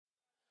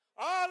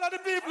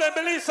of the people in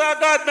Belize are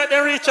God make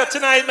them reach out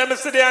tonight. Let me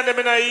sit there and them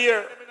in a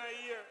year.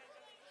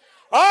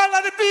 All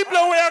of the people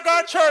who are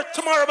going to church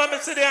tomorrow, let me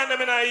sit there and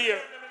them in a year.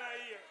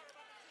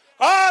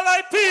 All of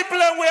the people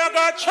who are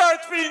going to church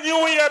for the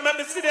new year, let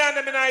me sit there and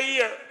them in a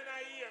year.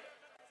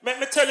 Let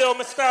me tell you how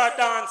I start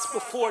dance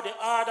before the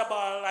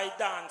audible like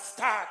dance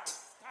start.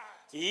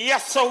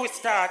 Yes, so we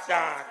start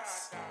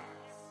dance.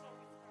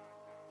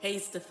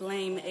 Haze the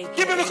Flame, aka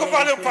Give me a little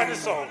volume for the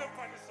song.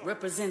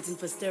 Representing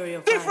for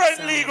Stereo.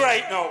 Different league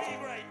right now.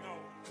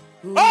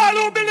 All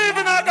who believe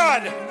in our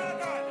God.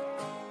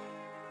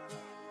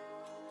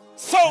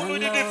 So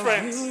with the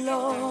difference. You,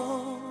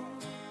 Lord,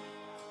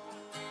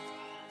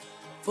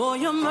 for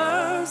your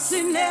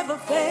mercy never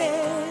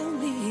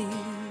failed me.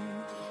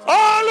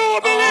 All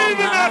who believe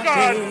in our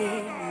God.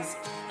 Days,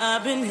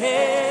 I've been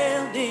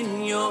held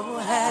in your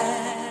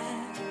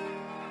hand.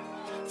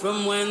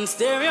 From when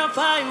Stereo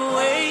 5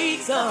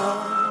 wakes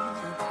up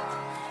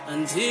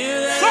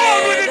until the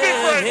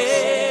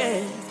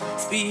head,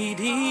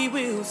 Speedy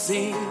will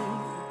sing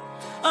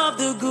of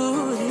the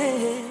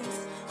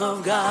goodness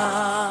of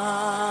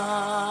God.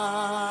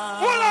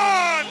 Hold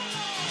on!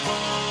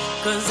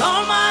 'Cause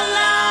all my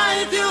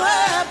life you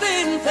have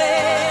been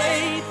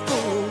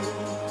faithful,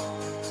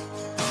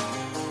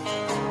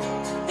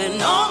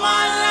 and all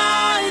my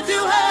life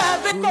you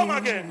have been. Come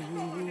again.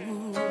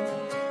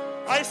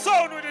 I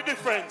sound with the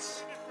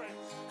difference.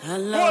 I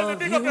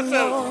love you,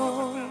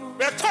 Lord.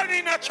 We're turning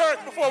in a church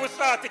before we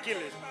start to kill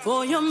it.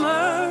 For your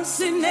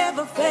mercy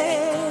never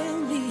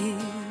failed me.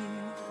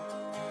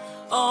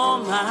 All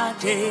my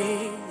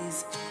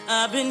days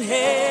I've been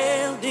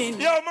held in.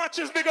 Yo,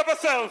 matches, big up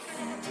yourself.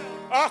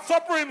 Our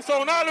Supreme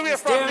sound all the way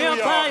from New York.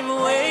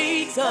 Stereo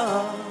wakes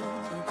up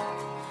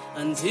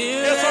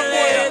until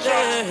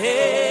the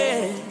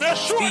head. They're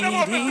showing them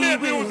up to play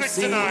music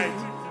tonight.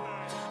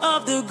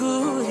 Of the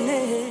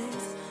goodness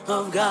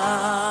of God.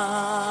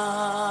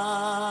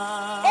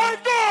 I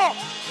go!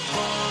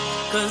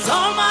 'Cause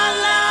all my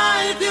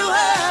life you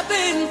have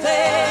been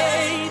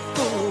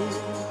faithful,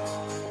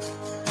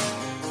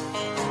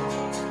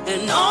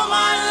 and all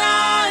my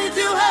life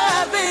you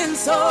have been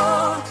so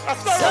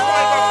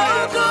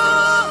good.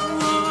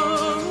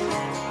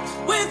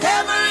 With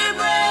every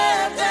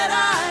breath that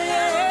I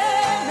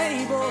am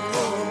able,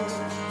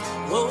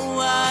 oh,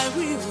 I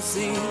will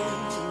sing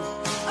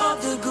of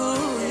the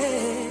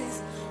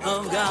goodness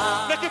of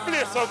God. Make it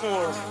play some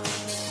more.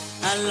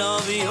 I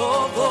love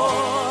your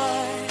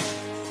voice.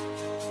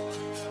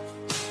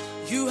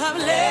 You have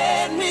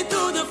led me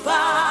through the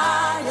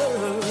fire,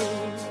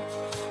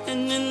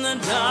 and in the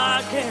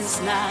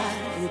darkest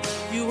night,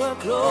 you were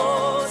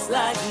close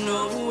like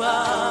no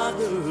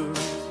other.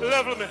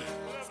 Level me.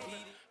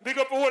 Big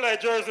up the whole of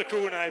Jersey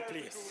crew now,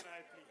 please.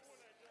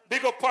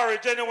 Big up Parry,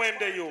 genuine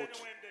the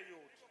youth.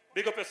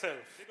 Big up yourself.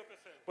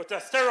 But a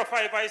Stereo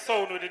 5 I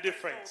sound with the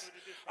difference.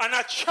 And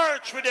a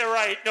church with it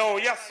right now,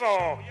 yes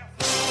sir.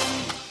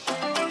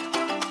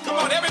 Come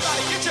on,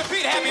 everybody, get your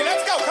feet happy.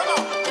 Let's go, come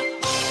on.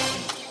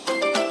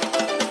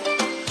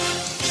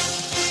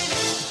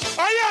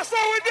 Oh yes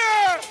sir, we're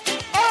there.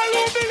 All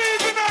who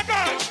believe in our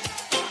God.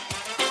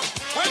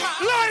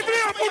 Lively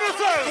up on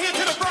yourself. Here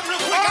to the front real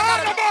quick.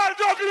 I the ball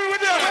juggling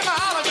with them. Where my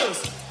Islanders?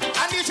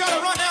 I need y'all to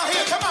run down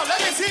here. Come on, let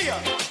me see you.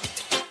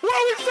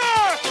 What we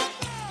say?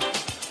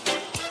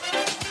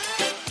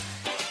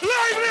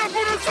 Lively up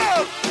on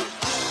yourself.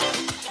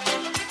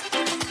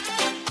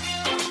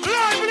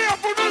 Lively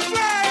up on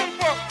yourself.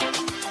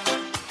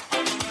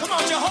 Come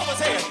on, Jehovah,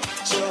 say it.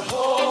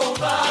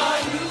 Jehovah,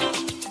 you,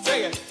 Say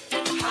it.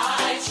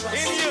 I trust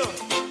In you.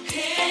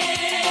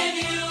 in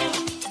you.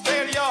 Say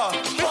it, y'all.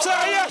 It's a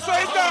yes, I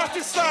got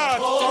to start.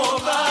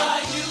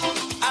 Jehovah, you,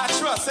 I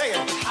trust. Say it.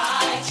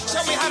 I trust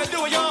Show me how to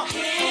do it, y'all. in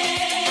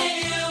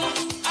you.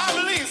 I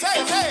believe. Say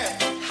it, say it.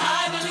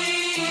 I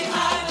believe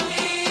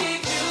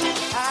you.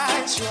 I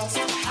trust.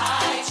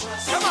 I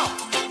trust Come on.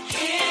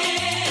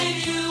 in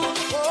you.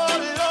 Oh,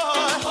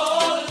 Lord. Oh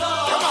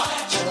Lord, Come on.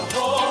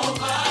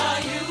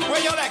 Jehovah, you,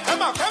 Where y'all at?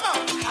 Come on, come on.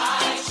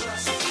 I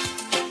trust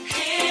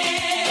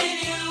in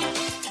you.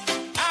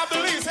 I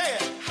believe. Say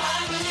it.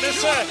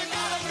 Listen,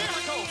 God of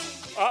miracles.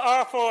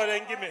 R4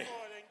 then give me.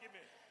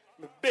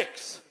 Me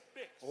Bix.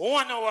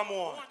 1 hour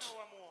more.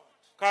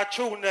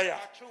 Cartoon there.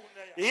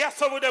 Yes,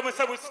 so with them, we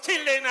say we're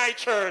still in our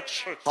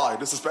church. Hi,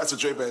 this is Pastor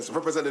J. Benz,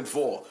 representing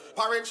for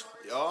Porridge.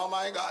 Oh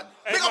my God.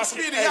 Hey, Big up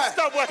Matthew, Speedy, hey, yeah.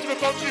 stop watching the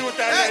computer.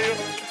 Hey,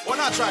 Hey. we're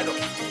not trying though.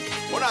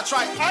 We're not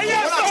trying. Ah,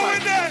 yes, we're not so trying.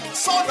 we're there.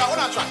 Sound right,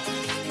 we're not trying.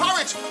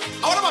 Porridge,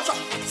 what am I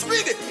trying?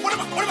 Speedy, what am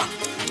I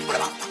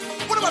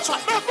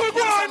trying? Make we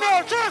go on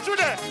now, church with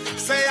them.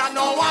 Say I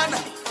know one.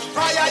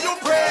 Prayer you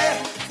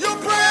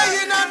pray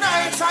in a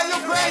night and you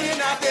pray in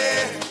a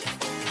day.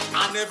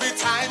 And every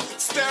time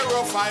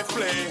Stereo 5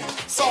 play,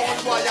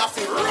 sound boy you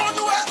feel run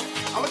away.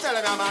 I'm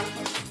telling you, man.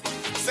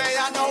 Say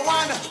I know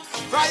one.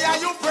 Prayer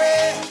you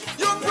pray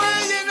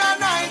in a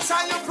night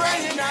and you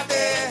pray in a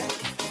day.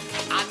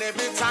 And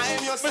every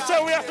time you But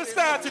so we have to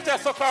start to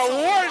test up our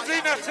words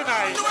in it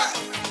tonight.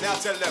 now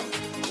tell them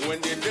when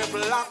the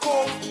devil a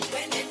come,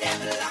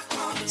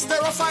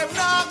 Stereo 5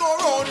 now go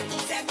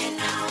round.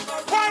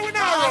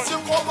 Cause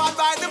run. you covered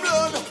by the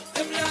blood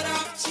The blood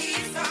of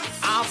Jesus.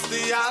 of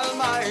the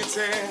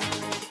Almighty.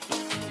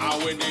 And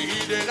when the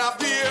heathen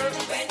appear,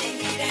 When the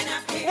heathen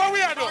appear, What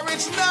we are doing?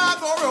 courage now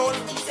go run.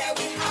 say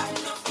we have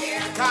no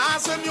fear.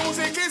 Cause the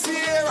music is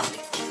here.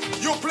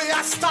 You play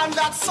a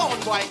standard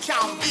sound boy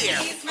can't bear.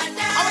 He's my I'm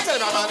gonna tell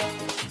you daddy. that,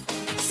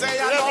 man. Say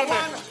I know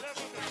one.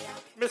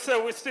 Me say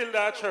we still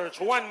that church.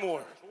 One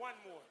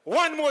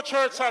more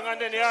church song and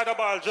then the other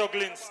ball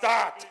juggling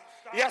start.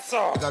 Yes,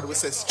 sir. God will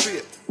say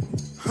straight.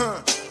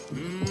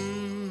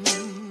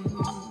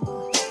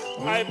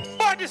 I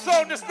body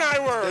sound this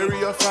night word.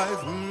 Area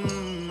 5.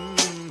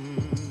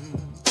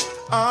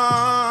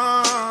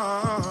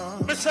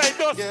 Me say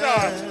don't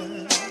start.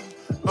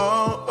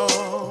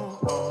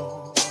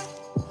 Oh.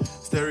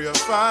 Stereo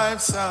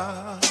 5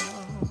 sound.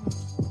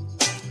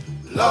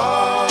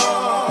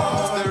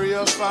 Lord,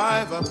 Stereo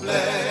 5 a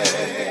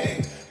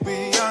play.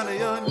 We honor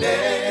your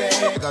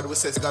name. God will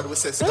say,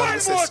 One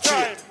more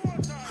time.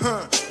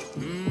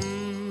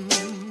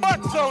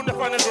 Body sound up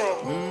on the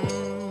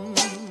drum.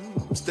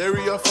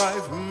 Stereo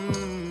 5.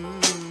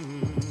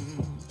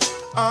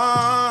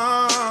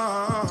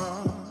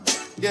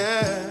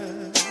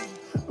 Yeah.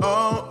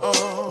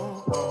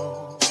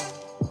 Oh.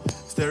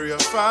 Stereo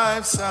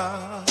 5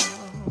 sound.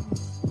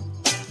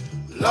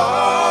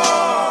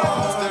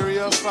 Lord,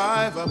 Stereo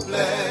 5 a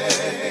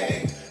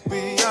play.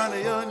 We honor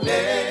your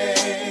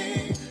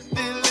name.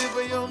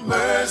 Deliver your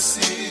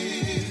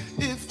mercy.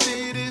 If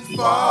needed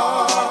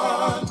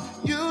fall,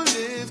 you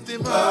lift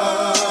him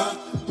up.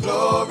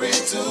 Glory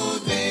to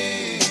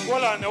thee.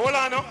 Hold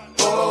on now.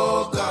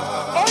 Oh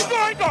God.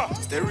 Go.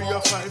 Stereo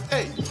 5,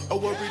 hey, our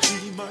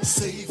Redeemer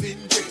saving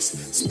grace.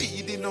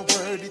 Speeding a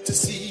worthy to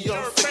see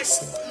your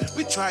face.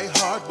 We try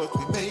hard, but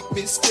we make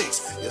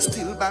mistakes. You're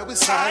still by our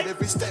side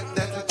every step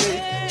that we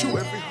take. Through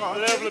every heart,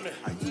 Level me.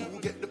 and you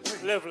get the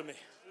praise. Level me.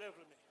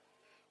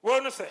 What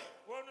do you say?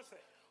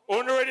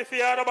 Only ready for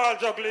your other ball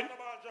juggling?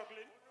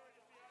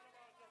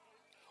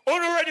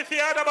 Only ready for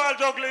your other ball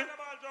juggling?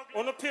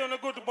 Only pay on a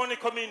good money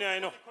come in here, I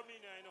know.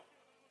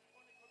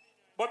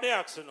 But me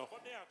ask you now.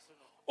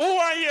 Who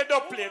want here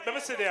dub plate? Let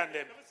me see there and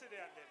them.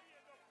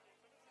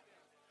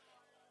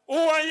 Who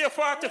want here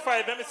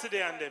 45? Let me see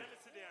there and them.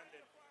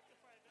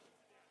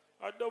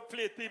 A dub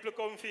plate people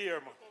come for here,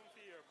 man.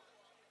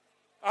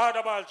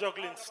 Other ball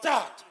juggling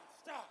start.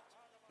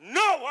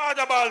 No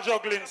other ball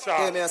juggling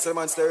start. Hey, me and some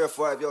man Stereo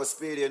 5, yo,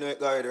 speedy, you know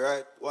it already,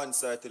 right? One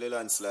side to the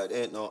landslide,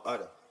 ain't no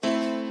other.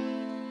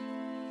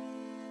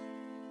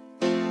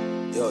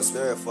 Yo,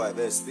 Stereo 5,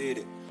 hey,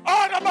 speedy.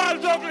 Other ball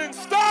juggling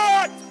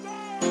start.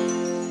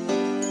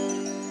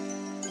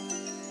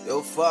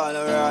 Yo, fall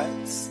and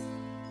rise.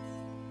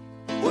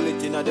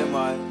 Bullet in them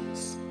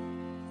eyes.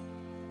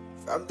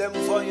 From them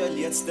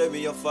violent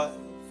Stereo 5,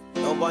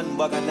 no one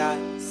bag of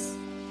nice.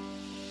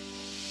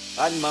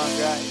 And my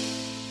right.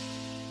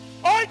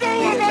 I go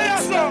over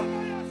yourself.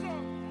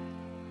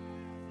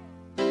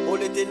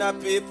 Bullet in a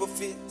paper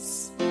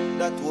face,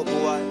 that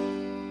open wide.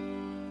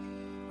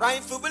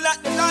 Rifle will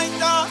let the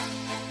lighter.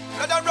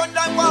 Let her run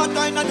like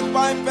water in the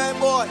pipe, hey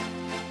boy.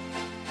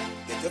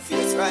 Get your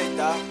face right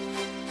there.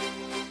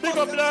 Big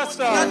up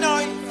Blaster. No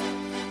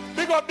knife.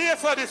 Big up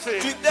Bass Odyssey.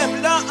 Clip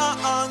them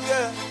long,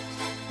 yeah.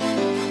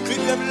 Clip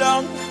them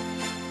long.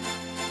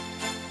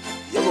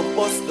 You will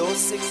bust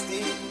those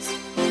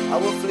 16s. I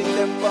will fling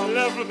them back.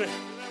 Level me.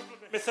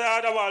 Me say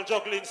other ball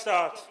juggling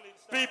start.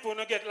 People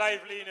no get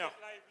lively now.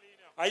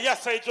 I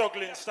yes say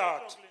juggling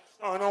start.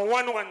 On a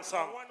 1-1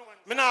 song.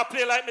 Me now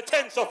play like me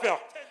tense up here.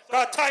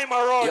 Got time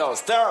around. Yo,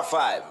 Star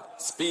 5,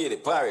 Speedy,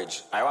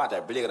 Porridge, I want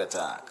a big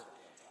attack.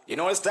 You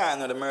know it's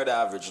time on the murder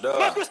average, though.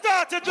 Make we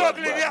start the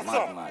juggling, yes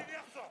sir. Mad.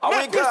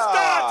 Make we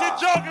start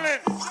the juggling.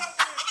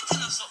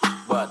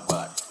 But.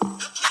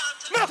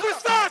 Make we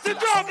start the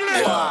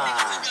juggling.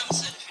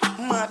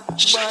 Mad.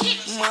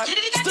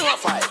 Star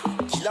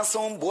 5, killer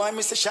some boy,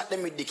 me say shot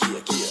them with the key.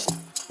 Make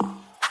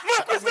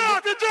we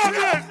start the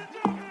juggling.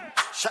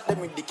 Shot them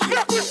with the key.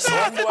 Make we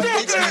start the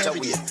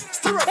juggling.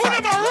 Star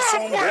 5, killer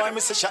some boy, me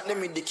say shot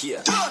them with the key.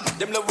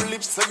 Them level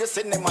lips, so you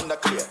send them on the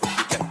clear.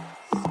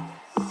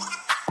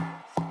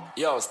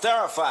 Yo,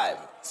 Star 5.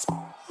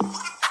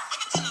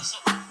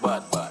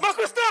 But. Make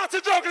we start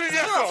the juggling,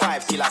 yes Star sir.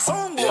 5, killer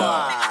some boy.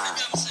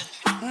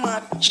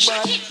 Mad.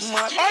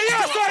 Oh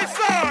yes I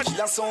start.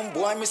 Killer some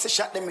boy, me say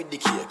shot them with the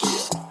key.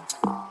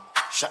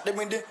 Shot them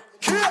with the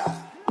key.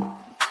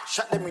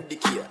 Shot them with the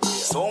key.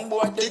 Some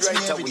boy dead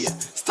right away.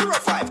 Stir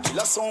 5,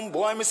 killer some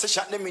boy, me say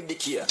shot them with the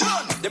key.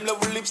 Them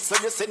level lips, so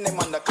you send them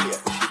on the clear.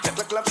 Get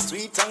the clap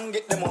sweet and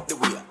get them out the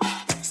way.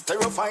 Stir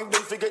 5,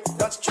 don't forget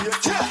that straight.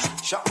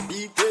 Shot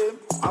beat them,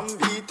 I'm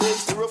beat them.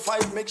 Stir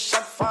 5, make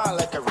shot fall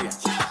like a rain.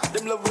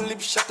 Them level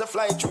lips shot a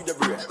fly through the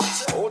brain.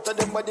 Out of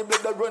them body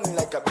blood a run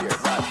like a bear.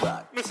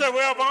 Bad. Me say we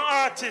have an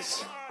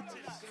artist.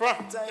 From,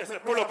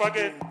 pull up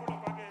again.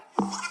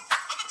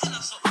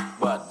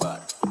 Bad.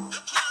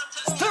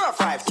 Stir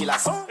 5, killer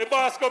some. The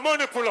boss got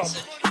money pull up.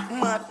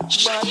 Mad.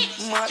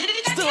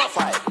 Stir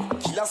 5,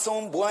 killer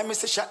some boy, me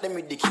say shot them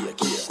with the key.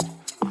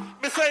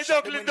 Me say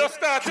Juggling just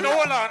starting.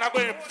 Hold on, I'm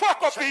going to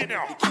fuck up in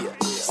now.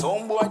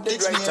 Some boy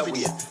dead right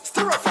away.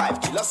 Still a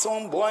 5 killer.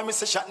 Some boy me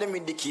say shot them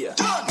in the key.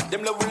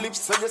 Them love lips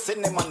so you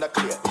send them on the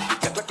clear.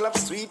 Get a clap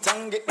sweet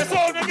and get. That's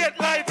all they get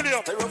lively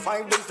up.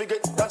 05 them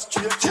forget that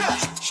straight.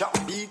 Shot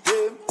beat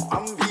them,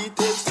 I'm beat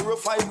them.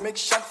 05 make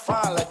shot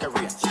fall like a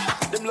rain.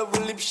 Them love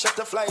lips shot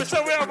a fly.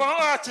 So we have an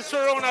artist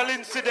around a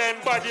Lindsay them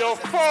body of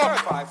 4.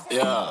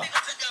 Yeah.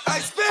 I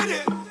spit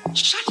it.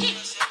 Shut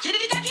it. You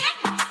did it again.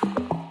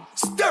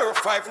 Stir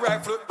 5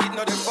 rifle, it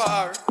not the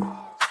far.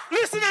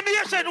 Listen to me,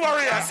 Asian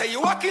warrior. I say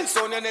you walking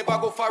son, you never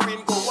go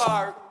foreign, go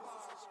war.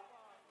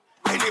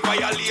 Any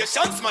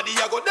violations, man,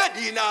 you go dead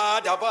in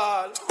the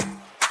ball.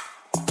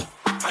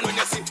 And when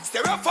you see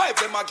Stereo 5,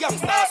 them a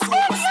gangster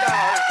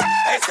superstar.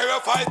 Hey, Stereo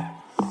 5.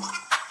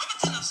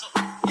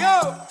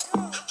 Yo,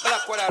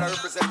 Black what I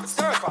represent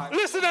Stereo 5.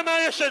 Listen to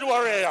me, Asian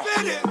warrior.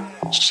 Spit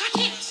it. Shut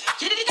it.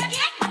 You did it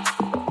again.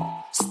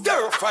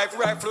 Stereo 5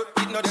 rifle,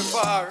 it not the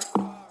far.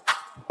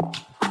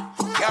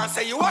 Can't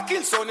say you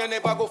walking son, you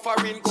never go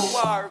foreign, go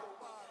war.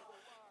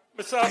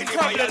 Any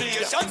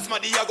violations,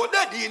 man, you go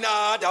dead in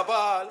the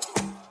ball.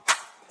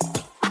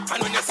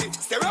 And when you see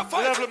Stereo 5.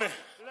 Level me.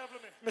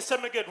 Me say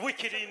me get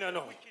wicked in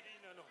now.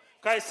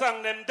 Cause I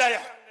sang them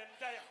dire.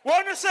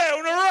 What you say?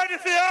 You ready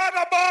for your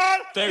other ball?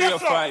 Stereo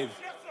 5.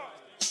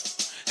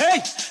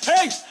 Hey!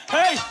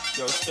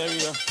 Yo,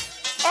 Stereo.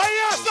 I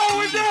saw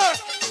we there.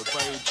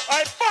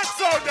 I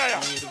box out there.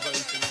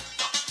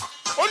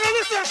 Oh, no,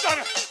 listen, son.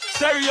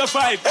 Stereo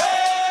 5.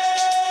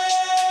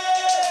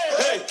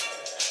 Hey!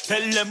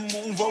 Tell them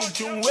move out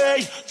your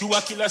way. You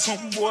a killer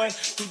some boy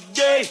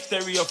today.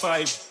 Stereo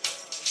 5.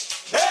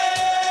 Hey!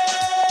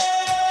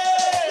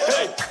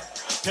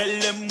 Tell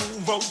them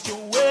move out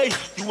your way.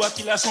 You a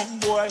killer some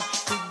boy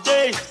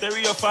today.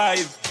 Stereo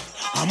 5.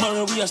 I'm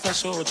a we a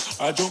splash out.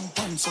 I jump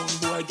on some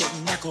boy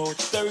getting knocked out.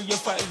 Stereo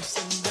 5,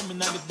 send them in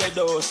the dead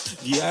house.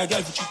 Yeah, I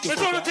got to cheat you. We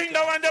don't think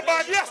that one the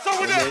bad. Yes, so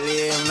we there.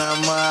 Believe no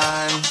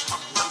man.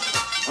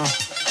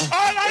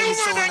 All I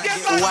women get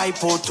back.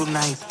 Wipe out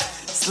tonight.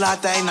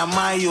 Slaughter in a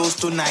my house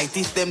tonight.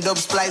 If them dub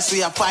splice,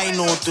 we a find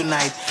out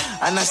tonight.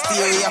 And a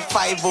stereo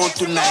 5 out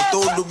tonight.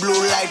 All the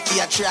blue light, we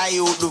a try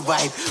out the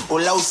vibe.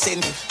 All out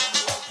send it.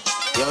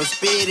 Yo,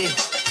 Speedy.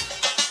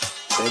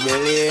 They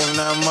believe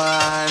no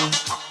man.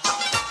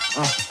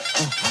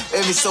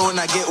 Every sound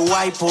I get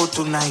wipe out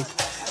tonight.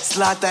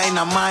 Slaughter in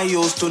a my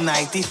house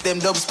tonight. If them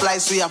dub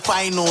splice, we a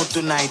find out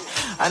tonight.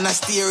 And a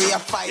stereo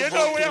 5 you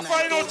know we are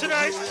find out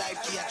tonight.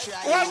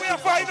 Why we are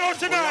find out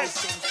tonight?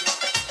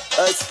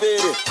 Hey,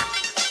 Speedy.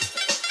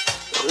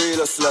 Real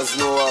hustlers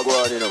know what go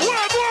on, you know.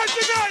 What go on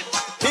tonight?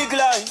 Big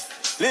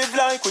life, live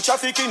like we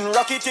trafficking,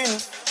 rocketing.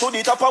 To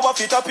the top of our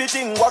feet, up it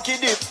in, walk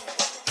it dip.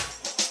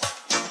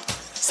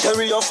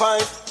 Stereo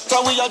 5.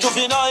 So we are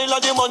juvenile,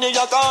 and the money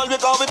you call, we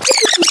call it.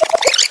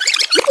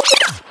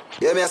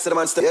 Yeah, me I said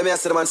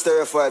the man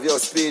Stereo 5. Yo,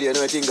 Speedy, you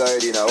know anything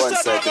already now. One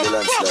side to the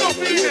landslide,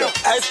 you know.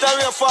 Hey,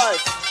 Stereo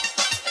 5.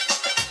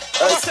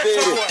 Hey,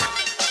 Speedy.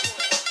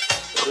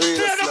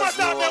 Real hustlers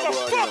know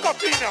what go on,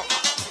 you know.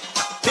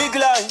 Big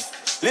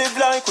life, live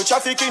like we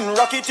trafficking,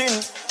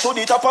 rocketing. To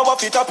the top of our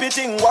feet, up it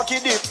in, walk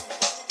it dip.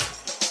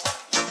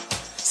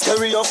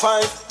 Stereo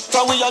 5.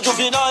 So we are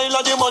juvenile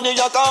and the money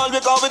you call. We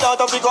call without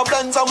a pick up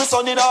blends and we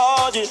son in the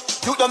hardy.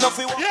 You don't know if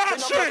we want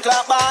to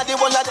clap body.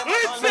 One of them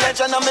me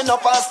legend and me no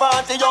pass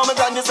party. Yo, me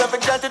granny say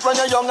forget it when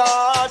you're young and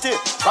hearty.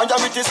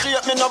 Priority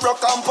straight, me no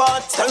broke and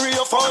part.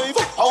 Stereo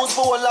 5, house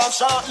full of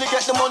shortly.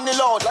 Get the money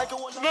loud like a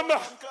one. Remember,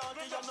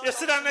 you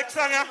see that next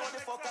song, yeah?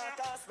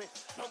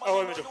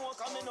 Oh, what we do?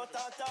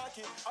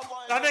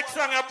 The next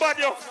song, a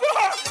body of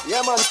fuck!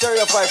 Yeah, man,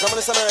 Stereo 5. I'm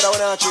gonna send her that one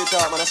and treat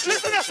her, man. Listen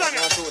to that song,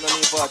 yeah?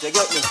 You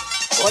get me?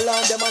 All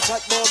on them a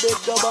chat more big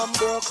dub and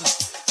broke.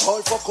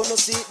 All fuck on no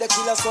see the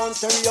killer sound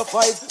Stereo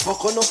 5.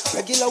 Fuck on no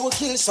regular we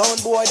kill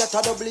sound boy that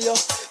a W.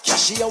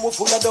 Cashy and we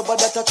full of dub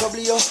that a trouble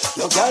you.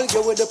 Your girl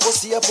get with the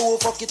pussy up who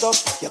fuck it up.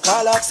 You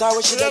call her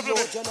sorry she don't know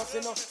you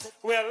nothing up.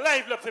 We are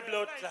live up for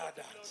blood clot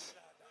dance.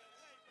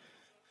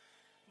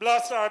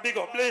 Blood star big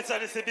up, Blades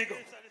and this is big up.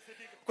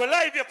 Go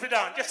live up for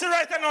down. You see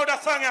right now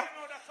that song here?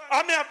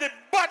 I may have the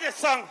baddest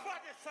song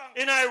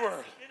in our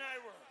world.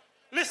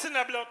 Listen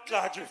to blood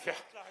clot drift here.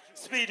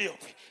 Speedy up.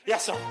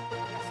 Yes, sir.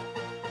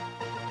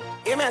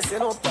 You may say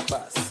no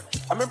papas.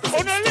 I'm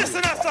representing. Oh, no,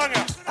 listen to that song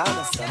here. I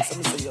understand. So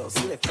me say yo,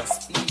 select a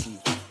Speedy.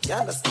 You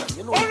understand?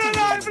 You know. Oh, no,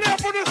 live play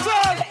for the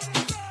song.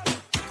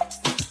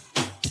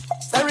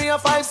 Stereo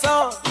 5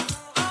 song.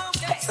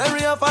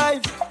 Stereo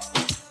 5.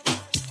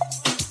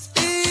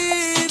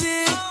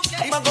 Speedy.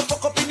 He man go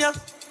fuck up in ya.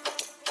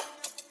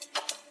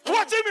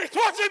 Watch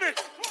it.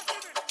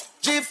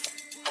 Jiff.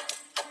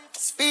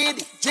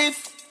 Speedy.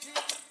 Jiff.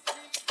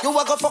 You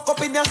a go fuck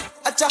up in ya.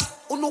 Acha.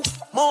 Unu.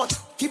 Mon.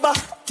 Kiba.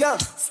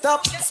 Can't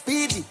stop.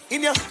 Speedy.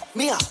 In ya.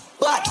 Mia.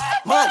 Bad.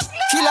 Man.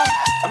 Killer.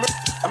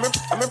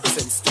 I'm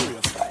representing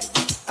Stereo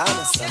 5. I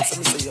understand. So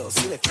me say yo,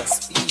 select a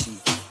Speedy.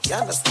 You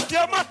understand?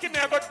 You're mocking me.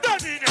 I got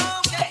done in it.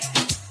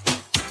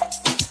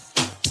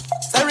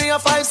 Stereo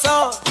 5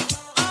 song.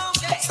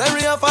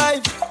 Stereo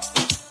 5.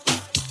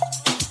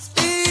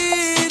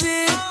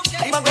 Speedy.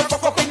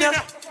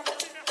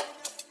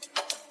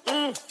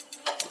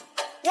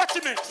 What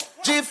you meant?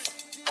 Jiff,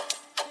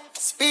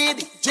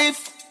 speedy,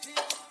 Jiff.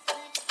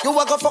 You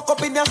a go fuck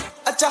up in ya,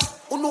 acha,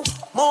 unu,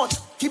 mon,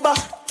 kiba,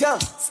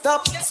 can't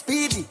stop,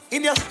 speedy,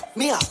 in ya,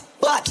 me a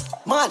bad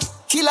man,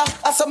 killer.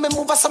 As I me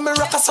move, as I me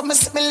rock, as I me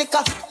sip me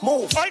liquor,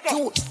 move,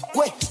 tune,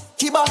 way,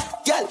 kiba,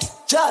 girl,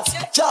 jazz,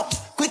 chop,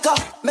 quicker,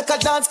 make a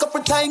dance,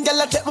 couple time,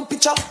 girl, I take my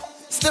picture.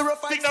 Still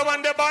rough. Think that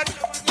one there, bad?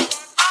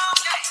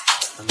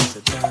 I'm so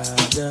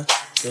da.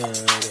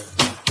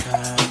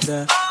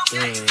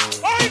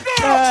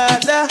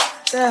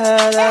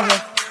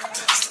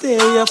 Stay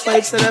your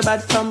five, so the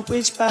bad from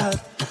which part?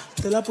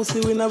 Tell a pussy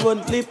we never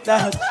won't lip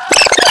that.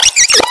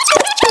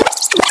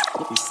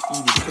 It's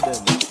speedy, look at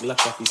them.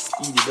 Lock off is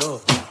speedy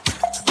though.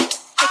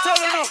 I tell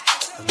you now.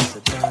 I'm so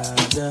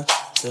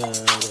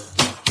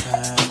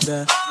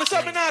da. Mr.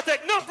 Minatek,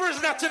 no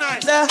prisoner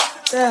tonight. Da.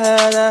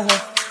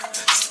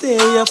 Stay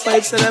your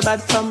five, so the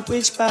bad from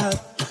which part?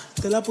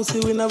 Tell a pussy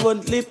we never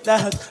won't lip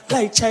that.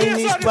 Like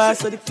Chinese bars,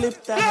 so the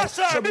clip that.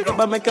 So big up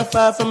and make a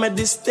fire from a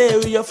this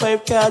stereo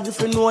 5 cards. If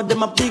you know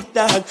them a big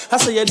dog. I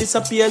say you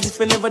disappears if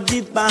you never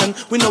did ban.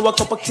 We know a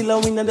couple killer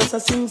winner, that's a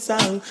sing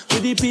song.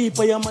 With the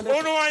people, your mother.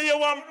 Oh no, you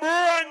want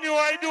brand new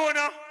I do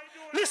now.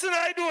 Listen,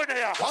 I do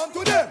now. Come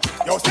to them,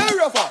 yo,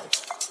 stereo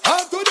 5.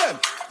 Come to them,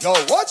 yo,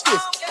 watch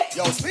this.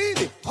 Yo,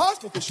 speedy,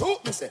 ask me to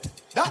shoot me, say.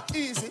 That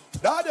easy,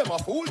 that them a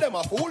fool,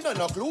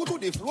 no clue to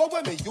the flow.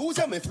 When me use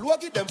them, me flow,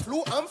 get them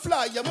flew, and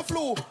fly, yeah, me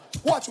flew.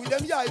 Watch with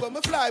them, yeah, when me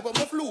fly, when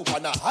me flew.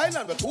 On a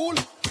highland, we cool,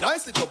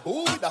 nice little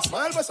boo, with a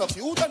smile, but so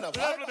cute, and a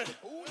vibe, and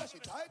cool, and she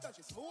tight, and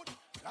she smooth.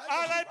 All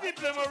I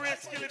people them are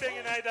race skilly bang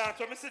in I dance,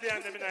 so me sit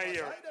down them in I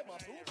hear.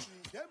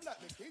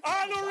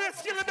 All who race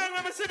skilly bang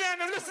when me sit down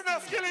them listen to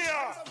skilly,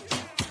 yeah.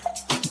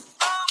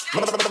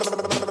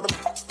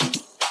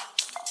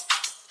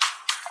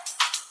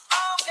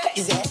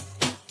 Is it?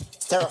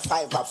 Stereo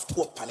 5 have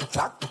scope on the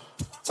clock.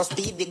 So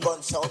speed the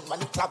gun sound when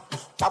the clap.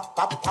 Pop,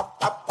 pop, pop,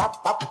 pop,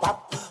 pop, pop,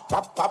 pop.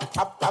 Pop, pop,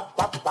 pop, pop,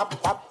 pop,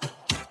 pop, pop.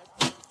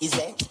 Is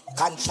it?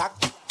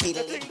 Contract. You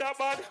think that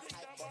bad?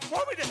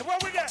 What we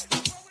that?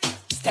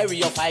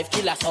 Stereo 5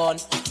 killer son.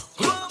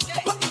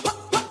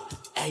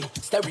 Hey,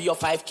 Stereo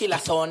 5 killer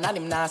son and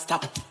him not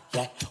stop.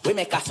 Yeah, we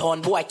make a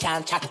sound, boy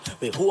can't chat.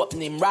 We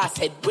open him brass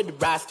head with the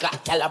brass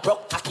clock. Tell a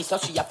broke cocky so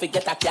she a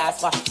forget a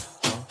class for.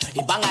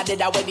 The banger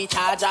did away the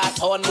charger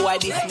sound, boy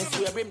business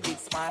where him did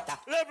smarter.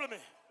 Level me.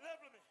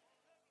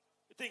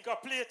 You think I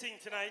play a thing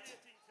tonight?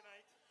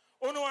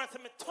 Oh no, wants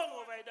me turn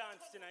over a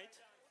dance tonight.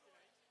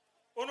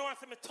 Oh no,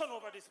 wants me turn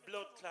over this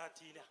blood clot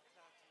here.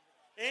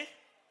 Eh?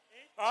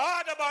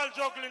 I the ball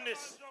juggling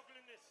this.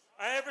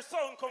 And every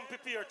sound come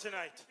prepared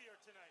tonight.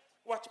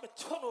 Watch me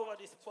turn over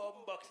this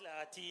bomba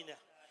clatina.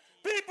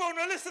 People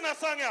no listen to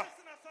song here.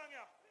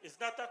 It's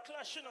not a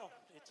clash, you know.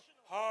 It's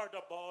hard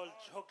ball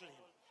juggling.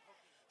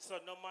 So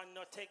no man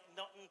no take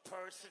nothing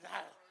personal.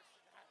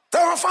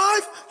 Stereo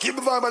 5, keep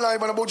the vibe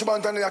alive on a bunch of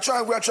band and we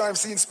are trying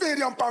seeing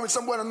Speedy and Paris,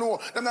 someone to know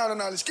them now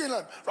knowledge, kill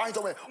them right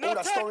away. No all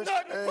that storage,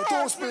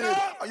 two speed,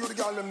 and you the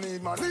girl them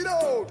need, man. Lead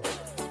out!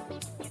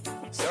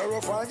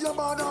 Stereo 5, you're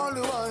bad all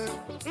the way.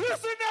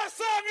 Listen to that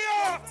song,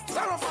 yeah!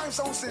 Stereo 5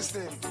 sound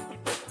system.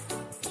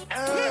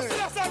 Listen to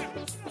that song.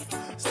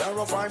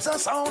 Stereo 5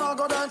 says sound I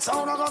go dead,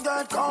 sound I go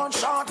get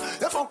gunshot.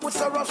 You fuck with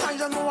Stereo 5,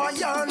 you know I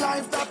your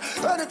life that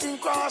anything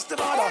cross the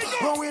border,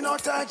 when we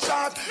not take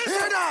shot.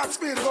 Hear that,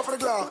 speed go for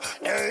the Glock.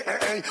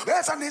 Hey,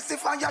 where's a nisty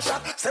for your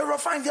shot? Stereo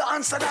 5 you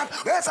answer that.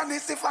 Where's a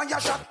nisty for your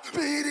shot?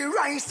 Be the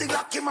rice, the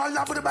Glock, him all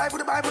up with the Bible.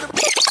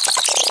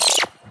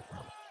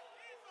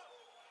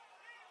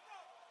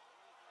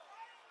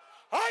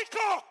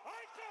 Aiko!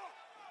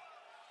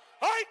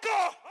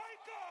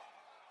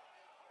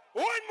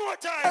 One more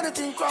time.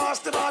 Anything cross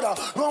the border,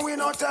 when we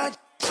not take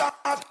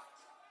shot.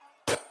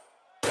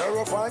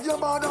 Stereo 5 you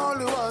bad all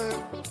the way.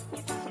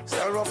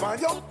 Stereo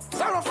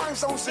 5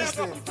 sound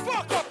system.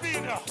 Fuck up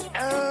in there.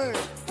 Hey.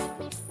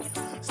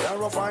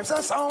 Stereo 5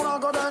 says sound I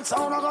go dead,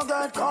 sound I go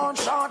get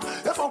gunshot.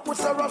 You fuck with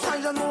Stereo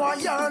 5, you know I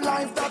your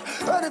life that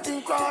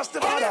anything cross the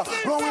border,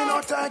 when we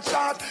not take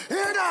shot.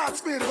 Hear that,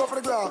 speed go for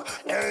the Glock.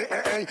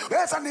 Hey,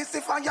 where's a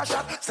nisty for your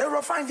shot?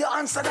 Stereo 5 you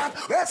answer that.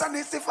 Where's a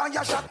nisty for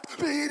your shot?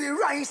 Be the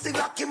rice, the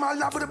Glock, him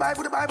all up with the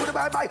Bible.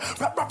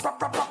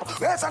 Rap.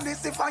 Where's a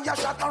nisty for your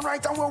shot? And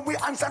right, and when we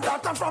answer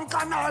that, and from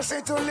Canal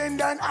City to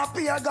Linden, up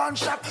here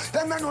gunshot.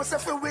 Them I know say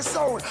feel we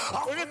sound.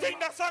 When you think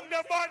that song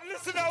there bad,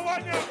 listen to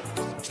one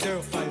yeah.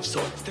 Stereo 5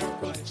 sound.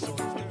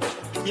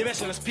 You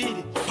messing with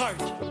Speedy,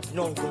 party,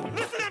 no go.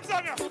 Listen to them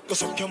song yeah. Go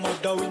suck your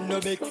mother with no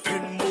big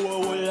pen, more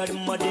all of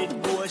them are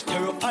dead boys.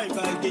 Stereo 5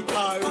 I get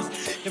ours.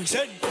 Them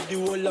said the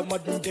whole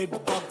of them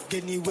dead back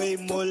anyway,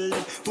 more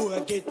who I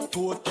get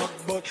to a talk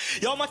but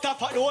yo matter of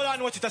fact, the whole I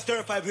know it's a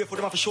Stereo 5 way for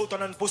them to shout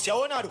on and pussy. I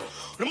wanna do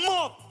the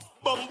mob,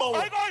 bumbo.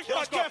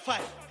 Yo, Stereo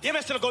 5, you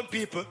messing with gun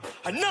people,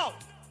 and now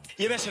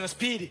you messing with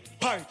Speedy,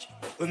 party.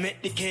 We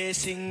make the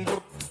casing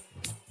broke.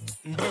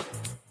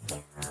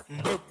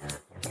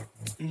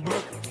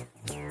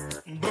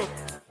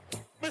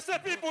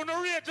 Mr. People, people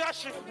no read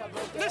Josh.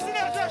 Listen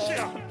to Josh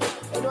here.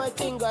 You know I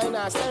think going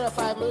on,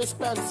 stereo me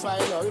response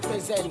fine now,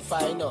 represent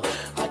fine now.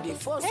 At the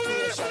first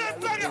station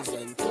I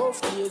represent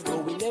tough days,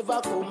 but we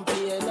never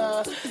complain.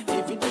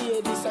 Every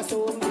day this a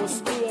sound go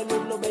Spain,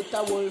 with no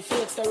better world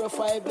fake stereo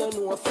 5, no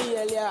no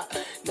failure.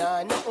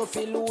 Nah, nothing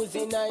for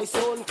losing, I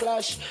sound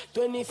clash.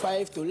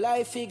 25 to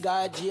life,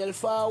 figure jail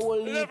for a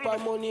whole heap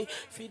of money.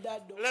 Feed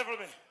that door. Level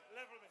me.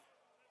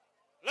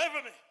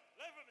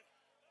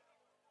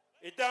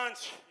 It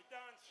dance.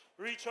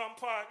 Reach one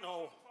part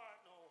now.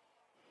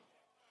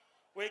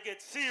 We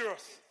get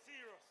serious.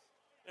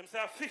 Them say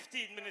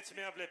 15 minutes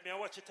me have left me. I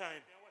watch the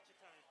time.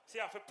 See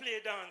I have to play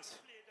dance.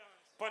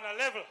 On a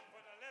level.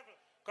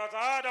 Because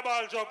I had a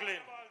ball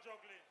juggling.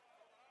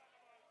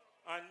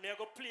 And me I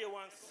go play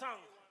one song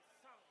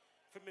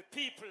for me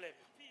people them.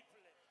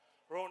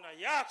 Round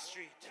a York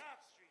Street.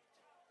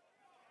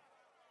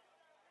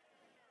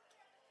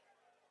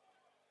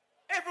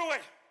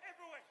 Everywhere.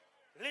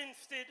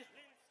 Linstead,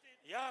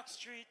 York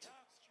Street,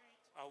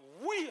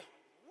 we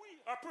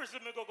a prison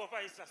me go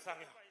vice a song.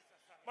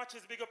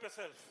 Matches big up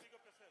yourself.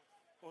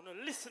 Wanna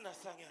listen to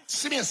song.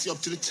 Seriously up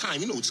to the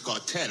time, you know it's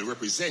Cartel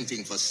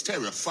representing for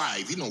Stereo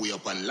 5, you know we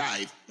up on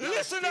live.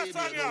 Listen to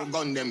song. We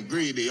gun them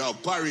greedy or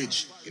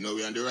porridge. You know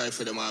we on the right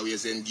for them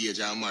always engaged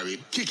and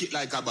married. Kick it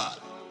like a ball.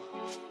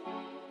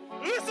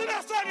 Listen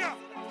to song.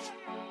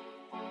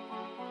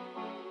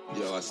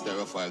 Yo, a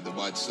Stereo 5, the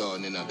bad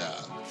son in a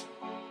dog.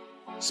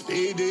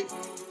 Speedy,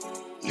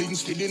 Link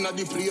still in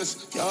the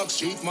place. York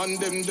Street man,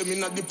 them in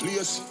the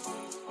place.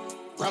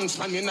 Bronx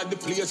man in the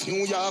place,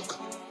 New York.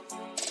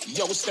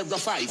 Yo, Stereo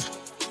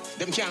 5.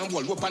 Them can't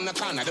hold up on the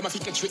corner. Them have to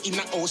catch you in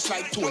a house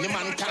like Tony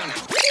Montana.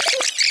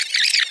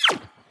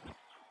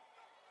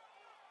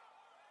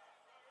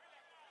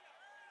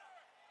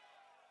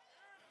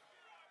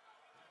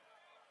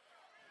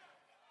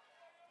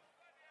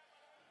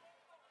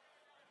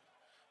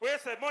 Where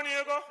say money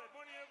you go?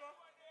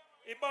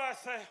 The boss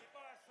say,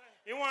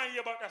 you want to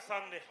hear about that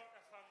Sunday?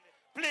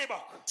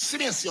 Playback.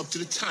 Seriously up to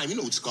the time, you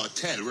know it's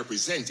Cartel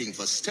representing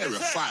for Stereo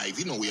 5,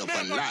 you know we up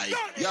on live.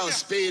 Yo,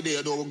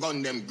 Spade, though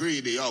gun them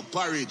greedy, yo,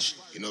 porridge.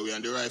 You know we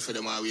on the right for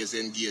them always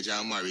engaged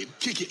and married.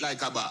 Kick it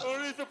like a ball.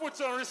 We need to put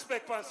some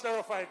respect on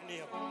Stereo 5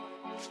 name.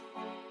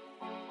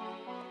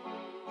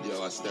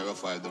 Yo, a Stereo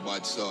 5, the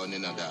bad son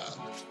in a dog.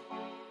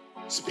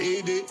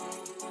 Spade,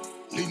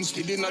 Link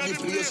still in the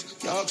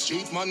place. York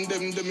Street man,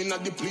 them in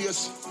the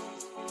place.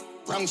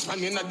 Bronx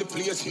man in the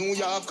place, New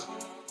York.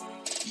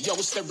 Yo,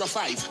 Stereo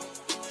 5.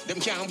 Them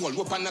can't hold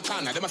up on the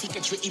corner. Them have to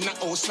catch you in a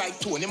house like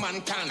Tony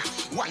Montana.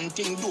 One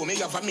thing do me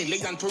have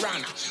 1,000,000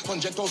 piranha.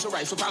 100,000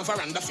 rifle pan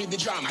veranda feed the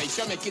drama. If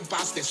you make it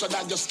past this, so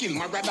that just kill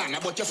Maradona.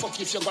 But you fuck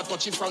if you got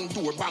touch it front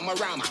door,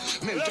 Bamarama.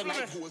 Melt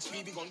like holes,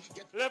 feed the gun.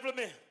 Level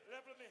me.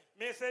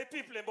 Me say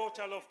people about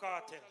your love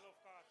Cartel.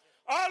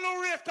 All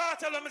who rate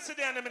Cartel, let me sit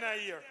down in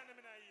a year.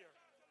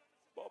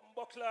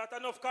 Buckler,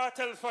 enough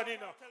Cartel funny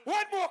now.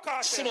 What more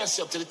Cartel? See me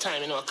up to the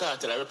time, you know, a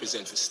Cartel I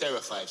represent for Stereo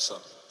 5, so.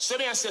 See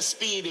me say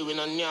Speedy, we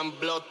no damn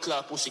blood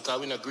clot pussy, cause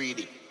we no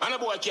greedy. And a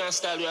boy can't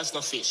style you as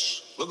no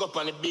fish. We go up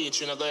on the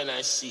beach, we no go in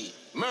and see.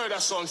 Murder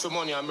son for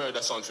money and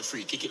murder son for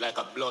free. Kick it like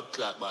a blood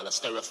clot ball of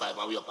Stereo 5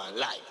 and we up on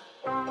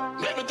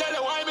live. Let me tell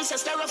you why me say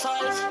Stereo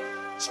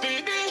 5.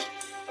 Speedy,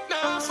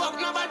 nah fuck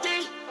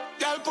nobody.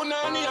 Girl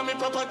punani and me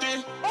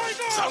property.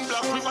 Some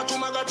black river to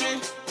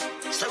Magati.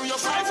 Stereo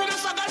 5 for the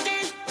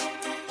fagati.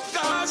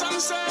 Cause I'm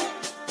saying,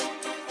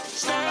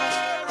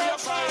 Stereo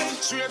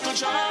 5, straight to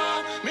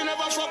jaw. Me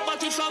never fuck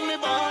body from me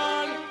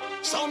born.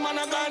 Some man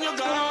a gone, you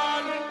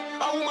gone.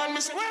 A woman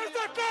me say, where's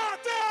the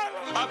Cartel?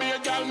 I be a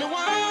girl me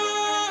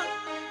want.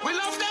 We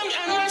love them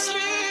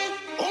endlessly.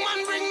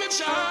 Woman bring me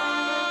joy.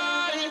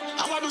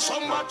 I want to do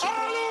somebody.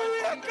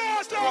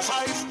 Stereo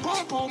 5,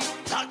 boom boom.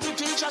 That the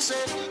teacher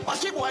said, but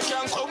the boy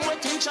can't come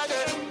with teacher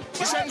then.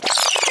 He said,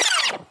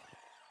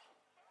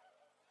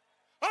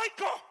 I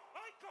go.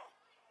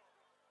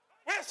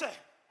 Where's it?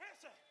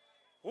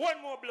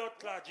 One more blood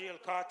clot jail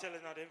Cartel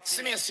in them.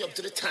 See me up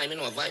to the time, you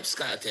know, Vibes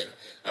Cartel.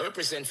 I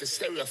represent for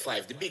Stereo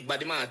 5, the big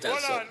body matter.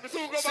 Hold on,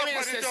 see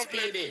me say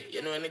Speedy,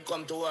 you know, when it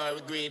come to war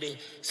with greedy.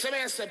 See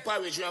me say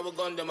Porridge, you have a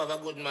gun, them have a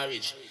good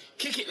marriage.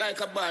 Kick it like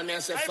a ball, me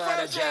and say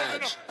Father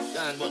George.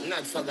 Done, but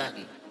not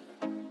forgotten.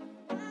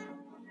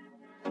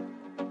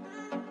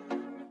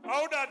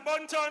 How that,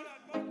 Bunton?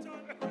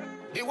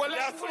 The whole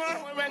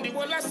when the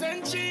whole of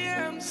St.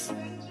 James.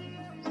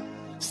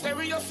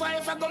 Stereo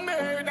 5, I go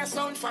murder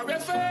sound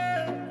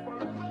forever.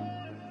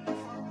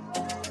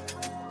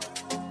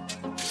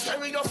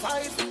 Stereo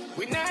 5,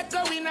 we not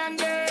going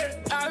under.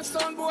 All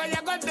sound boy,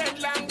 I got dead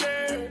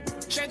longer.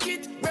 Check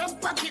it,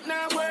 broke pocket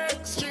now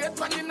work. Straight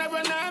from the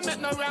never now, make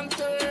no wrong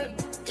turn.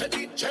 Get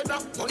it, cheddar,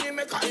 money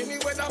make any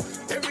weather.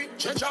 Every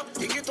cheddar,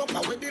 dig it up,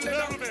 I with the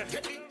leather.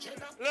 Get it,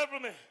 cheddar. Level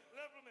me.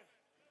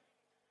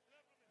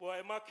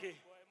 Boy, Mackie,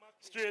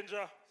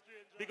 stranger,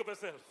 big up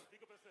yourself.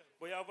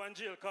 Boy, you have one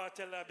jail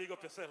Cartel, big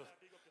up yourself.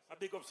 A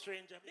big up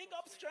stranger. Big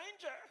up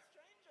stranger.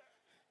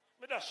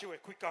 Me dash you a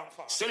quick and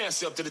fast. Send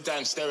us up to the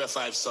time Stereo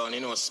 5 son,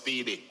 you know,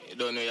 Speedy. You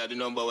don't know you're the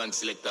number one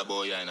selector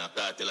boy in a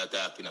cartel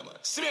attacking a man.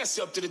 Send us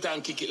up to the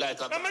time kick it like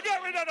a... Let me get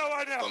rid of that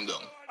one now. Come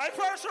down. I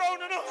first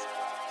round, you know.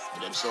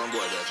 But them son boy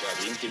that try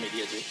to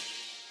intimidate you.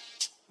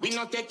 We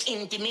not take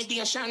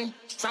intimidation.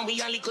 From we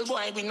a little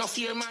boy, we no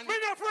fear man. We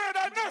not afraid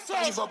of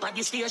nothing. Live up at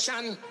the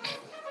station.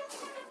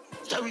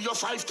 Stereo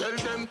 5 tell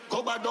them,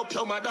 go bad up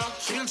your mother.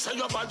 Feel say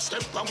your bad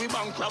step and we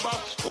bank robber.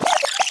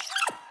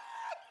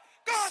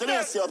 So me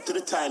I say up to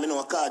the time, you know,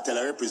 a cartel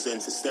I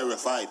represent for Stereo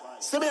 5.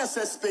 So me I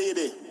say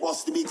Speedy,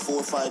 bust the big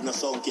 4-5, no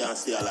sound can't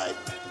stay alive.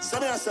 So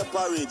me I say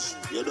Porridge,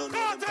 you don't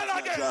know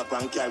them drop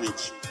and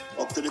carriage.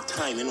 Up to the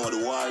time, you know, the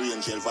War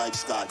Angel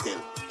Vibes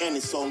cartel. Any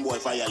sound boy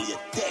violate,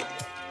 dead.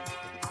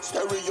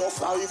 Stereo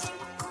 5.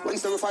 When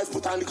Stereo 5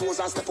 put on the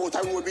clothes and step out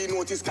a road, we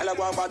notice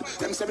Calabar bad.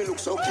 Them say me look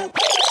so cute.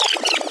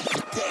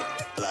 Dead.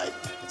 Like,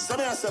 so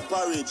me I say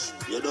Porridge,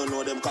 you don't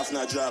know them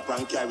coffin drop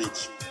and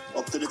carriage.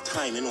 Up to the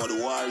time, you know, the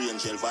War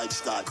Angel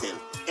Vibes cartel.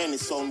 Any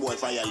sound boy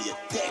violate,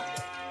 dead.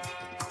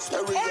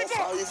 Stereo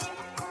 5.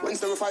 When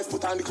Stereo 5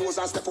 put on the clothes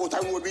and step out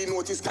a road, we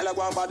notice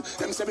Calabar bad.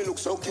 Them say me look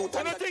so cute.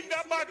 I don't think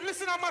that bad.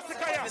 Listen to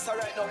Massacre. It's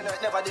alright now, we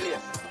never delay.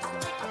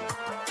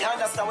 You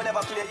understand, we never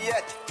played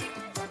yet.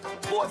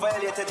 Boy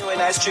violated you in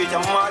the street,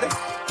 I'm mad.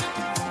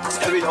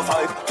 Stereo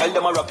 5, tell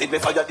them I rock it, me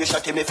fire, they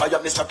shot it, me fire,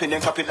 me strapping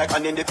and clapping like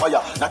an in the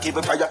fire. Not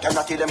even prior,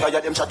 cannot tell them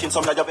fire, them shotting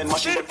some liar and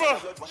machine. People,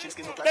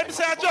 let me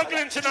say I'm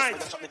juggling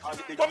tonight.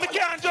 But me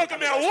can't juggle,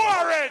 me a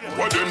warring.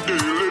 What them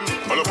dealing?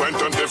 All the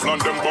pint and Teflon,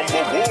 them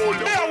bumbo wall.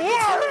 Me a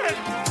warring.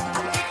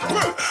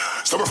 Well,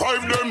 Stereo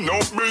 5 them no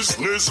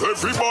business,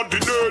 everybody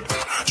dead.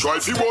 Try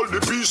if you hold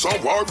the peace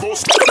and war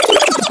boss.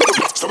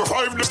 Stereo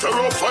 5, the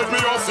Stereo 5 me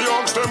off the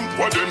arms them.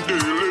 What them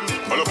dealing?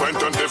 All the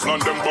pint and Teflon,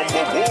 them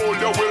bumbo wall,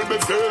 you will be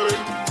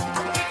failing.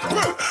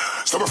 Well,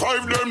 Stereo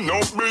 5 them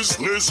no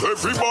business,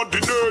 everybody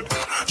dead.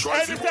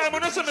 Anytime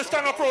when I see me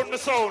stand up round the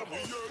sound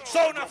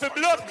of a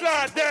blood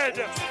clot dead.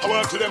 I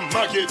want to them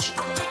baggage.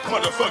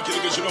 Motherfucker,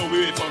 because you know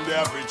we from the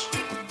average.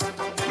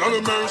 None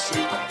of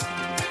mercy.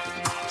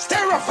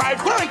 Stereo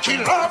 5 one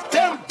kill off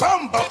them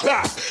bumbo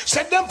class.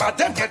 Said them but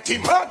them get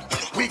him mad.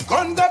 We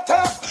gun the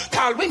top.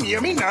 Call we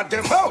near me not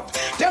them out.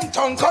 Them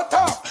tongue cut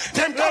off.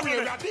 Them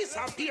career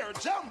disappear.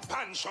 Jump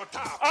and shut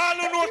up. All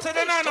who know to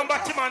the nine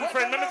Batman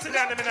friend. Let me sit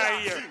down them in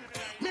a ear.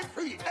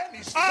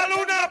 All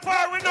who know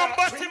part with no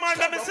Batman.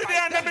 Let me sit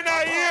down them in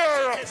a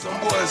ear. Some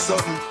boy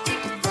something.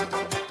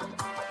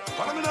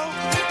 Follow me now.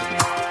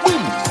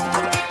 Boom.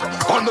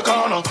 On the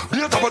corner, be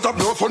a top,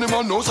 no funny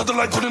man, no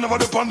satellite couldn't never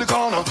dip on the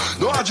corner.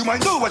 No hard you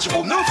mind, no watch you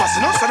boom, no fast,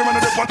 no study man,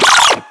 no dip on.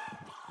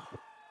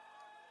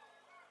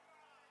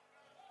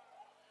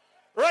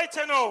 Right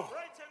now,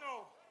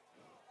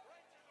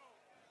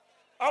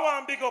 I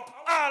want to big up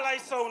all I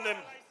sound them.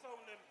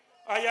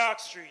 A York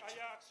Street,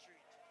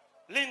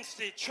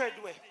 Lindsay,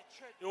 Treadway,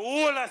 the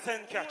whole of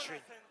St.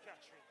 Catherine.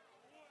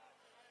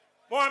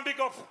 I want to big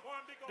up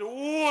the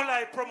whole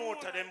I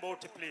promoter them about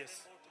the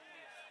place.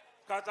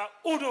 Because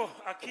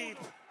I keep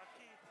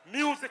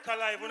music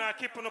alive when I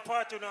keep on the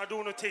party when I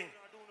do no thing.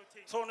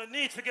 So I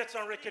need to get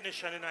some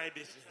recognition in our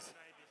business.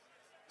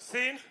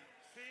 See?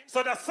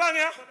 So the song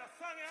here,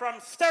 from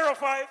Stereo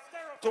 5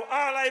 to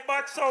all I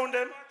bad sound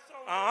them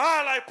and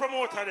all I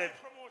promoter them.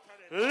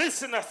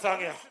 Listen to the song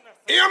here.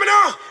 Hear me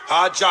now?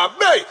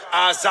 Ajabe,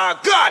 as a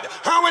God.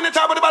 And when you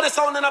talk about the body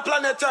sound in a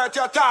planet Earth,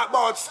 you talk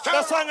about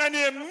the song I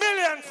need a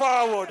million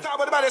forward. Talk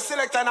about the body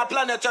selector in a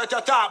planet Earth,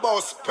 you talk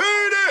about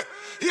Speedy.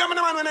 Hear me,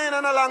 man, when I ain't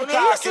in a long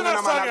talking, and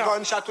a man, a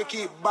gunshot, we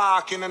keep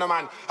barking, and a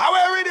man. I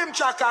wear rhythm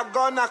track, a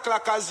gun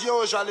clock as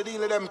usual, the deal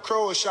with them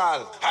crucial.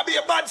 I be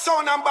a bad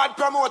sound and bad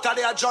promoter,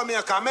 they are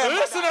Jamaica, man.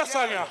 Listen to the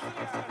song here.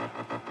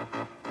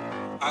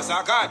 As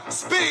a God,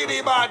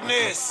 Speedy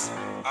badness.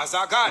 As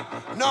a God,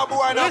 no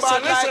boy, no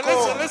bad like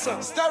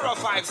listen. Stereo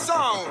 5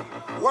 sound,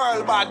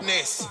 world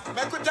badness.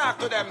 Make we talk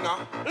to them now.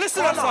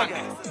 Listen to song.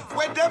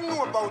 What them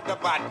know about the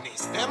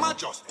badness? Them are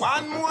just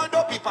one more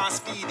dopey pan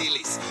Speedy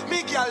list.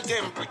 Me girl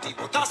them pretty,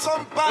 but that's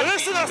some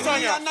badness. Listen to song.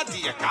 Me and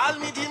Nadia, call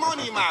me the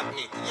money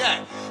magnet.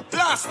 Yeah,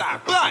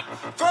 Blaster, bad.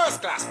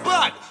 First class,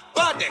 bad.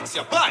 Badex,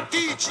 you bad.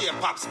 DJ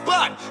Pops,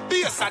 bad.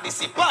 Bass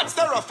Odyssey, bad.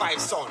 Stereo 5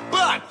 sound,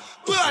 bad.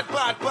 Bad.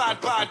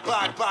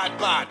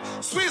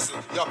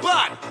 Swizzle, you're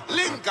bad.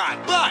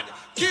 Lingard, bad.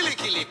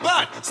 Killy,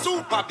 bad.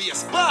 Super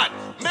Bass, bad.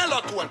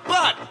 Melotone,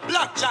 bad.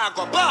 Black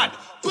Jago, bad.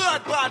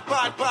 Bad.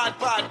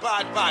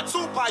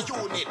 Super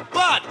Unit,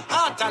 bad.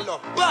 Heart and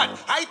Love, bad.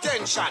 High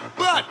Tension,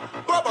 bad.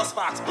 Bubba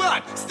Sparks,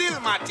 bad.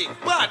 Stillmatic,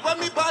 bad. When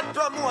me bad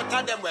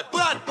promoter, them we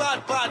bad.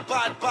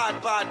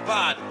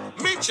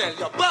 Mitchell,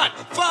 you're bad.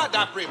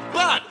 Father Brim,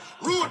 bad.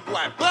 Rude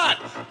Boy, bad.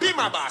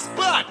 Bima Bass,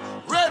 bad.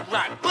 Red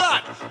Rat,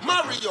 bad.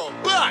 Mario,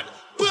 bad.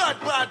 Bad.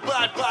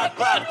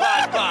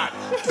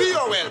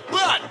 BOL,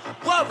 bad.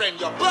 Warren,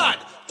 you're bad.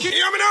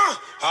 Hear me now?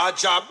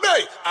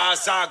 Ajabe,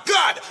 as a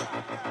God.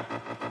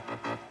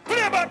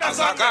 As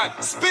a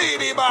God,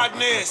 Speedy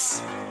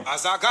badness.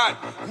 As a God,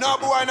 no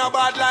boy, no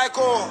bad like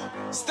oh.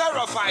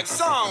 Stereo 5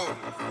 sound,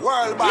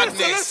 world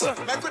badness.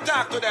 Listen. Make we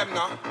talk to them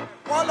now.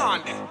 Hold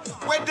on there.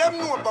 Where them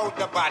know about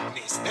the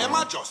badness? Them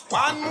are just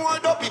one more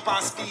dopey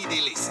pan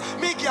speedy list.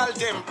 Me girl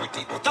them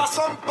pretty, but a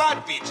some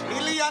bad bitch.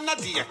 Million a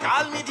day,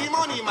 call me the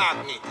money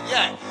magnet.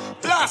 Yeah.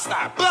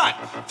 Blaster, bad.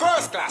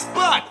 First class,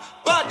 bad.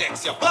 Bad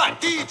X, you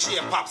bad. DJ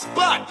Pops,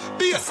 bad.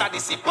 Bass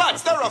Odyssey, bad.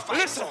 Stereo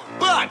listen,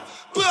 bad.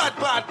 Bad,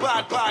 bad,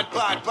 bad, bad,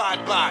 bad,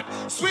 bad, bad.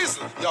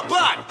 Swizzle, you're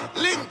bad.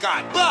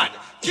 Lingard, bad.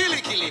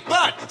 Killy,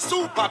 bad.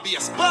 Super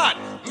Bass, bad.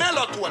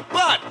 Mellotone,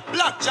 bad.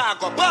 Black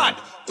Jago, bad.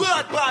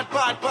 Bad, bad,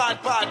 bad,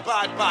 bad, bad,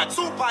 bad, bad.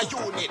 Super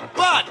Unit,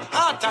 bad.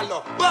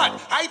 Heartalove, bad.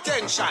 High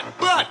Tension,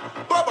 bad.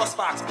 Bubba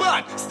Sparks,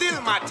 bad.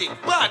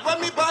 Stillmatic, bad.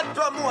 When me bad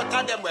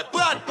promoter, them we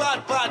bad,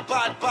 bad, bad,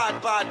 bad,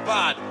 bad, bad,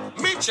 bad.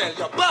 Mitchell,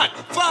 you're bad.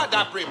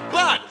 Father Brim,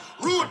 bad.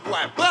 Rude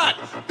Boy, bad.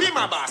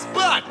 Bima Bass,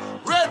 bad.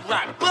 Red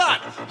Rat,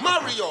 bad.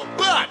 Mario,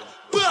 bad.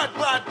 Bad,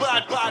 bad,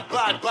 bad, bad,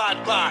 bad,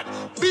 bad, bad.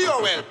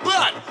 BOL,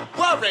 bad.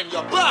 Warren,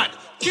 you're bad.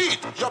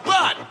 Keith, you're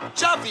bad.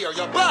 Javier,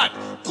 you're bad.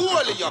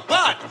 Cooley, you're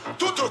bad.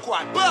 Tutu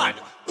Quad, bad.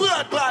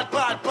 Bad, bad,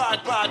 bad,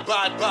 bad, bad,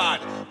 bad,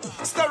 bad.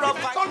 Stir up,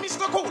 call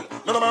Mr. Cool.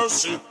 No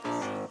mercy.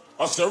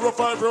 A Stereo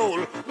 5 roll.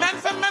 Man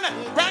for minute,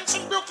 Ranch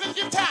in Brooklyn,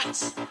 give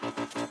thanks.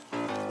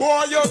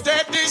 Boy, you're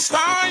dead this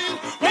time.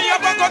 Me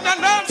have a gun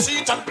and arm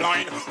seat and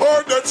blind.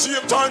 Or that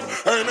same time.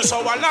 Hey, me so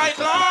I like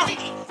law.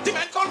 The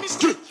man call me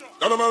Stu.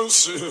 No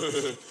mercy.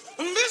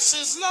 This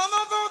is none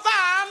other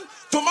than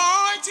the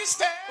mighty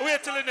step.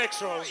 Wait till the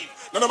next round.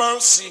 No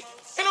mercy.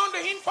 And on the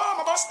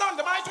informer bus down,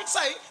 the might would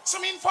say,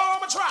 some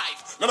informer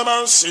drive. No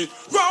mercy.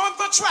 Round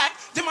the track,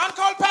 the man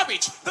called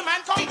Parrish, the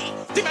man called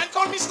the man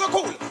called Mr.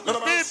 Cool. No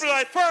mercy. People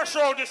like first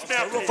round this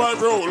man. Stereo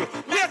 5 roll.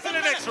 Wait till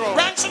the next round.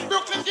 Ranch in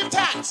Brooklyn, give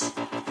thanks.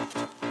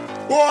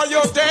 Boy,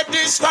 you're dead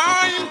this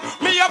time.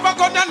 Me have a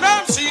gun and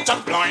arm seat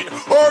and blind.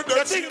 Or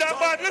you think that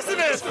bad? Listen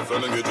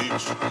to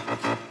this.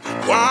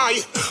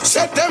 Why?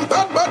 Set them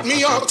bad, but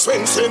me ox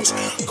when sense.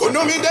 Could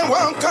know me them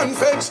won't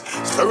confess.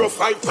 Stereo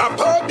 5 pop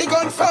out the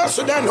gun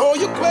faster than how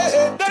you quit.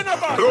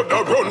 Blood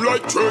that run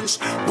like trains.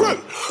 Well,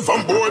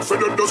 from boy for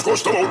them just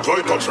goes them out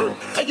like a train.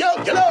 Hey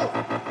yo,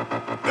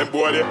 them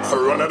boy they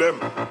run at them.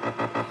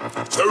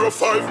 Stereo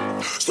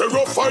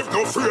 5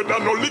 no afraid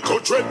and no little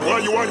dread. Why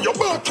you and your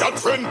cat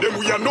friend them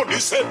we are not the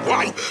same.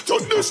 Why? So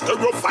this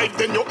Stereo 5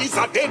 then you is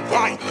a dead.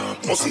 Why?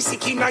 Must be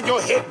sick in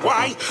your head.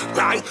 Why?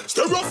 Right?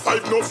 Stereo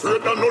 5 no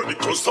afraid and no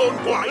little sound.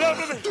 Why?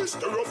 This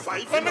Stereo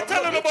 5 let me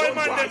tell you about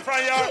my man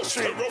from York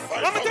Street.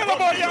 Let me tell you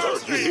about York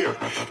Street.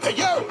 Hey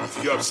yo,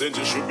 if you have sense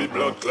you should be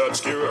blood clot,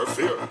 scare or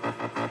fear.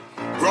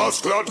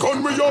 Brass clad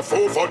gun me off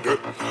over there.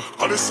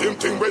 And the same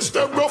thing with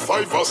Stereo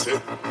 5 I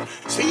say.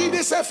 See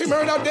this if he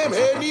murder them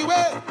anyway.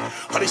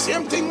 And the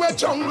same thing with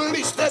jungle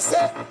is they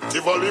say.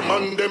 Tivoli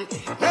man them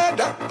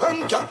murder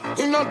punker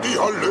in a the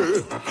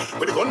alley.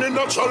 With the gun in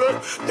a chalet,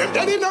 them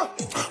dead in a.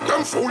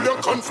 Them fool you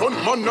confront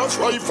man as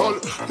rival.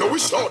 No we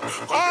shot.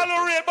 All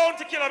the real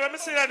bounty killer, let me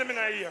see that in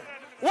a year.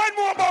 One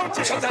more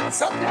bounty. Shut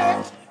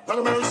up.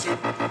 No mercy.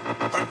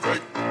 And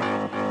break.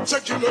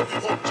 Checking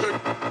every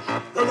object.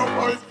 Then I'm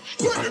like,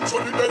 waiting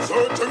for the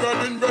desert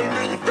and in well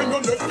me. When you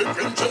left the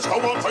pinches, how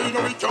I find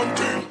a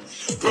canteen.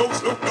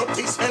 Clothes look up,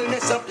 they smell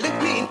mess up,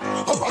 look mean.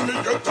 Up on the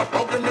get up,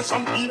 I'll give me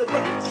some beer.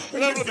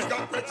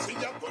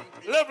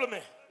 Level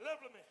me.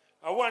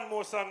 One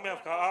more song, me have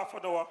half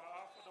an hour.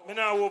 Me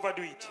now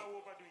overdo it.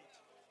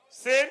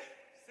 Say,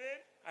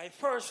 I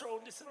first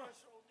round this one.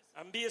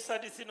 And Bass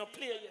Odyssey no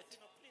play yet.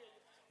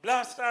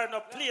 Blaster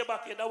no play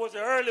back yet. That was the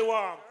early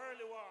one.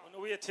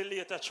 And wait till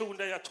later, tune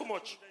there too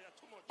much.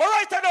 But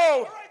right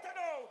now,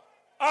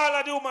 all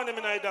I do, man,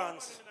 in I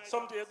dance.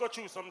 Something you go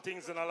through some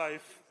things in a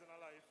life.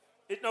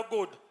 It's not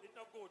good.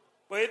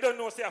 But you don't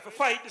know, say, you have to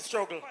fight the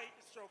struggle.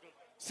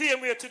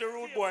 Same way to the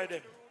rude boy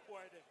them.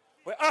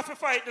 We have to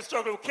fight the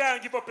struggle. We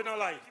can't give up in our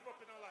life.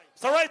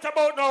 So right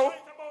about now,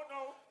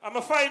 I'm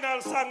a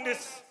final song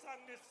this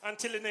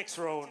until the next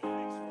round.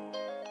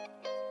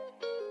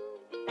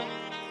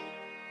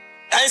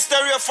 I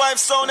Stereo 5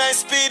 sound, I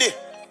speedy.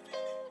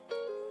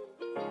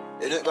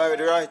 You don't go with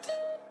the right.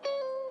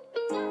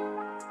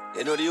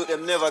 You know the youth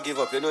them never give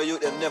up. You know the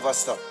youth them never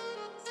stop.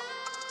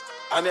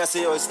 I mean I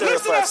say yo, Stereo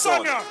 5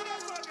 sound.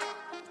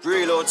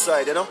 Real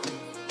outside, you know.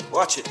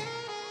 Watch it.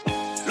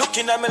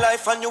 Looking at my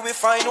life and you will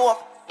find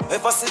hope.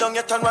 Ever sit down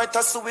yet and write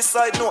a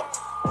suicide note.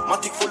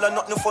 Matic full of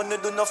nothing funny,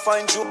 do not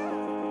find you.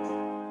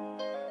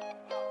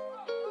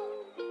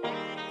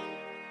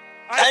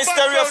 I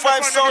Stereo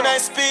 5 sound, I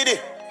speedy.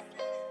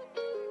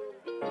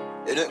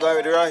 You don't go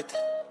with the right.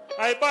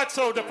 I bats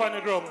out upon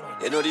the ground.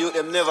 You know the youth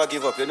them never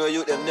give up. You know the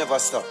youth them never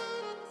stop.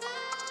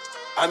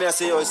 I mean I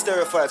say yo,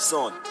 Stereo 5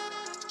 sound.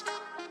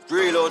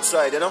 Real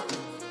outside, you know.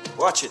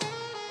 Watch it.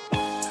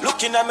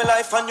 Looking at my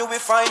life and you will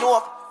find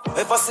hope.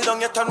 Ever sit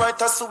down yet and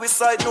write a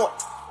suicide note.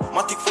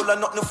 Matic full of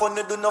nothing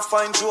funny, do not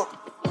find joke.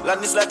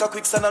 Land is like a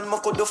quicksand and I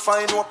could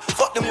find hope.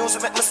 Fuck the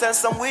music, make me send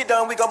some weed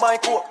and we got my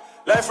coke.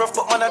 Life rough,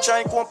 but man I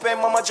try and compare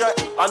mama joy.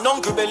 A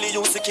hungry belly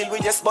used to kill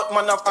with yes, but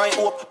man have high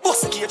hope.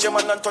 Bust the cage,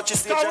 man, and touch his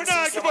stage.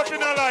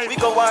 We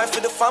go wild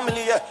for the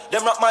family, yeah.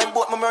 Them rock my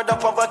boat, my murder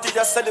poverty,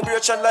 just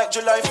celebration like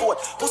July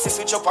 4th. Pussy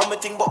switch up on me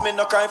thing, but me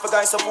no crying for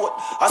guys support.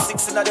 A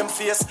 6 in them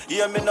face,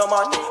 hear me no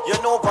man. You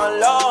know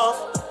one love.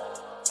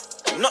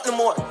 Nothing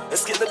more.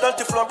 Escape the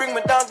dirty floor, bring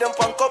me down, them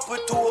pan cup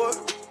with tour.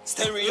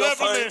 Stereo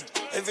fine.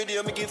 Every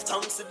day me give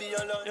thanks to be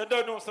alone. You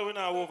don't know, so we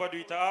now overdo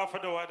it. Half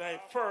an hour,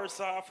 that first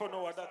half an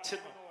hour, that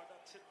thing.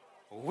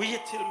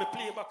 Wait till me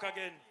play back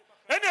again.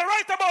 And you're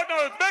right about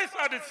now, it's base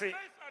Odyssey.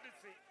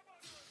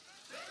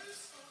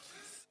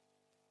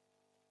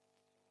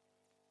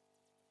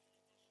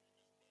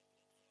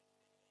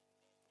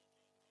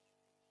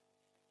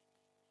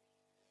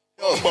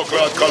 Yo,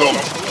 Buckland Column.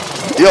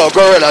 Yo,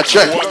 Gorilla,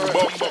 check.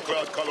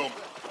 Buckland Column.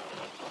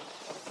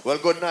 Well,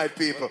 good night,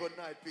 people.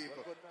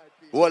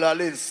 Walla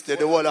Linstead,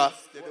 the Walla.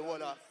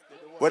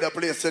 Where the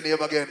place your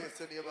name again?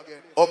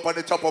 Up on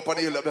the top, up on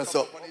the hill, let me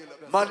up.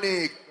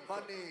 Manik.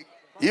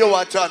 You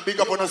watch on, big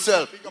up on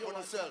yourself.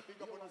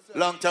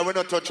 Long time we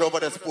not touch over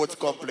the sports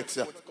complex,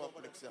 yeah.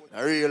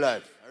 In real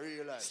life.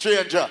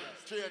 Stranger.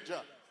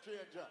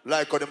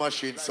 Like on the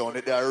machine sound,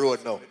 they are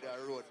road now.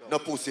 No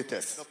pussy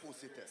test.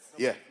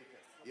 Yeah.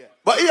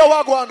 But here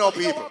we go on now,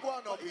 people.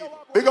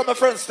 Big up my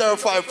friend Star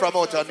 5 from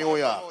out of New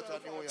York.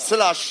 /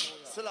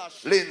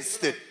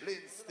 Linstead.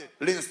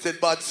 Linstead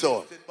bad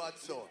sound.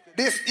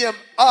 This game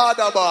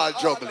harder ball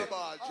juggling.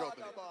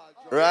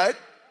 Right?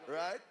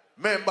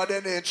 Remember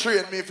they ain't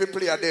train me if you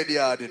play a dead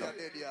yard, you know.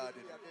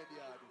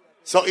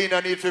 So in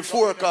a need for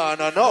 4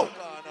 corner now.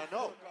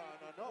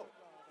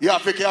 You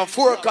have to get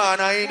 4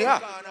 corner in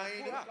here.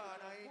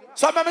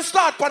 So let me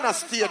start on a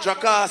stage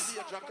because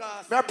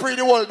I play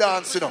the whole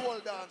dance, you know.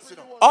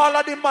 All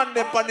of the man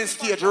them on the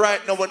stage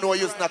right now we know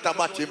you're not a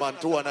matty man,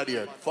 200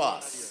 there.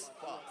 Fast.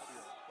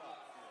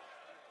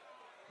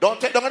 Don't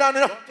take them down,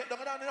 you know.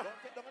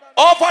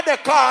 Over the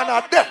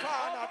corner there.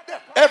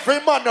 Every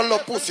man will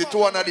love pussy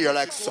 200 there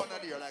like so.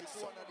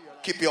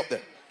 Keep you up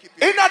there.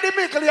 In the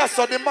middle, yes,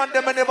 so the man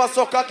them never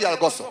suck a girl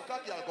go so.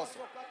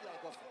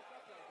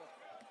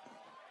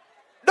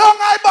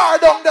 Don't I bar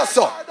down there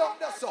so.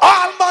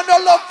 All man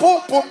will love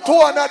pum pum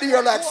 200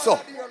 there like so.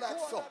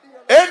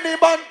 Any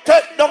man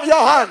take down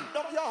your hand.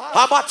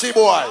 Hamachi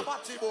boy.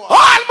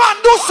 All man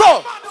do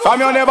so. Fam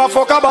you never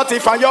fuck a body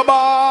for your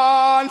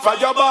band, for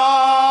your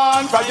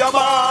band, for your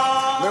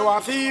band. Me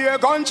want to hear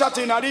gunshot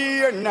in the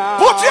ear now.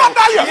 Put your hand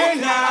there.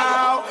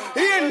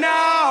 Here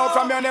now.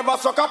 Fam you never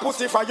suck a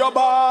pussy for your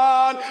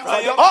band.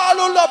 All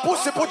who love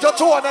pussy put your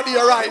 200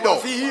 there right now. Me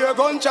want to hear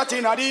gunshot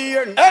in the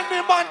ear.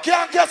 Any man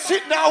can get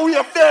sit now we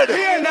have dead.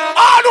 Here now.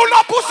 All who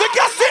love pussy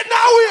can sit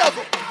now we have.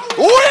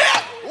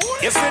 Wait.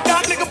 You see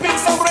that nigga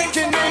piece some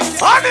ranking me.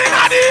 And in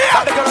the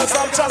ear. The girls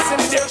I'm just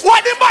in the Why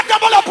the man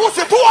double up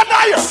pussy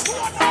 200 here?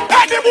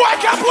 Any boy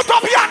can put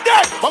up your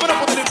dead. I'm gonna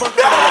put it in front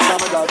of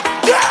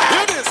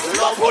Hear this.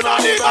 Love put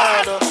on the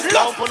bed.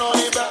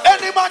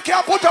 Any man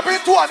can put up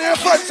into one your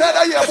friend said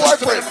that your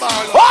boyfriend.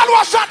 All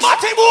was shot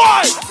Matty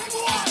boy.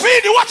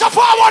 Speedy, watch out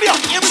forward here.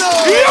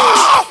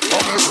 Yeah.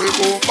 Come and we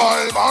go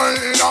my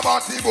in a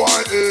Matty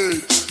boy.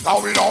 Now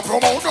we don't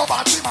promote no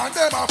Matty man,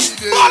 them a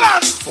feed.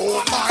 Balance.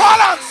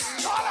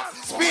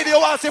 Speedy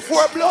wants a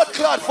 4 blood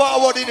clot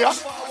forward in here.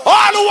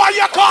 All who are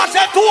your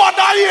content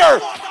 200 here.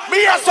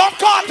 Me and some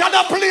content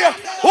to play.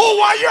 Who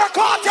are your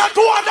content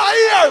 200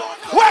 here?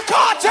 Where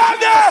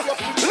content there?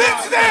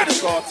 Linstead.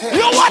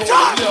 You watch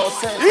on.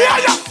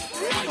 Yeah.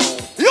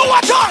 You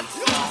watch on.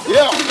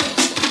 Yeah.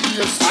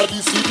 Yes, I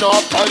did see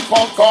not I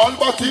phone call,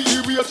 but he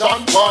will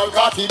John Paul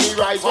got him he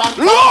rise one.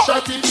 Look.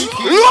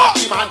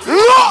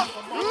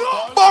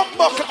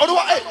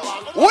 Hey,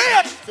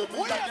 wait.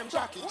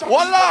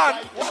 Hold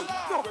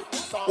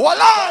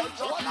on.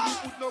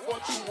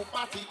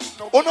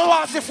 Uno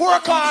wants the 4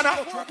 corner.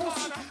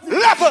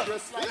 Level.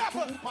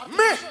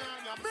 Me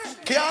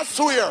can't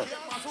swear.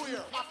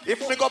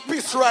 If me go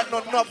piss right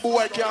now, no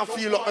boy can't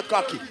feel up my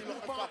cocky.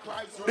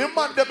 The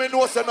man them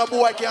know say no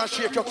boy can't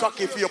shake your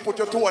cocky if you put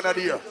your toe in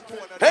the air.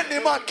 Any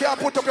man can't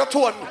put up your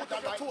toe,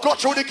 go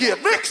through the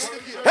gate. Mix.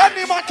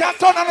 Any man can't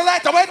turn on the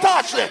light away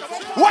touch there.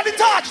 When the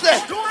touch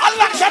there,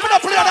 Allah can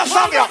not play that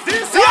song here.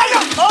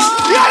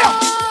 Yeah.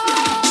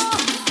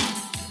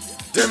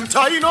 Them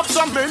tying up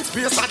some men's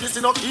space and this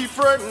is no key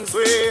friends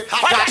way.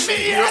 Got me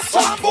here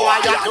some boy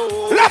I do.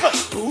 Level.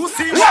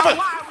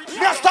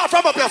 Let's start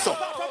from up here so.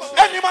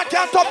 Any man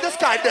can't top this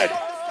guy dead.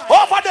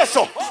 Over there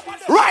so.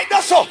 Right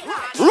there so.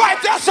 Right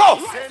there so.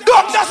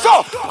 Down there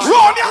so.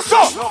 Round there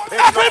so.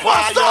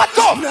 Everybody start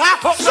up.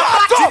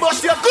 Start up. But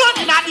you're good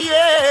in the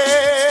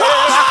air.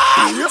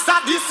 Start. You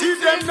start this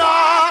is them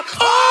now.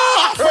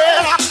 Oh,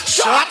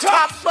 shut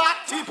up,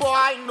 batty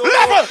boy. No.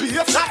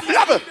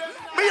 Level.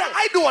 Me,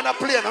 I do wanna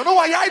play now. No,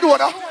 why I do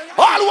wanna?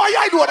 All why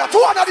I do wanna?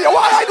 200 here.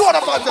 Why I do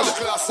wanna?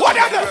 What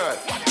are they?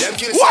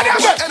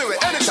 Anyway,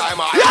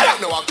 anytime I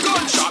know a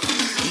gunshot.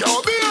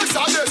 Yo, be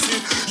suggested.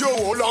 You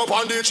hold up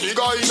on the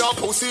trigger in a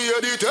pussy,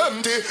 it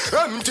empty.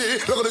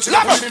 Look at the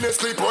chicken in the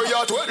sleep where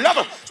you're 12.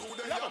 Level.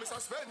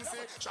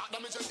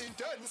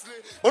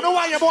 You know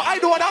why you more I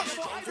do that?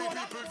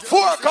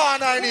 4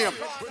 corner in him.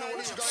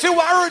 See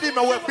what I heard him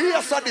with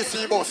bass at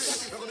this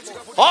bus.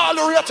 All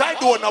the rate I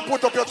do now,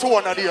 put up your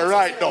 200 there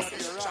right now.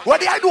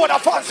 What do I do with the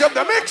fancy of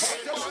the mix?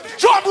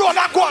 Jump roll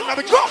that one,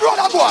 man. Jump roll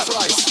that one.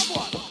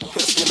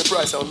 Give me the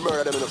price and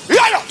murder them.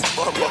 Yeah.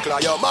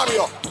 Yo,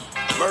 Mario.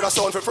 Murder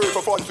sound for free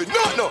for fun.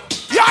 No.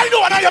 Yeah, I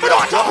know what I am.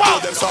 All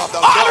the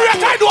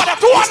rate I do with the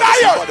 200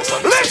 here.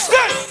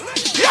 Listen.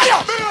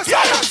 Yeah.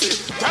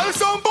 Tell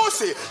some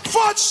bossy.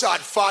 Fat shot,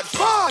 fat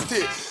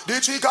party. The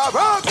chica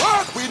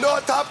work, we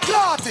not top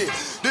clarity.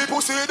 The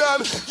pussy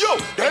them, yo,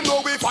 them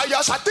know we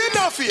fire shot in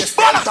the face.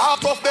 Them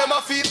talk of them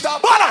a feet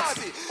top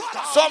party.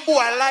 Some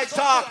boy like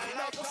talk.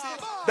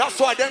 That's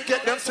why them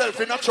get themselves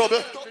in a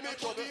trouble.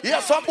 Yeah,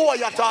 some boy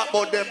you talk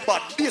about them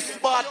bad. This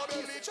bad,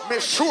 me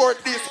sure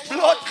this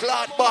blood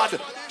clot bad.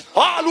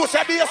 All who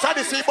say this and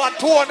this bad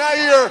 200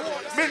 here.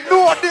 Me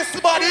know this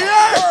bad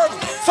here.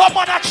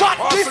 Someone a chat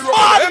this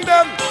bad.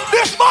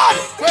 This bad.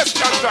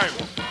 Question time.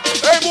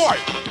 Hey boy,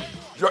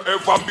 you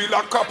ever build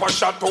a copper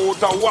shot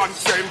out of 1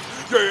 cent?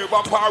 You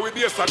ever par with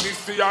this and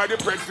this year the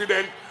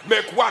president?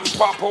 Make one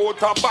pop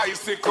out a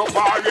bicycle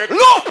bar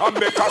and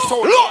make a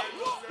sound. Look.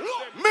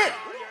 Me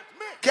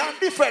can't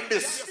defend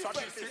this.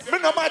 Me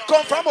no might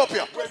come from up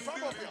here.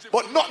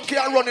 But nothing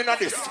can run in at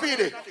this.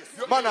 Speedy.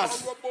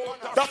 Manners.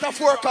 That's a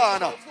 4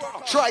 corner.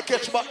 Try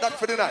catch back that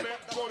for the night.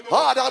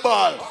 Harder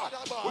ball.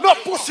 No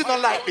pussy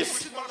not like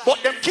this.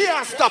 But them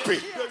can't stop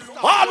it.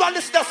 All one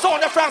listen to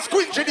sound from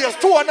Squingy days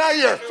 200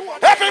 here.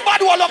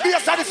 Everybody will love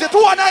this and this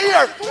 200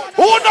 here.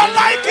 Who don't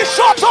like it,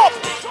 shut up.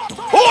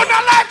 Who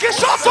don't like it,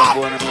 shut up.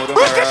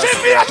 British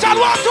invasion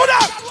want to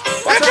that.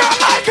 If you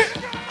don't like it.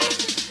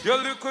 Your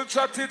little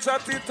chatty, tell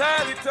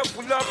it to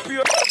pull up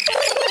your...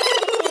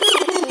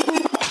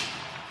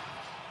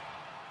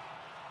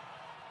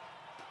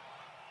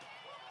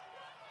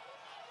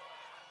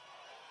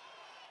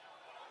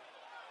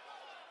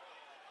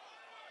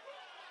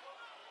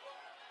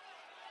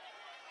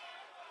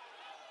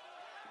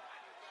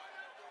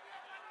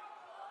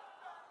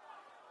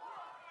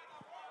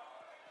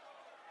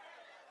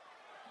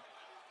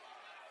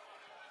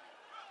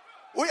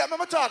 We have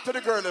to talk to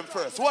the girl them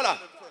first. Voila.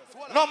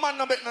 No man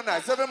no make no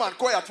nice. Every man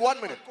quiet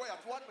 1 minute.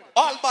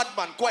 All bad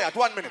man quiet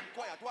 1 minute.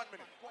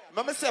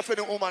 Let me say for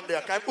the woman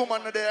there. Because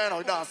woman there, you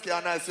know, dance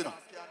can nice, you know.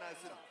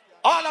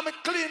 All of me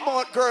clean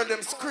mouth girl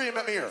them scream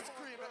at me here.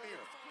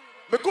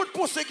 Me good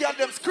pussy girl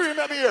them scream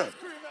at me here.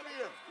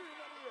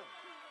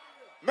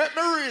 Make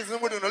me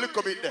reason with you a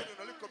little bit there.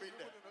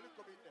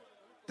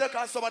 Take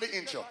on somebody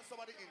intro.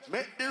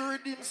 Make the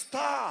rhythm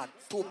start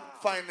to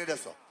find it there.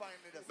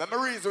 Make me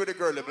reason with the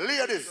girl them.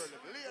 Ladies.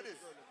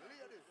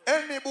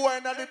 Any boy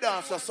in the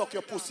dance will suck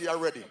your pussy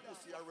already.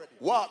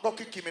 Walk, go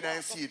kick him in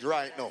and see it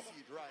right now.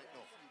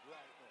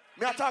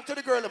 Me I talk to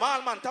the girl,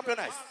 all man, tap your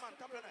nice.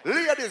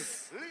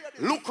 Ladies,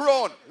 look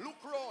round.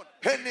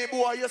 Any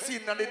boy you see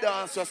in the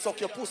dance will suck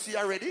your pussy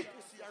already.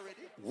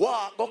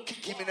 Walk, go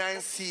kick him in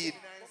and see it.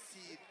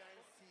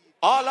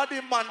 All of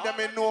the man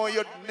them know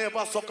you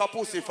never suck a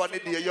pussy for the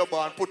day you're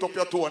born. Put up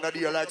your toe on the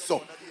day like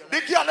so.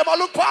 The girl never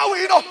look power,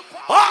 you know.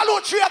 All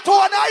who cheer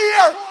toe on the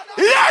ear.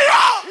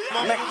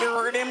 Yeah. Make the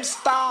rhythm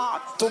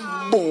start to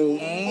boom,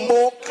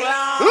 boom,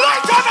 clap.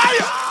 Light on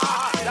fire.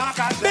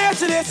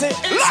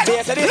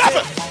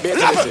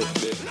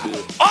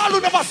 All who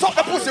never suck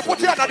the pussy, put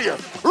your hand there.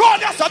 Roll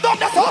your son, dump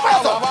your son.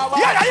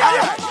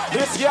 Yeah.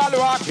 This girl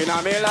walking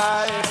on me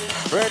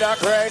life with a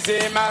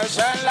crazy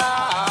motion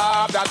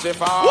love that she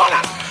found.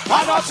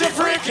 I know she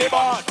freaky,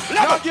 but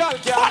no girl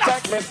can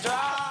take me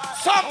strong.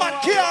 Someone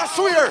can't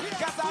swear.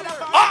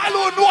 All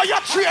who know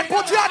you're trained,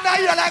 put your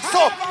hand here like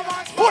so.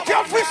 Put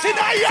your fist in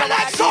the ear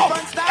like so.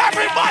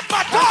 Every man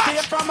touch.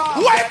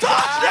 Wait,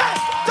 touch them.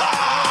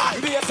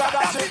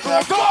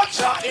 Touch.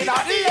 In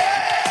the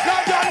air. No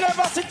girl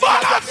never see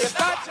balance.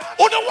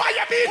 Who know why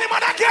you beat him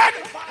again?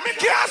 Me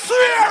can't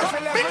swear.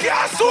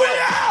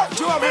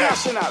 Juggling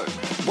national.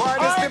 Boy,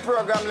 this the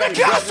program. Me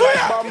can't swear.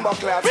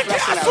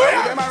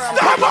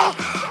 Stop up.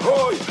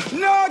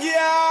 No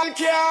girl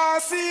can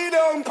see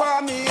them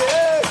for me,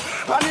 yeah.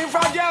 And if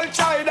a girl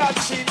try that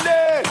she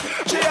dead,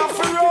 she have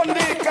to run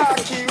the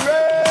cocky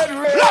red.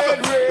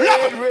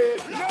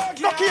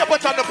 No key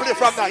button to play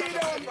from night.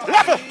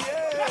 Level.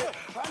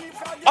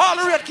 All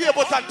the red key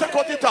button, take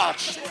out the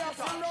touch.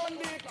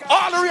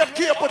 All the red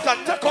key button,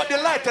 take out the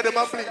light of them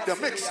and blink the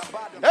mix.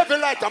 Every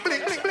light and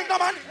blink, no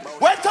man.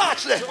 Where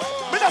touch there?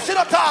 Me not see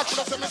the touch.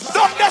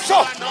 Don't get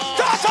so.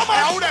 Touch on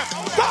man.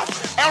 Touch.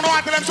 I don't know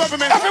what to them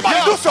something. Everybody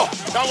do so.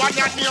 Now I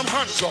got me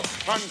hands up.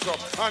 I'm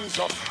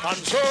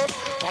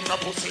the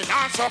pussy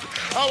hands up.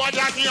 I want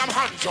that me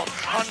hands up.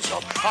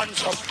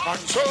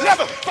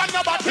 Level.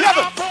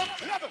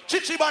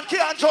 Chichi man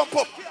can't jump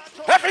up.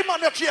 Every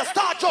man up here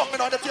start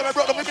jumping on the table,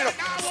 brother.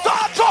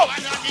 Start jump.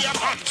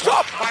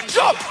 Jump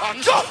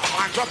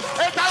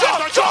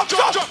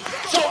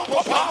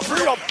up and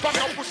free up.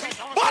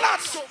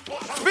 Balance.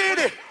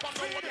 Speedy.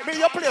 Me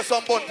you play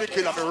some bounty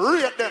killer. Me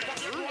rate them.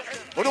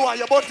 You know why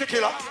you bounty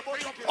killer?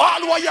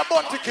 All why you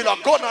bounty killer.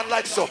 Gun and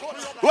like so.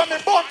 When me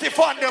bounty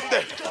fund them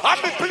there.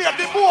 And me play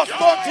the most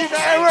bounty in the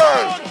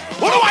world.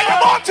 Who do I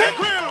bounty?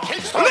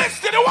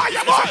 Listen to why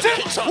you bounty.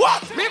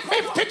 What? Me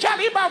 50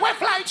 caliber we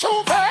fly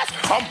two first.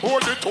 I'm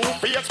board the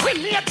two-face. We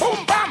need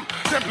boom bam.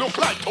 Them look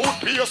like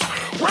toothpaste.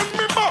 When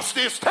me bust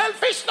this, tell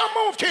fish no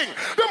move king.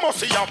 They must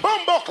see a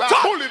bumbo clap.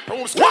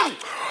 Bulletproof skin.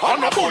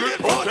 And a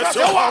bulletproof vest.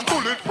 You want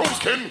bulletproof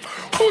skin.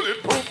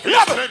 Bulletproof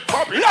face. Make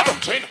Bobby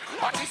Lampkin.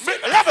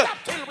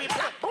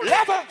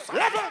 Level.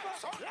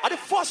 At the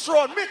first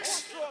round,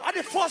 mix. At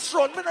the first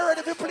round, me not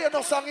ready to play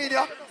no song in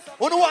here.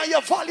 You know why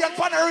you're valiant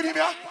fan already,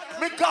 me?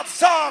 Me got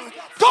song.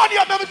 Turn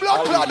your baby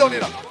blood clot down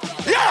here.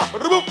 Yeah.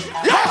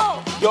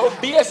 Yo,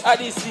 BS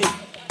Odyssey.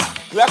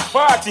 Black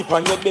party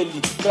on your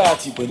belly.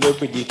 Party when you're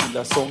ready to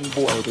the song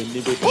boy when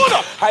they ready. Hold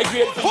up. High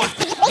grade.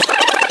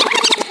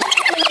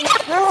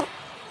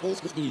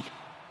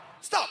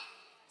 Stop.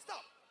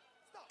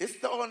 It's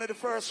the only the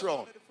first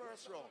round.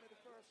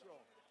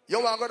 You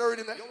want to go to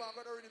reading that?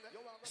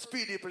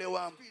 Speedy play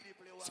one.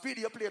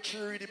 Speedy you play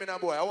 3 reading in a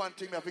boy. I want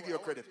to give you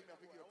credit.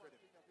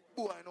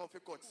 Boy, I know if you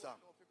cut song.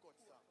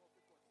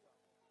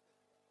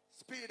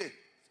 Speedy.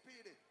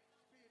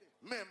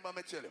 Remember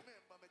me tell you.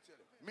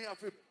 Me have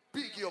to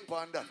big you up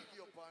on that.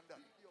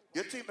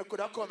 You think me could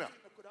have come here?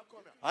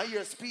 I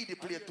hear Speedy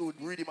play to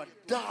read him and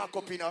dark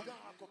up, you know.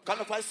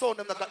 Because if I saw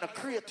them, they got the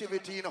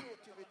creativity, you know.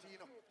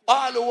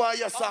 All the while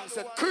your song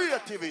said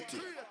creativity.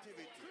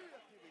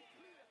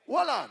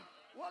 Hold on.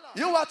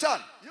 You watch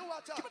on. Give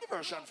me the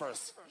version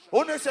first.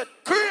 When they said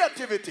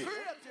creativity.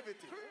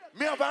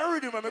 Me have a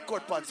reading when me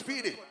cut pan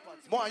Speedy.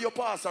 More you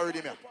pass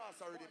already, me.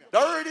 The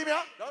reading, me.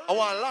 I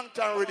want a long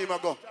time reading, me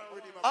go.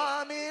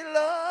 I'm in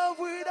love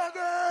with a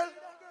girl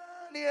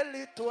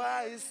nearly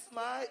twice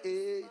my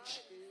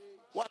age.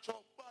 Watch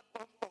out, bad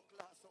bumbo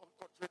class on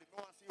country.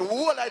 I want to see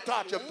who I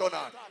touch him turn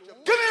on.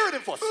 Give me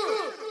reading first.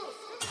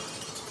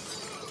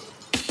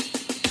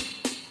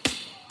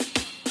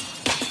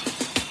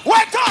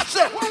 When touch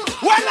him,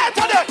 when let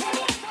them,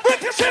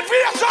 British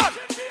invasion,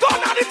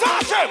 turn on the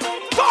touch him,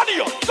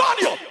 Donio,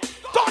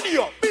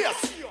 bass.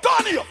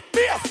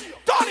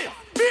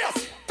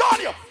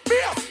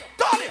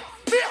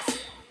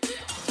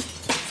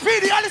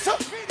 Speedy, Allison,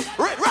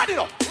 ready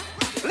now,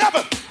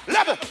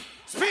 level,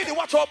 Speedy,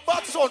 watch out,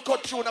 bad sound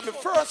cut tune on the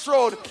first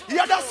round, you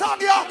hear that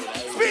song, yeah?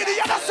 Speedy, you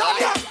hear that song,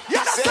 yeah?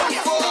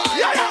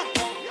 Yeah.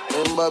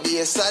 Remember be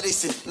a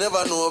Odyssey,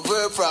 never know a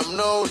verb from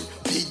noun.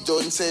 Big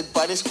John said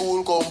by the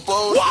school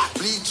compound.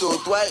 Bleach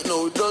out white,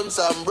 now done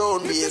some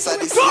brown. Be a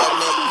Odyssey and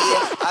make day.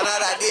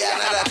 Another day,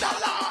 another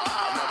dollar.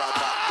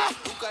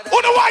 Who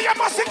know why you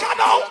massacre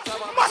now?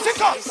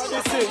 Massacre.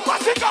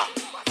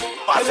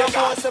 What's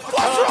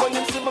wrong?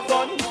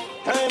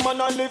 Hey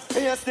man, I live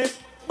face it.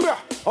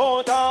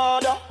 Out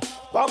order.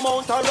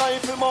 Mount a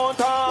rifle, mount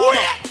order.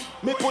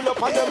 Me pull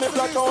up and then me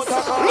flat out a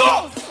car.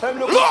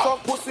 Look.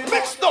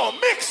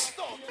 Mix.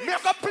 Me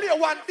have to play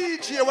one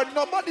DJ when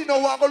nobody know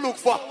what I'm going to look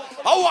for.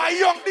 How a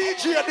young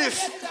DJ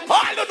this?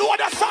 I don't know what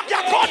the song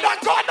you're going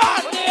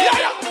on.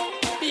 Yeah.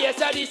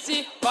 Yes,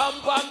 Odyssey, pam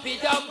pam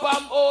pidam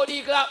pam, oh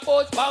the clap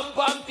post, pam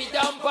pam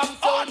pidam pam,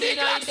 Sunday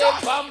night them,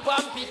 pam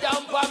pam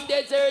pidam pam,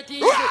 desert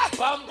easy,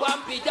 pam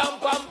pam pidam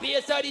pam,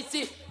 yes,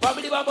 Odyssey, pam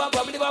pam pam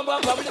pam pam pam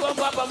pam pam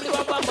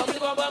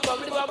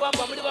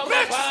pam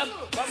pam pam.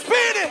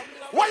 Speedy,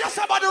 why you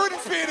say about the rhythm,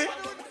 Speedy?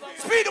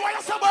 Speedy, why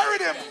you say about the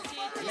rhythm?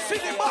 See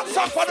the box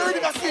up for the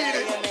rhythm of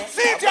Speedy.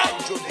 See it, yeah?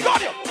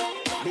 Got you.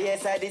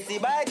 Yes, I see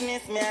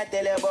badness, me I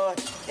tell you about.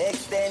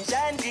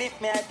 Extension clip,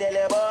 me I tell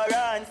you about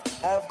runs.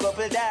 Have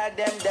couple dog,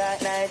 them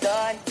dark night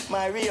on.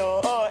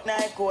 Mario, hot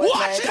night, cold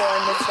night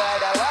on. Miss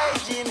Father,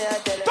 YG, me I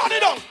tell you. Turn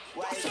it on.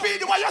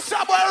 Speedy, why you say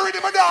about the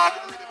rhythm, dog?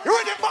 You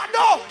ready, man,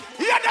 no?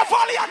 You had the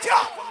volley at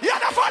you.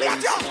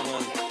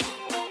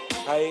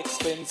 High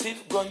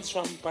expensive guns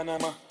from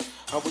Panama.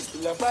 And we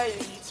still have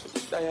bites for the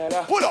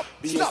diala. Pull up,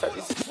 stop.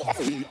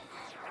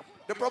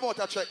 The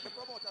promoter check.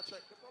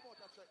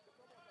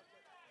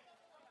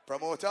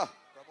 Promoter.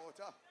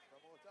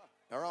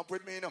 Around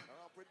with me, no.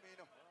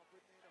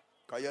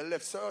 Because you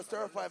left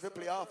stir 5 to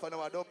play half an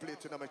hour, don't play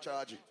to no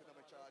charge.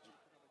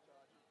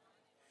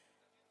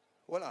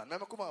 Hold on, let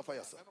me come on for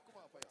you, sir.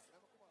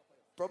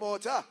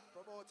 Promoter.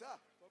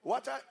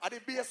 What are the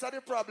base of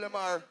the problem,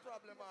 or?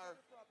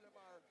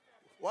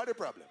 What the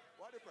problem?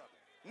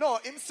 No,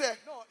 him say.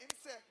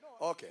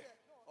 Okay.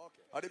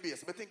 Are the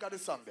base? But think of the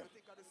song then.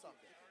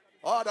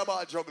 Hard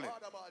about juggling.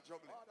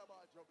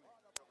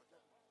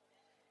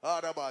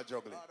 Hard about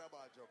juggling.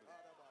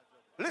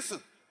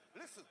 Listen.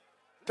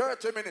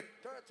 30 minutes.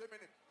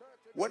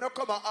 When you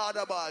come to hard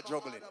about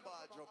juggling,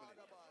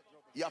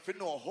 you have to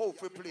know how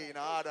to play in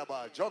hard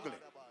about juggling.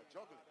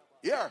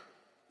 Yeah.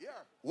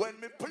 When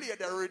me play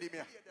the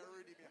rhythm,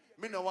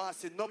 me no want to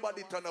see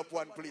nobody turn up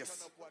one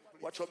place.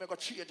 Watch how me go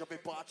change up a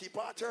party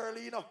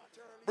early, you know.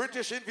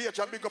 British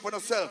invasion, big up on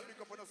yourself.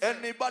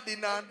 Anybody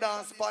now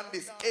dance on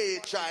this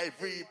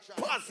HIV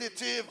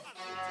positive?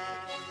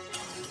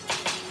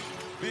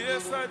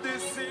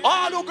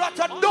 All who got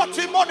a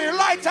dirty money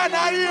light in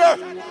our ear.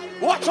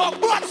 Watch our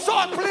blood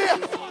song play.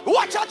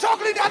 Watch our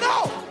juggling there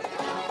now.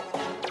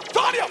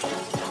 Turn you.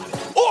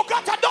 Who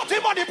got a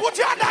dirty money? Put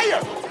your hand here.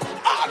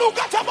 All who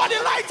got a money,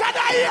 light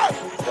under here.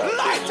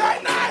 Light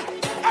under.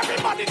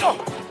 Everybody know.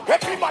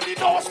 Everybody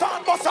know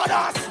stand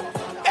Bosadas.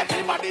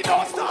 Everybody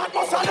know stand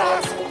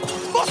Bosadas.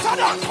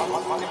 Bosadas.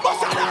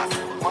 Bosadas.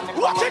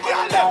 Watch it,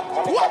 girl.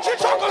 Watch it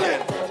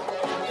juggling.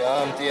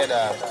 Yeah, I'm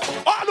theater.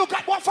 All who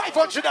got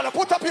 $1,500,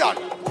 put up your hand.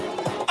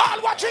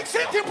 All watching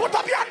City, put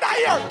up your hand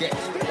here.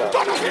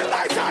 Turn up your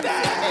lights on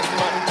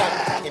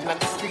there. In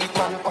the street,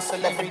 man,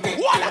 hustle every day.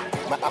 What?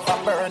 I have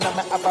a burn, I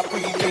have a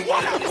breathing.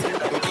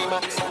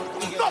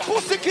 No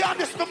pussy can't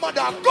this no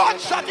mother.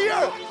 Gunshot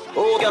here.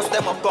 Oh, girl,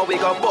 step up, cause we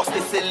gon' bust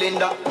the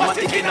cylinder.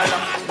 Matic in a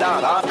lap,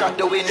 down, I've got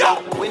the window.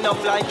 We no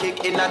fly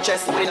kick in a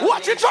chest win.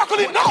 Watch it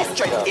chocolate now.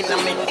 Straight in the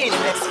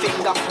mid-index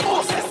finger.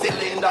 Bust the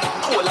cylinder,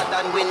 cooler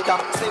than winter.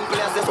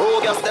 Simple as this. Oh,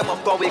 girl, step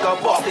up, cause we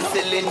gon' bust the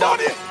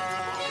cylinder.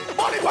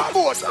 Money pan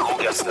board.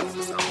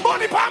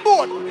 Money pan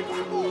board.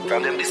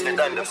 From them business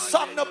done.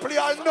 Some no play,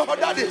 I know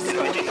that is.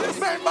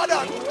 Remember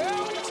that.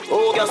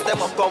 Oh, girl, step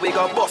up, cause we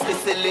gon' bust the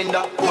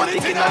cylinder.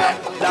 Matic in a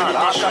lap, down,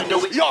 I've got the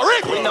window. Yo,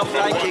 Rick. We no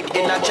fly kick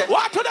in a chest.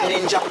 What to that?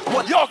 Ninja.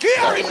 Yo,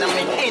 gear. In the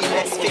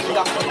mid-index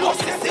finger.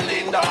 Bust the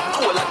cylinder,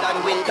 cooler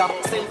than winter.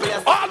 Simple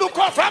as all who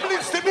come from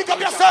Lindsay, pick up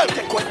yourself.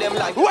 take with them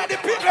like. Where the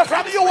people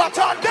from you are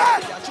on there?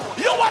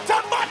 You are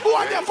on man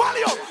boy, they follow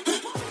you.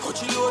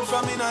 Coachy load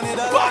from in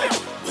another Follow you.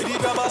 with the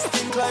grabber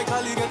stink like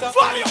alligator.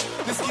 Follow you.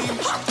 The scheme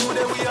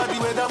today we are the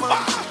weatherman.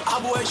 A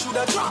boy should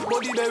have dropped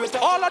body beretta.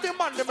 All of the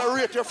man them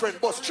rate your friend,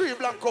 but 3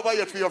 blank cover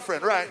yet for your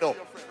friend right now.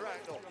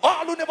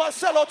 All who never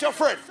sell out your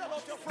friend.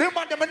 The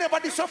man them never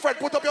diss your friend,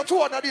 put up your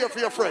 200 here for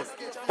your friend.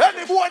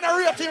 Any boy in a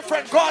rate your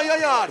friend, go on your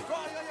yard.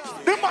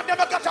 The man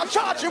never got a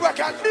charge you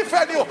can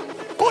defend you.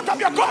 Put up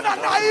your gun on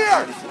the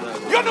ear.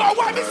 You know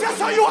why me say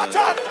so you are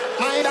done.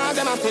 My dog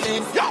them a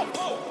feeling. Yo.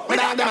 My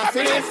dog them a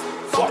feeling.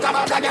 Fuck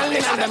about the girl in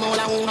them all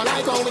I won't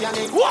like how we are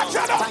live. Watch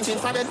out. Punching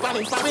for it. My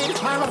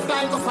rough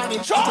style go for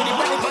it. Sure. To the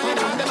belly, my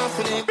dog them a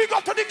feeling. Big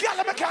up to the girl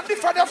that can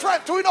defend their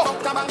friend too, you know.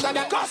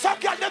 Because some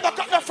girl never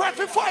got their friend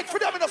to fight for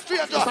them in a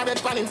stranger.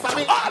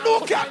 All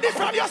who can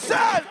defend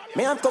yourself.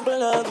 Me have couple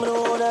love, me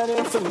know that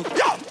ain't for me.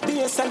 Yo.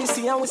 Be a Sally,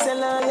 and we sell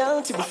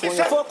loyalty before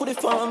you fuck with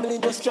the family.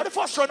 Just try the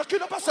first round,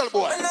 kill up yourself,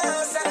 boy.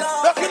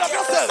 Don't kill up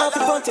yourself. I have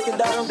to take it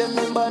down, them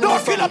member.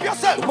 Don't kill up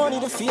yourself. The money,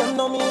 the fame,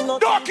 no me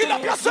not. Don't kill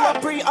up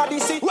yourself.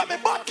 Pre-Odyssey. When me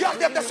bad girl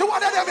them, they say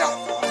what of them,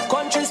 yo.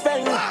 Country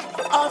spend.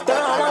 After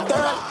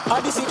all.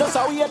 Odyssey just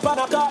a weird pan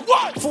a car.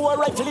 What? 4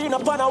 rifle in a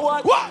pan a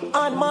wall. What?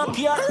 And mark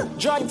here.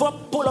 Drive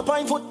up, pull up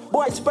on foot.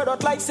 Boy spread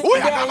out like sick. We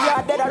Yeah,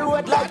 yeah, dead a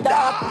road like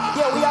that.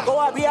 Yeah, we a go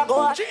out, we a go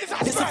out. Jesus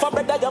this Christ. is for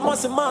bread that you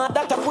must mad.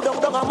 That I put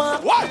down a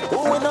man. What?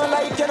 Who we not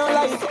like, you not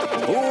like.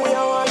 Who we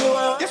are, you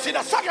are. You see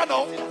the song, you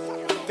know?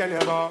 Tell you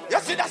about You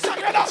see the song,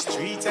 you know?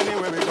 streets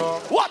anywhere we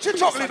go. Watch it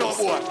juggling, no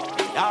boy.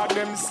 Dog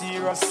them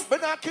serious.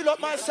 When I kill up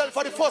myself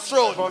for the first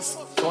round. Bus,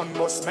 gun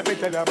bus, let me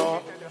tell you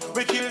about.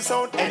 We kill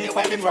sound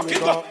Anywhere we anywhere we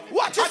fucking go. go.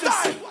 Watch it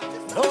style.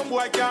 No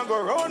boy can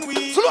go round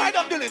we. Slow it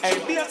up, Dylan. Hey,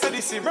 be a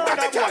this murder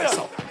boy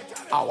so.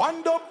 I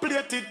want to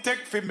plate it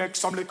take fi make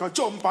some little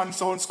jump and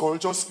sound skull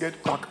just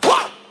get cracked.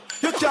 What?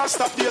 You can't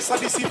stop this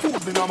and this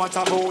food me no matter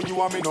about you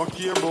and me no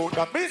care about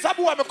that. Means a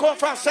boy me come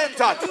from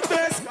Central.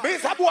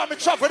 Means a boy me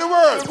travel the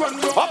world.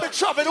 I me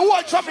travel the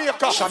whole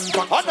Jamaica.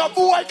 And a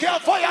boy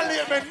can't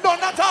violate me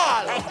none at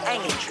all.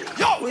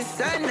 Yo. We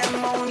send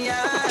them on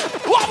yard.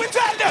 What we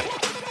tell them?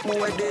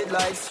 Boy dead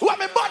like. What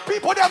me bad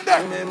people them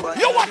there?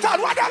 You what all?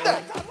 What them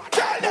there?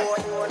 Tell them.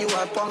 Boy, you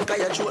a punk and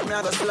you throat me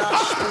a go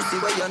slash. Pussy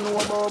where you know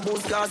about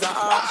boost cause of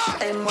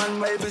arch.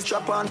 M1 wave is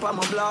strap on pa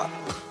my block.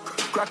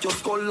 Crack your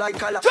skull like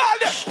color. Tell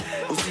them.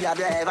 Pussy have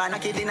you ever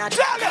knock it in a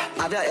Tell them.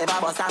 Have you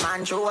ever bust a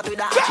man throat with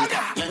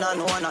that? You don't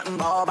know nothing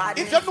about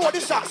body. If you know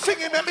this song, sing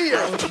in my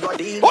ear.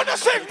 Who Wanna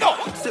sing now?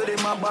 Say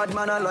them a bad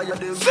man, I lie you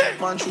them. Sing.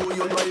 Man show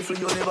your rifle,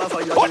 you never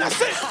fire. Wanna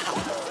sing?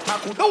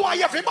 No why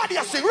everybody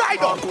a sing right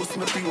now.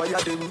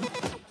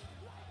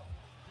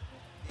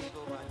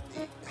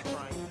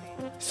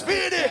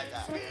 Speedy.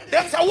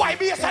 There's a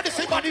YBS and the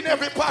same man in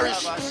every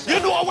parish. You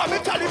know what me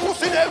tell you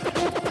pussy them?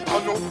 I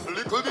know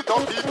little bit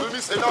of people me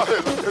say na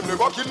hell. Them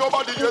never kill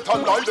nobody yet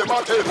and lie them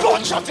a tell.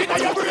 Gunshot in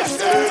your breast.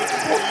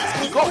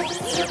 When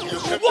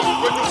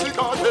you see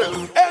cartel.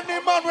 Any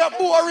man with a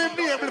boring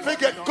name will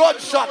forget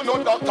gunshot. No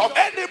doctor.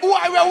 Any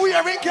boy we're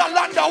wearing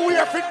calendar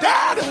wear for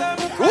dad.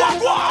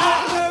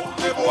 What?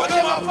 The boy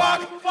them a fag.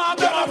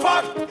 Them a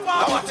fag.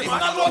 I want him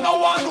and alone no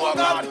one no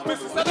God.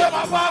 Say them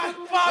a fag.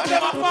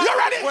 Them a fag. You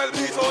ready? Well,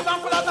 me so damn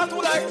full of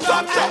tattoo like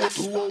that.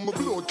 To all my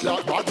blood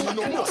clot bad, me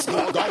no must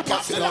know God.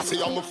 But still I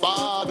say I'm a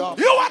father.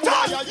 You what?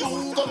 Why are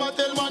you come and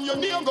tell man your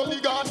name go the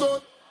God?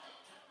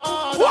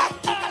 What?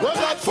 What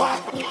that for?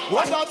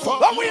 What that for?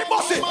 But we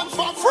must it.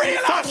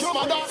 Freelance.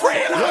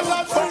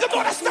 Freelance. You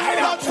gonna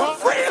style it.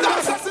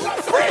 Freelance.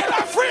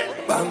 Freelance. Free.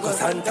 Bango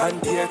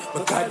Santander,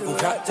 my God, we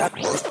got that.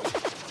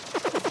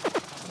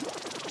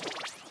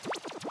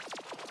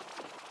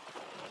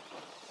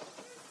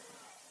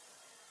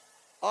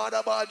 All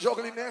about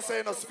juggling there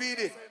saying no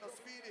speedy.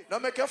 Now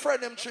make your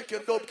friend them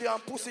chicken dope key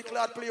and pussy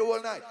clad play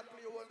all night.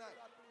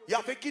 You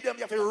have to give them,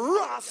 you have to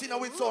ras in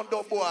with some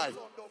dumb boy.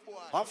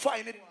 And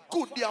find it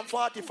good damn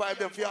 45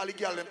 them for all the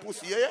girl and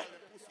pussy, yeah?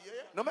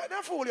 No make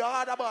them fool you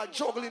hard about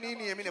juggling in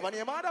here. Me never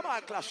name hard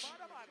about clash.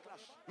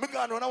 Me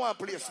gone run one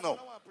place now.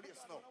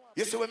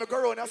 You see when me go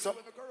around here, so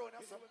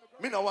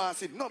me no want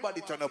to see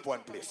nobody turn up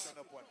one place.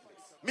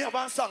 Me have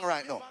one song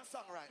right now.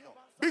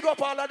 Big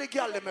up all of the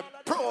girl, them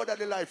proud of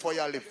the life for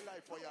you live.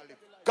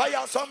 Cause you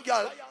have some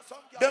girl,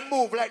 they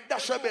move like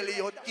dash your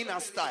belly out in a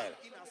style.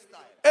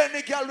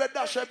 Any girl with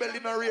dash your belly,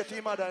 me rate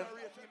him mother.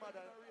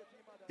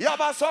 You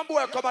have some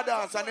boy come and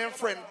dance and them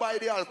friend buy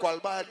the alcohol,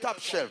 buy a top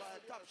shelf.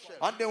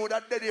 And they would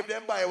have dead if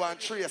them buy one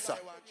tracer.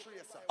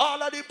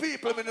 All of the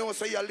people me know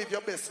say you live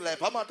your best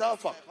life. A matter of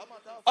fact,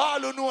 all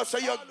who know say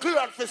you're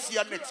glad to see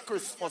you next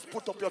Christmas.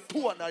 Put up your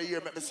 200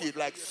 year, make me see it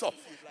like so.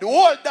 The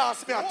whole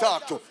dance me I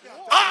talk to.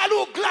 All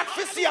who glad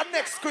to see you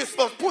next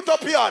Christmas, put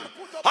up your hand.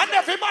 And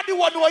everybody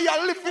want to know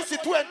you live to see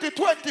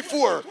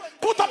 2024.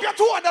 Put up your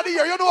 200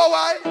 year, you know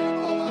why?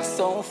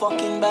 So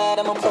fucking bad,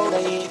 I'm proud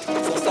of it.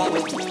 So sad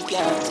with me,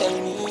 can't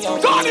tell me how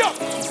to do.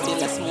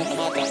 Still a smooth, no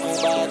matter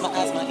how bad my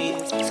asthma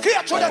is.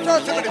 Skate through that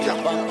 30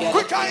 minutes,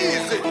 quick and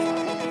easy.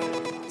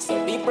 So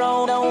be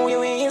proud of who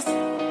you is.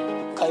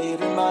 Cause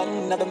every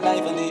man have them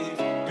life and live.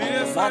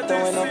 No matter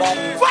when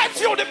nobody.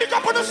 Fight you, the big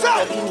up on the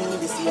side.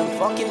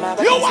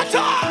 You want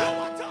to?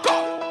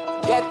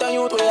 Get on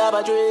you to have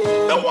a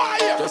dream. No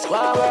wire. Just go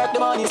and work the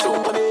money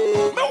soon for me.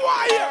 No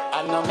wire.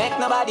 And no make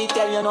nobody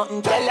tell you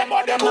nothing. Tell them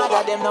about them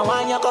mother. Them no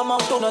want you come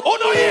out to nothing. Oh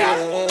no,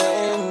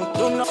 yeah.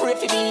 Do not afraid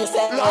to be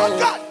yourself. Lord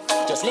God.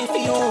 Just live for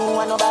you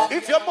and nobody.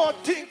 If your mouth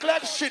think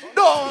like shit,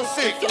 don't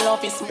sing. Your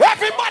love is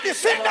everybody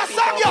sing that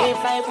song, yo.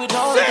 Live life with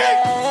no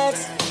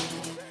regrets.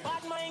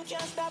 Bad mind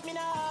can't stop me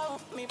now.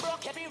 Me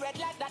broke every red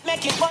like that.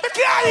 Make it fun. Me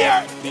can't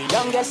hear. The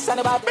youngest and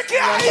the bad. Me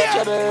can't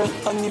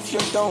hear. And if you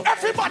don't,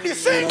 everybody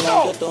sing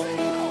now.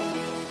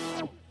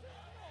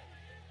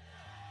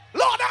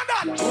 Lord and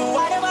that.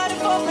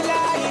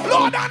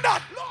 Lord and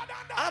that.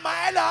 Am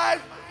I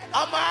alive?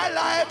 Am I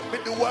alive? Me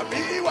do what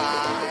me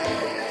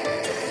want.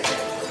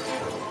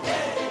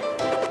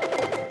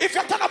 If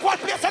you turn up one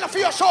place and a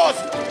few shows,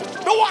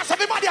 no one say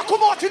everybody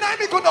come out in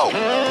me go now.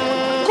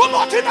 Come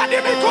out in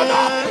me go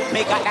now.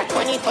 Me got that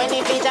 20/20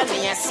 vision,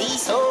 me I see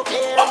so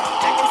clear. I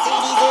can see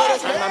these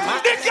orders from my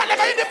mind. This girl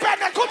never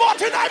independent, come out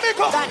in me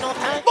go. Got no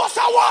time.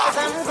 Bossa walk.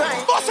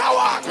 Bossa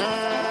walk.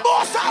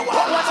 Bossa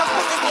walk.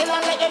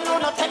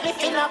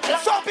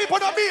 Some people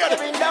don't beard.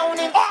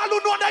 All who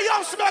know the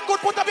young smell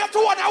good, put up your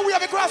 2 and we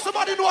have a grass,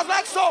 somebody knows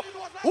like so.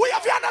 We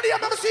have the under the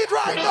let me see it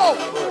right now.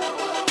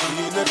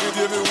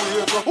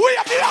 We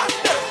have the hand.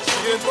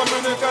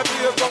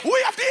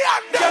 We have the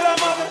hand.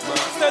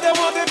 Say they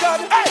want the God.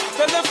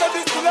 Tell them that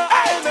this killer I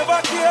never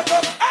care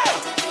up.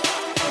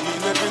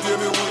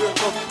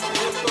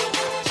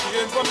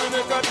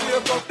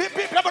 The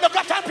people have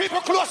got time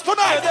people close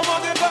tonight.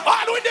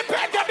 All who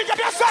independent, pick up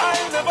yourself.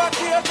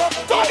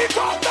 Turn it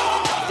up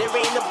now. There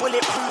ain't a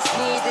bulletproof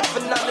needed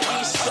for none of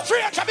these.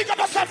 Straight to pick up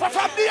yourself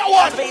from the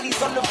one.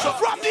 From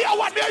the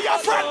one, they're your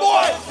friend,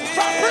 boy.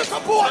 From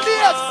principal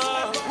days.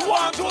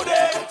 One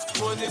today.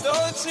 Money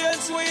don't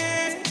change we.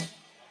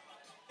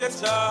 Yes,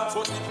 sir.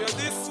 But if you're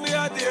this way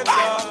or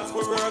danger,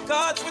 we work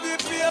hard for the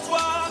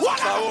paper. So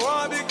we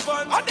want big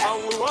fun and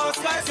we want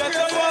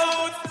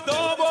skyscraper.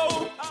 No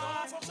bow.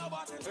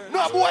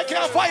 No boy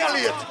can't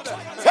violate.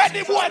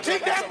 Any boy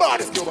think them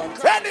bad.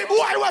 Any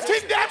boy will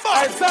think them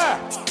bad. Hey,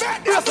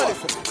 sir.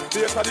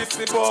 This is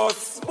the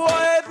boss. Boy,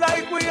 head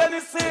like we in the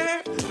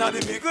city. Now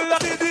the middle of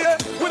the day,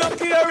 we don't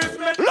care if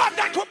men.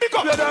 London could pick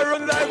up. We don't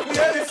run like we in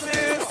the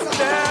city.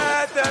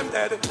 Dead them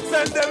dead.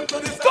 Send them to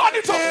the gun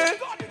it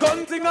up.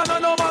 Gun thing and I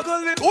know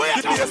muggling. The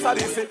place of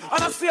the city.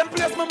 And the same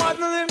place my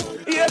muggling.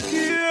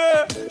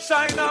 Yeah,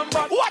 shine and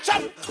back. Watch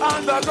out.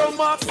 Underground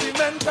mark,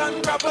 cement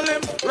and grapple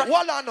him.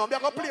 Well, I know. I'm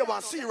going to play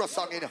one serious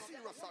song, you know.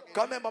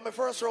 Come remember my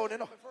first round, you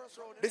know.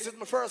 This is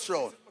my first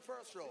round.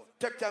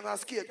 Take time and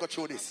skate go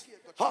through this.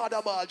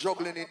 Harder ball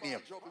juggling in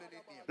name.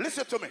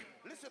 Listen to me.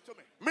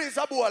 Me is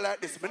a boy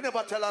like this. Me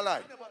never tell a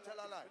lie.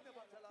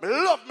 Me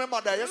love my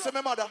mother. You see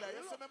my mother?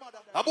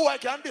 A boy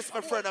can diss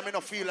my friend and me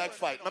not feel like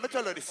fight. Let me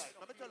tell you this.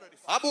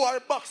 A boy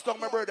box down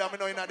my brother and me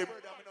know in the...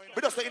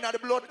 Me just say in the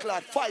blood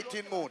clot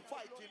fighting mood.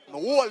 Me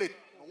hold it.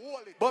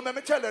 But let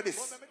me tell you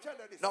this.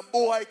 No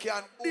boy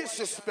can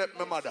disrespect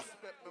my mother.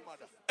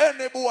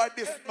 Any boy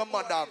diss my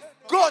mother,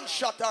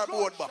 gunshot or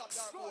board box.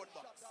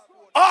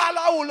 All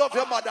I who love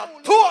your mother,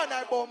 2 and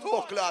I bomb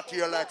buckle out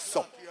here like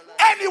so.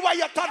 Anywhere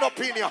you turn up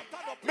in here,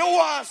 me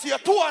want to see you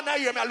 2 and I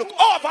hear me look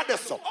over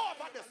this so.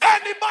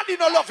 Anybody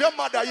no love your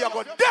mother, you're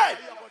going dead.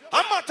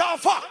 A matter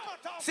of fact,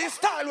 see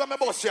style when me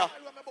boss ya.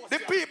 The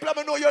people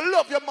me know you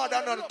love your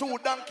mother and 2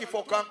 donkey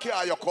fuck and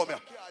care you come here.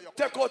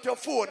 Take out your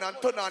phone and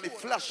turn on the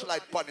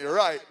flashlight pan it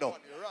right now.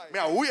 Me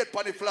I wait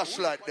for the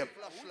flashlight them.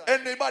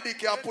 Anybody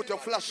can put your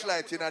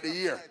flashlight in the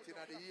ear.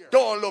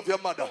 Don't love your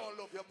mother.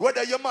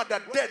 Whether your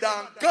mother dead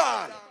and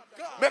gone,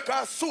 make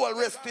her soul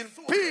rest in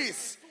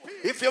peace.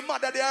 If your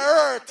mother they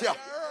hurt you,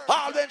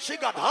 all when she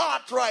got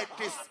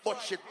arthritis,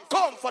 but she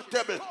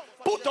comfortable.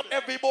 Put up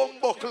every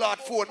bumbo clot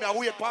phone and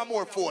wait for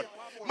more phone.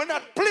 Me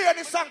not play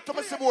any song to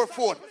me see more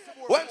phone.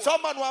 When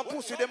some man want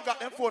pussy, them got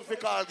them phone for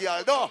call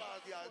girl, no.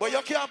 But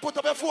you can't put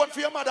up a phone for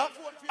your mother.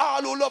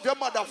 All who love your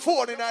mother,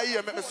 phone in her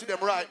ear, make me see them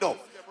right now.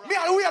 Me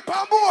I'll wait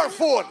for more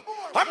phone.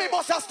 And me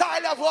must have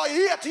style of what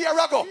 8 years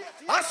ago.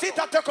 And sit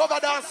and take over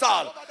dance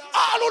hall.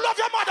 All who love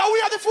your mother, we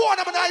have the phone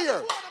in her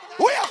ear.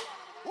 Where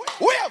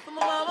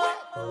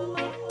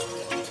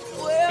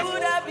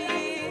would I be?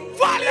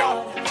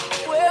 Value!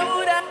 Where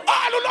would I be?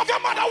 All who love your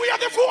mother, we have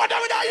the phone in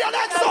her ear.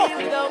 That's so.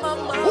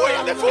 We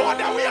have the phone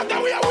there, we have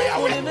them. We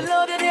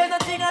love you, there's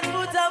nothing I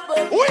put on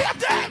but we have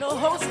them. No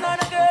house, nor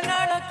no girl,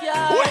 nor no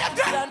car. We have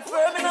them. Stand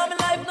firm in my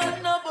life,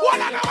 nothing no but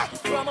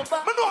from a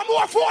back. I know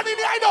more phone in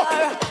here, I know.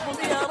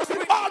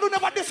 All who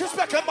never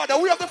disrespect your mother,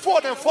 we have the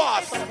phone them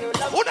fast.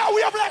 Who now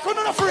we have like we're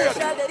not afraid.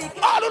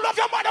 All who love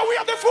your mother, we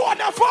have the phone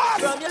them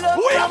fast. We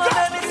have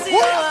them. We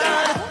have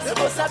them. You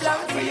must have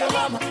blank for your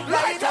mama,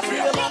 right for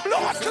your mama.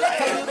 Blood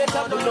clay. You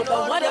better know the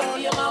mother for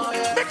your mama.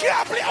 Me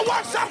can't play a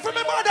one song for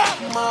my mother.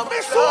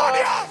 Me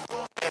Sonia.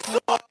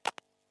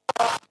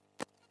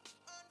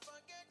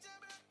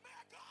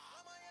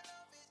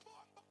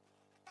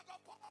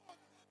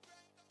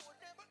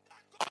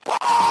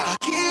 I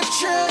keep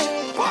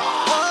trying.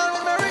 All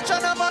when me rich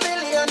and have $1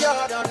 million,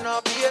 you don't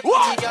know be a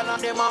pretty girl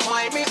and them a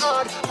mind me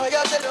hard. I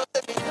tell you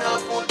that me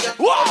not put you.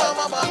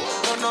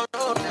 No,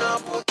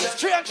 put you.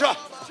 Stranger,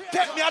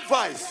 take me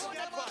advice.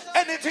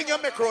 Anything you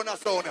make around a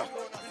Sonia,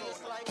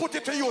 put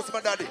it to use,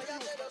 my daddy.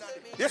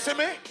 You see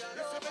me?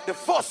 The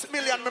first $1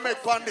 million me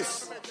make on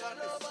this.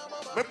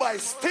 Me buy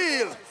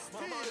steel.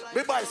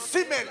 Me buy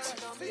cement.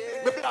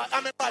 Me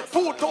buy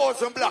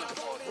 2,000 block.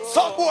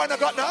 Some boy ain't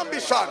got no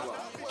ambition.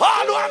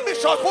 All who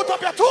ambition, put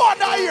up your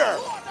 200 here.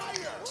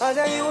 As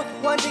a youth,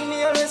 one thing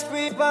me always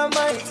creep on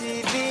my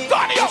TV.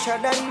 Richer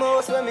than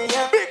most when me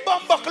have big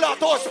bumper cloth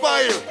house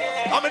smile.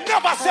 I mean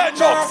never said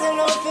jokes. So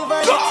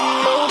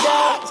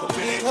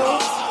big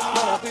house,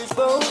 man a pitch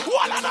boat.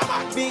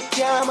 Big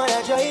car, man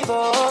a drive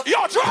out.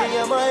 Yo, drive. Me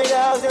and my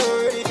dogs, they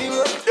were ready for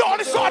road. You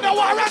only saw the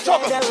war and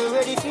trouble. They were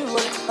ready for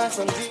road. And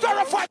some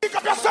Terrified, pick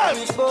up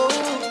yourself.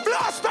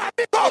 Blast time,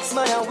 pick up. All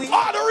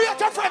the rate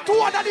your friend,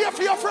 200 here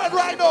for your friend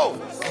right now.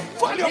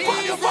 Value.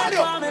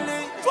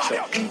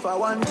 If I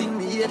want thing,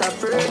 me hate a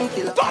friend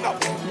killer.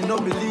 Me no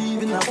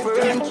believe in a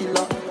friend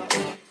killer.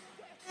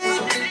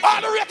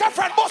 All the rate your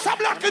friend, boss a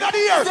black in the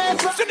ear.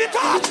 See the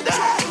touch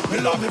there. Me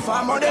love the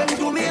farmer, them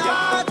to me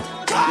heart.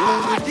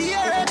 The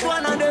dearest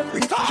one of them.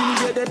 Reaching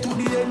together to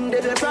the end,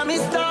 they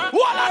promise that.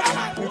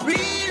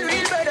 Real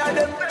better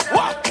them.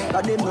 What?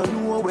 And them no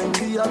know when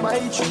we are by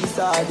 3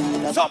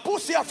 sardines. So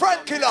pussy a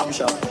friend killer.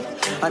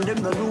 And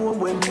them no know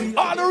when we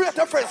all the rate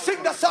your friend,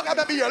 sing the song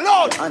and be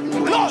alone.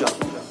 Lord.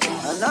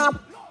 And up.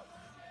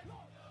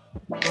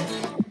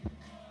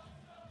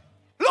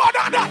 Lord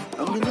on that.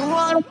 And we know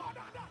one.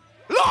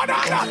 Lord on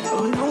that.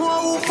 And we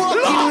know who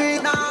fucking we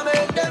now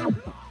make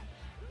them.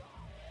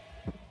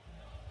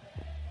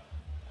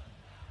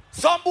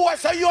 Some boys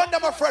say you and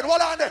them a friend.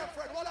 What on them?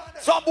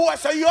 Some boys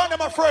say you and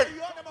them a friend.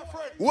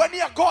 When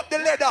you got the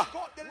ladder,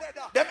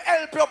 them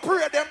help you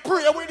pray, them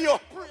pray with you.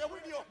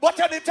 But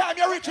anytime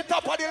you reach the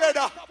top of the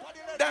ladder,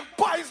 them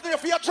poison you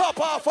for your drop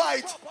or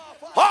fight.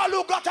 All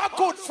who got a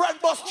good friend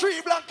bust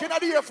 3 blank in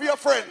the ear for your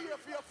friend.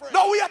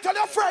 Now we tell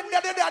your friend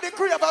that they the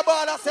grave a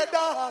ball and said,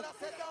 dog,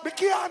 we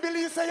can't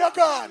believe say you're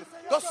gone.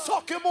 Go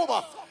suck your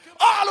mama.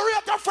 All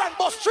rate your friend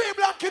bust 3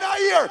 blank in the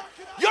ear.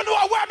 You know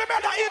where me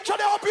made the intro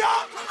there up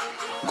here?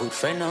 Good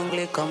friend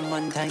only come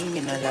one time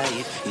in a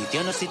life. If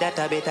you no see that,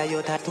 I better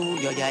you tattoo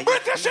your eye.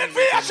 British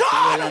invasion!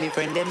 Well, and your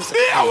friend them so I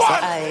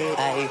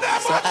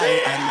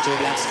and Joe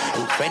Blacks.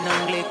 Good friend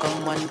only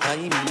come one time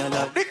in a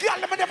life. The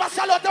girl me never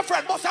sell out the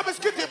friend, must have a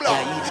skitty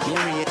blood.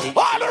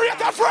 All rate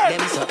your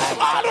friend!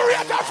 All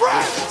rate your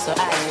friend! So I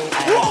me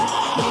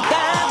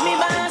got me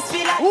boss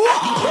feel like the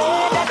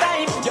way that I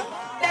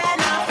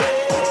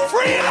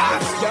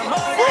freelance!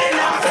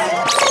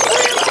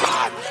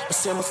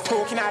 I'm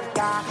talking at the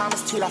dark, I'm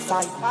still a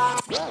fight.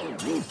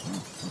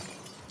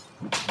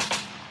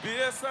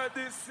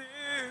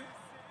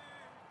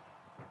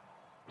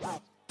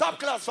 Top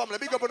class family,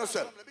 big up on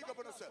yourself.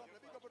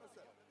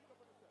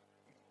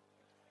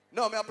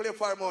 No, me I play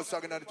 5 more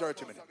songs in the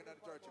 30 minutes.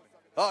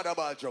 Hard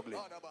about juggling.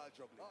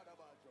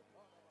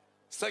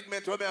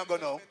 Segment where me I go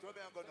now.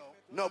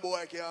 No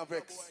boy can't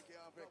vex.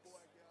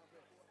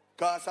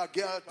 Cause a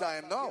girl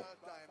time now.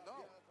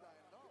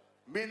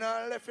 Me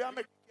not left you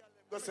make.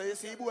 Go say, you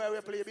see, boy, we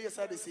play bass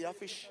at this a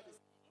fish.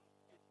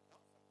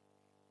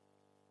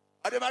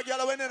 And then my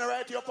girl went in and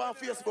write you up on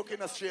Facebook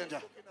in a stranger.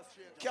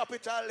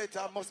 Capital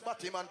letter, must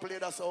bat him and play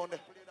that sound.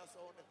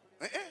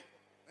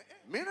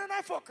 Me and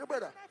I fuck,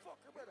 brother.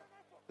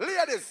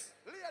 Ladies.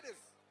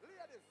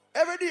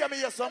 Every day I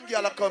hear some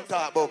girl come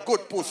talk about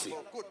good pussy.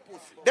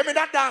 Them in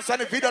that dance and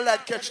the video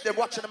light catch them,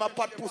 watching them a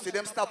pot pussy,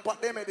 them stop pot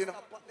them head, you know.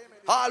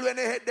 All when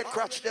they hit they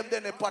crotch them,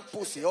 then they pot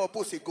pussy. Oh,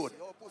 pussy good.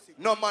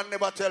 No man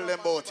never tell them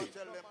about it.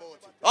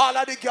 All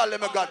of the girl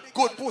them got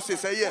good pussy,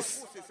 say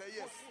yes.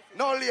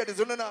 No ladies,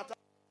 you know not.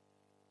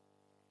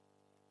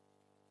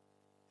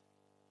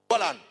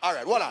 Hold on, all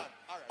right, hold on.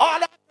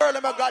 All of Girl,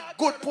 them got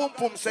good pum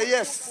pum. Say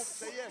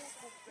yes.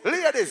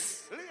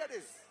 Ladies,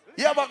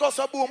 you ever go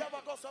so boom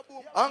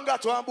and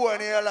got one boy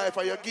in your life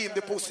and you give him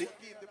the pussy,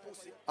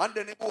 and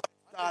then the boy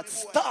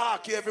starts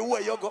stalk you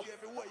everywhere you go.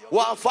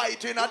 One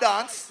fight in a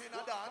dance,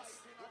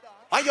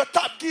 and you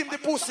tap give him the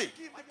pussy,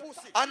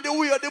 and the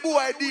way the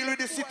boy deal with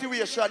the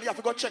situation, you have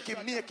to go check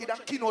him naked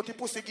and clean out the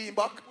pussy, give him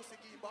back.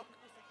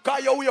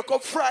 Cause you wake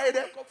up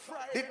Friday,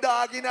 the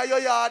dog in your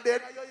yard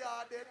dead.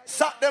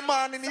 Saturday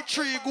man in the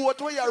tree, go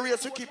to your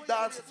race to keep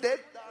dance dead.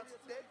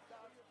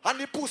 And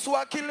the pussy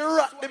will kill the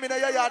rat them in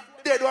your yard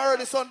dead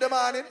early Sunday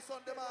morning.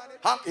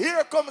 And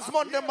here comes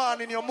Monday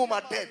morning, your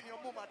mama dead.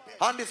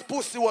 And this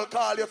pussy will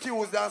call you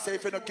Tuesday and say,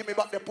 if you don't give me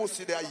back the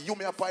pussy there, you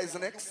may poison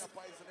next.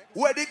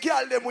 Where the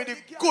girl them with the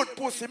good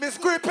pussy, Miss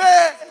Grippy.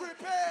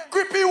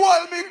 Grippy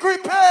wall me,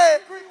 Grippy.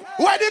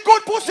 Where the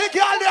good pussy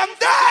girl them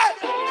there?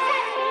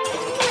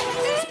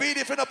 Speed,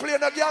 if you don't play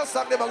no girl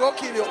song, them are going to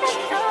kill you. No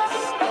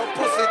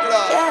pussy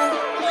class.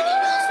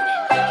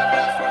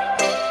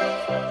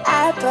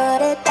 I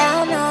put it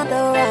down on the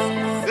wrong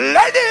one.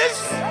 Ladies!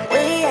 We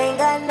ain't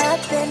got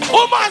nothing.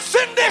 Who man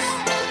sing this?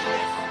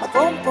 My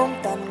boom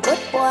boom done good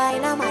boy,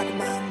 no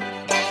madman.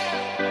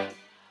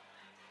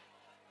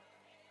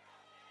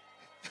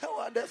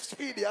 The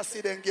Speedy, I see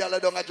them girl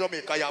down at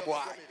Jamaica, ya boy.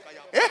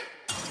 Eh?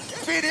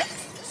 Speedy.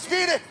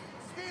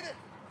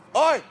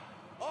 Oi.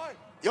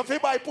 You feel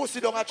buy pussy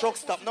down a truck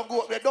stop. No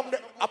go up there. Down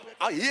there.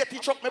 I hate the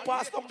truck me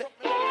pass down there.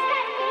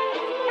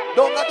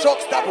 Down a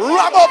truck stop.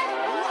 Ram up.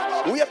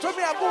 Wait till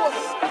me a go.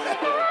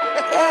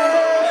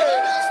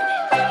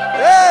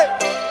 Hey.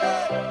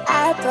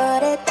 I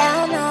put it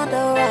down on the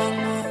wrong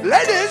one.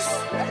 Ladies.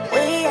 We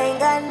ain't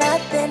got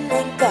nothing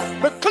in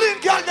common. The clean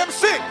girl them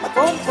sing. My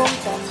boom boom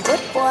done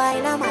good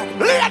boy, no madman.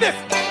 Ladies.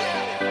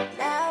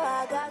 Now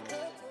I got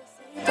good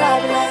pussy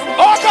problem.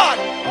 Oh God.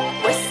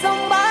 With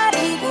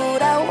somebody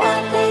good I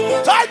want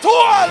me. Tight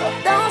wall.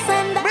 Don't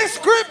send that. Miss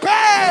Grippy.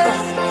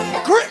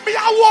 Grip me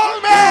a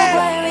wall,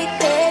 man.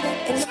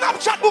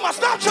 Snapchat, boomer,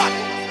 Snapchat.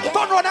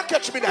 Don't run and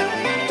catch me there.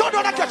 Don't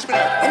run and catch me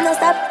there. In the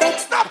stop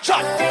text.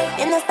 Snapchat.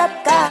 In the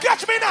stop car.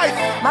 Catch me night.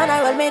 Man,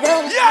 I roll me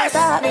down. Yes.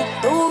 Stop me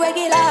too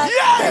regular.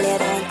 Yes. Tell you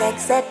don't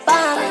text it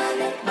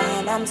back.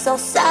 Man, I'm so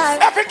sorry.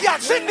 Every girl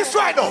sing this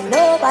right now.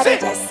 Nobody sing.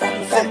 just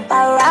send some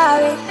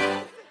Ferrari.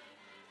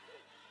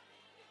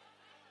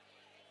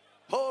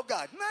 Oh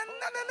God.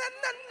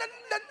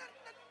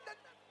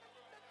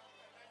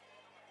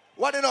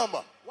 What the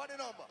number?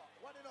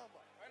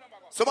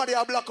 Somebody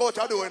a blackout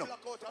I do, you know.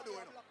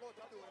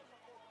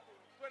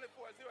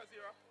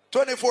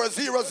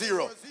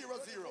 2400.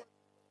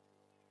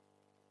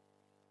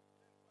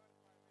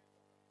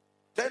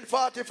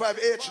 1045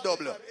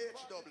 HW.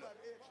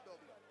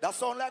 That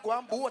sound like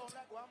one boat.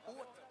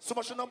 So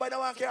much number that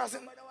one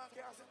carson.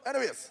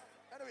 Anyways.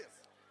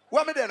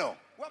 What me there now?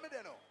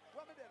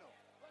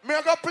 Me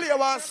go play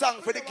one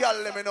song for the girl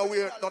let me know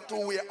wear not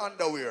two wear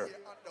underwear.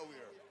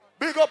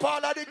 Big up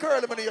all of the girl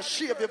let me you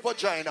shave your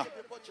vagina.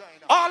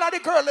 All of the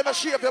girl let me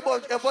shave your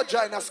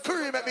vagina.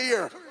 Scream at me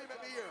here.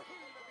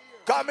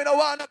 Cause me no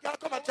want to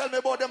come and tell me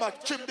about them and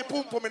trim the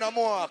pum pum in a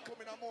mohawk.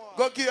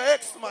 Go give your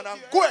ex-man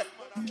and go.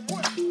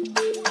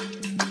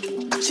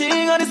 She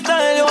got the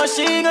style,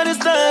 she got the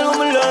style,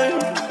 woman line.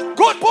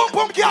 Good pum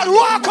pum girl,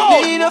 walk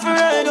out. Need her for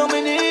ride,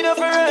 need her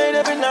for ride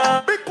every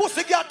night. Big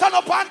pussy girl, turn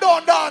up and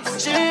down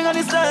dance. She got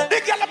the style.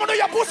 The girl, I'm gonna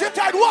your pussy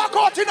tight, walk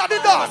out in the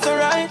dance.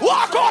 Right.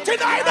 Walk out in the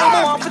dance.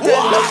 I'm off to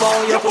tell them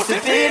how your pussy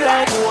feel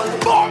like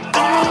one.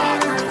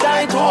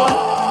 Tight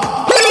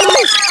one.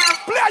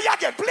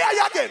 Play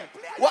again.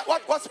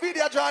 What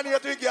Speedy are Johnny here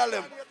to the girl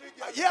them?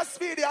 Yes,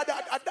 Speedy, I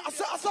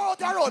saw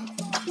how run.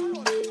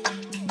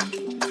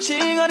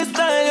 She got the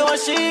style,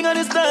 she got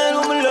the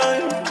style, woman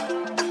line.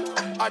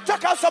 I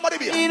check out somebody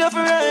be. Need her for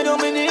ride,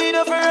 need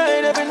her for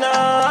ride every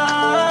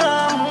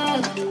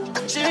night.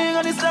 She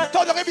got the style.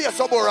 Don't let me be a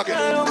suburb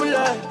again.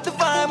 The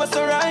vibe was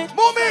so right.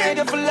 Mommy,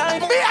 for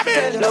life.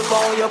 Baby. Love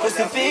how your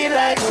pussy feel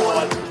like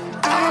one.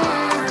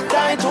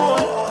 Tight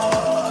one.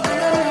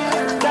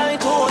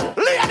 Tight one.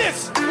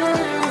 Ladies.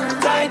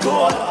 Tight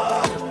one.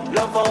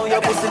 Love how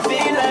your pussy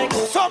feel like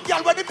one. Some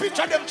girl when the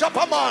picture them drop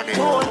a money.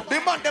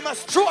 The man them a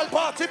stroll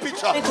party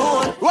picture.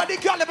 When the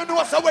girl them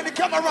know so when the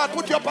camera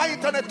put you up on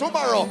internet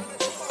tomorrow.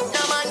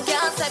 No man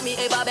can't send me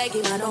ever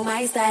begging, I know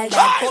my style.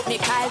 That put me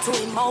Kyle to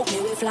him, mouth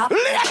me with flop.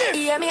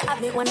 Hear me have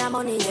me when I'm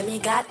money, hear me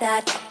got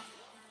that.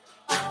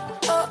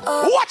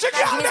 Watch it,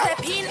 girl. Me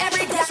step in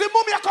every day. See,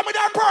 mommy, I come with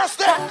her purse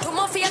there. To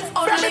my face,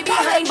 only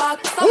behind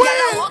back. Some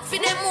girl walk for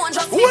them one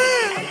just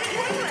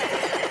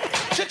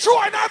she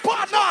throwing her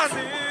partner.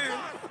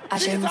 I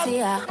shouldn't see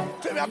her.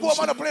 Tell me, I go up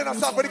on the plane and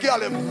stop with the girl.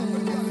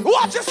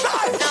 Watch your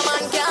style. No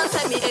man can't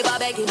send me ever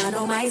begging, I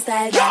know my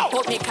style. That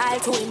put me Kyle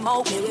to him,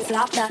 mouth me with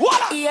flop that.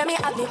 Hear me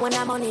have me when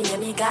I'm money, hear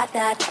me got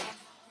that.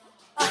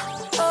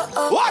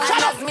 Watch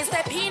out. As me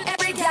step in,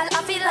 every girl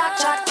I feel like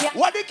chat.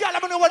 What the girl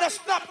I'm know when a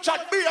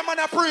Snapchat be a man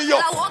a pre you.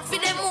 I walk for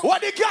them.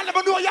 What the girl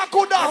I'm know you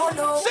good at.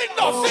 Sing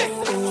no, sing.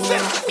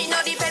 Me no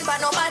depend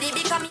on nobody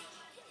because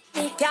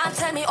me Can't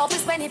tell me up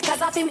is spend it cause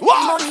I feel me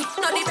money.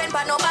 No depend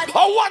by nobody.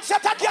 Oh, one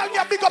set a girl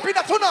me big up in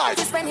the tonight.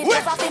 Spend it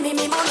cause I feel me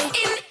money.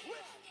 In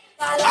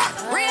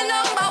real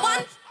number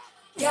one.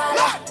 Yeah.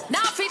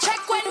 Now if you check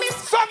when me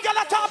some girl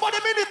are talking about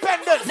them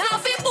independent. Now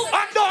if you book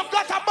and don't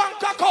got a bank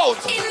account.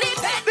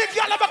 Independent. The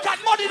girl ever got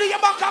money in your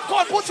bank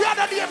account. Put your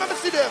other name, let me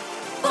see them.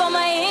 For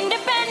my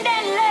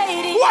independent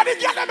lady. What the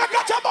girl ever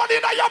got your money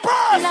in your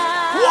purse?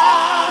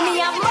 Wow. Me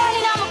have money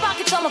in my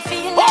pocket so I'm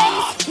feeling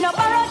nice. No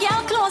borrow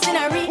girl clothes in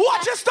a reach.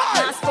 Watch your style.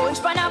 Now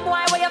sponge pan a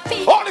boy where your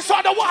feet. Only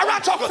saw the war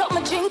and chocolate.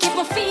 Something drink if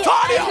my feet.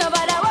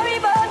 Nobody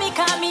worry about me,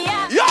 call me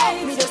out.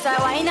 Yeah. Me just a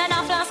wine and a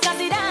flask cause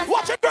it dance.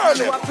 Watch a girl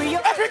live.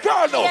 Every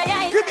girl know.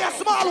 Give me a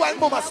small wine,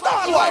 mama.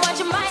 Small wine.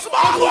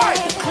 Small wine.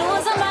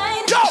 Clothes are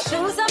mine.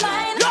 Shoes are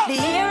mine. The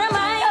hair are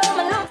mine.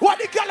 What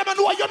the girl ever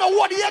know? You know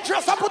what the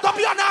address I put up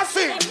here and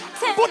sing.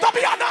 Put up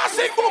here and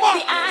sing,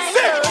 mama.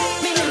 Sing.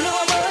 Me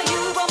know about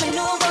you, but me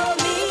know about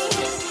me.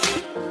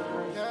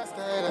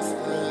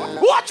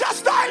 Watch your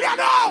style, you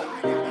know.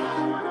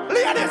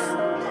 Ladies.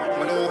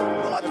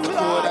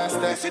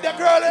 You see the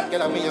girl?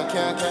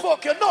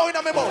 Fuck you know in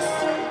my mouth.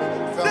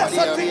 That's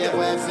a thing.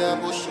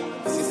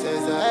 She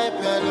says, hey,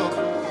 look.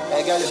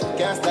 Hey, girl, you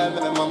can't stand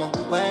me, mama.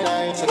 When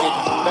I ain't forget,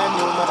 brand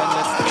new mother,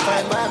 just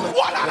find my man.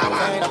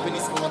 Find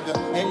happiness,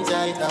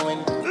 enjoy it, and when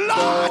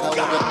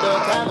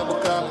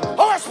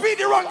oh,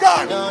 speedy run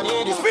gun.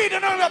 Speedy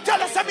run.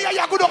 Tell us me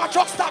you good on a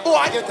truck stop, boy.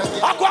 I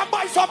go and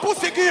buy some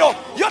pussy gear.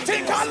 You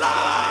think I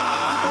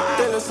lie?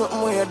 Tell us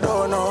something where you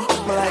don't know.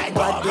 Me like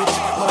bad bitch,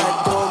 me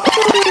like dog.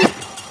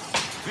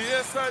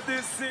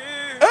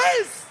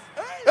 Ace!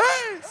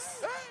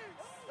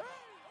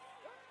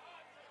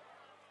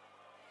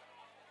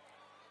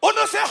 Oh,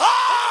 no, say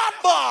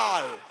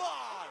hardball.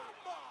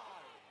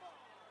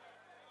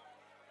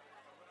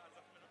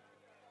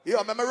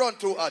 Yo, let me run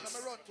 2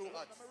 ads.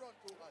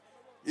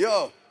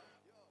 Yo.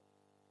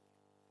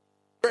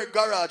 Great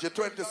Garage,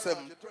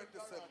 27.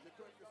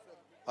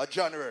 A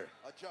January.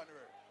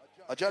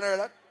 A January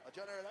that?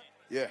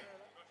 Yeah.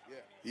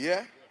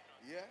 Yeah.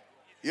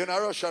 You know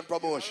Russian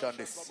promotion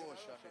this.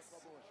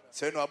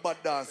 So you know bad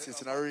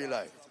dances in a real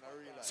life.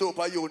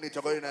 Super unit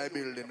are going in a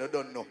building, they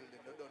don't know.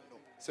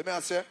 See me I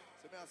say?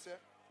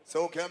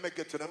 So can I make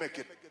it to the make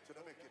it?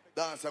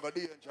 Dance are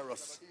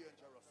dangerous.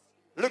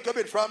 Look a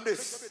bit from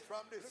this.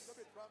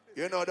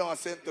 You know down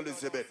St.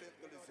 Elizabeth.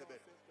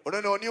 But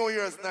you know New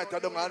Year's night I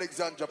done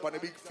Alexandria on a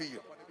big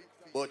field.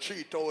 About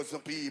 3,000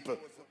 people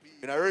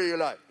in a real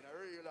life.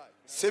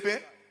 See me?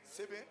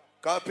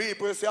 Because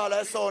people see all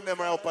I saw them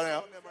right up on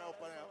here.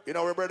 You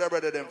know we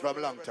brother them from a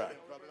long time.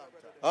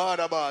 All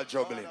the ball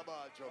juggling.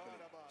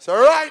 So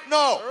right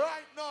now,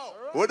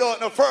 without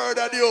no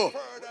further ado,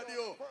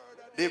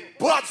 the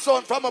bad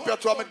son from up here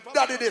to me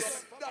daddy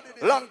this.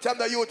 Long time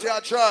the youth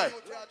here try.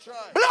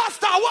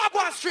 Blaster, walk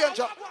one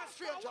stranger.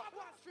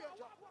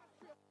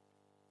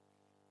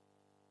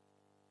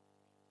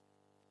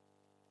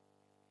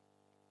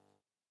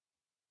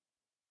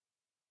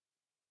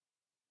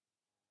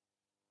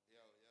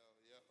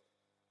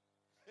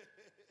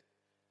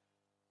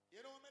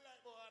 You know what I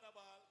like about the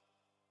ball?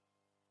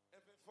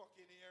 Every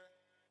fucking year,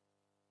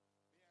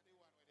 me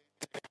and the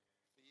one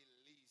with the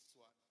least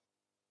one.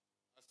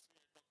 I swear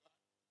to God.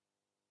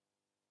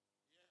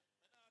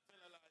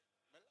 Yeah, me not tell a lie.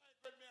 Me like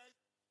when me I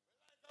smart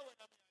sound in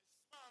my blood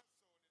clot. Bad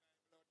sound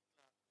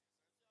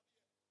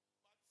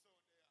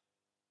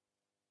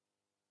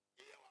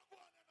there. You are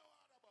going to know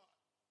how the ball.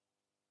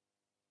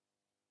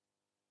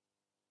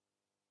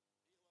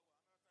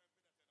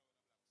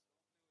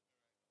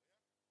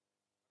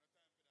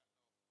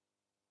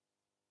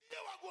 You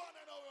are going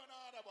to know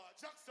how the ball.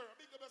 Jackson,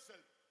 big up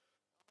yourself.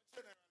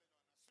 I'm a general,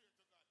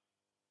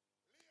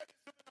 I swear to God.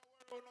 Ladies, you don't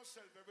worry about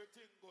yourself,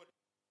 everything good.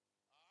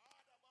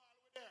 Harder ball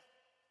with there.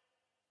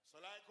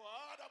 So like a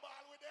harder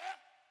ball with there,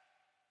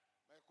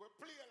 make we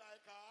play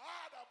like a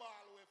harder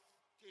ball with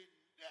king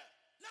there.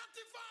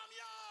 Natty farm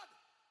yard.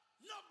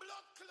 No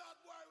blood clot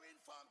boy we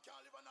inform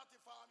can't live a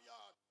Natty farm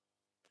yard.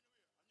 Anyway,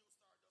 a new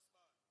star just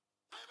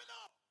bad. Hear me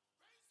now.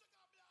 Raise the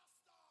God blast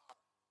star.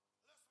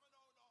 Let's me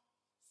know now.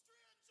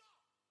 Stranger.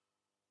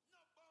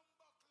 No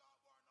bomber clot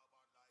boy no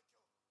bad like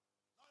you.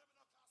 Now you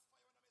no cast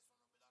fire when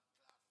I miss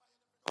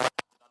one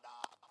blood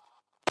clot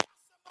fire.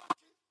 That's a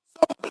monkey.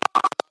 So blood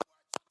boy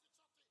chatty.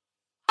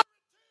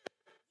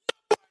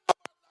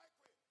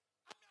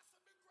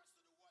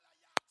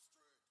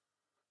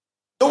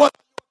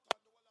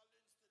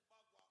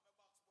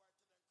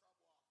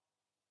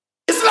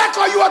 It's like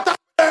how you attack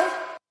there.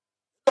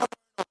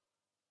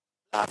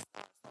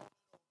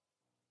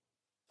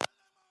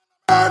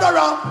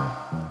 Murderer.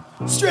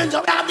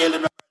 Stranger, I'm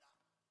dealing with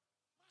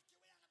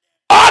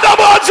all the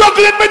more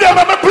juggling with them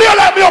and play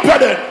like me up here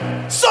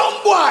then.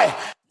 Some boy,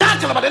 that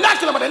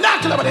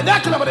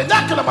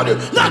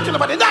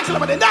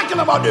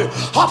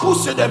I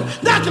pussy them,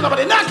 knock your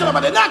body,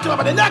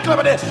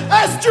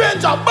 a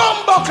stranger,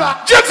 bumbo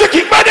clock. Gypsy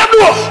kick by them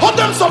door. How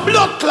them some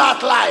blood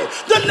clot lie.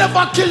 They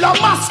never kill a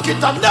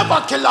mosquito,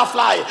 never kill a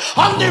fly.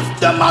 And if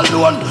them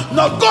alone,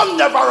 no gun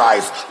never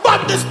rise.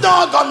 But this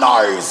dog a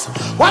noise.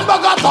 When we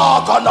got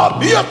talk on a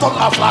beer tongue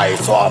a fly.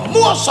 So a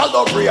more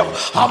shallow brave.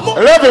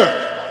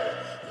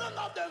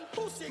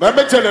 Let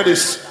me tell you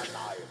this.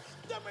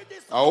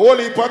 A whole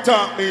heap of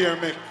talk me here,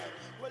 me.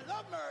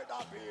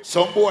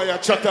 Some boy a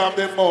chat off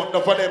them mouth.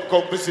 None of them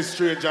come visit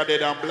stranger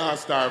dead and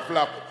blast or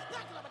flap.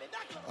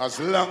 As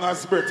long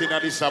as breath in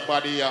this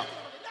body here,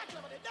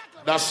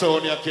 that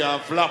sound you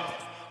can't flap.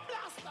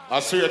 I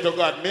swear to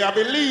God, me have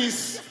the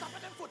least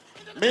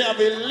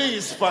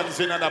fans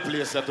in another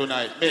place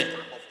tonight. Me.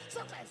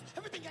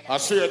 I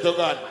swear to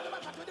God.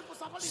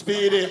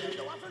 Speedy.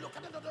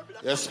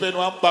 You spend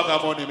one bag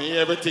of money, me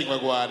everything will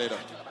go on there.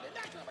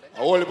 A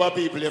whole heap of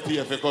people you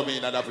pay for come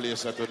in another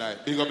place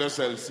tonight. Big up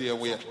yourself, same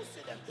way.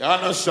 You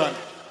understand?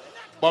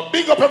 But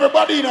big up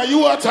everybody in a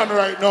U-turn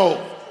right now.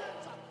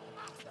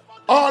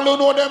 All who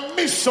know them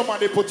miss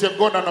somebody put your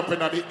gun up in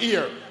the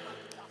ear.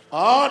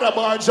 All the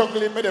boy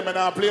juggling me, them and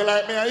I play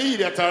like me an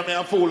idiot or me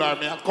a fool or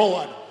me a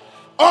coward.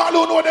 All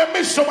who know them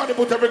miss somebody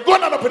put every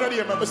gun up in the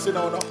ear. Remember, see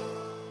now.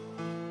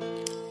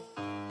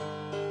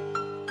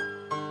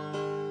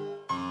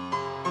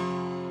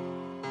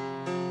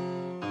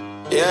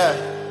 Yeah.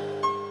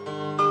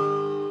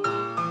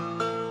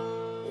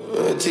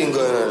 What thing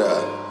going on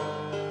there?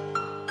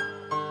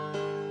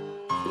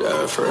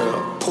 Yeah, for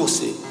real.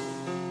 Pussy.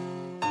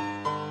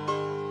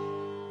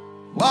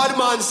 Bad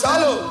man,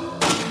 salute.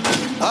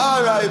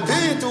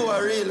 R.I.P. to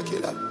a real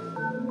killer.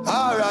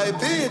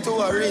 R.I.P. to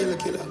a real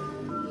killer.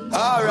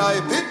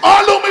 R.I.P.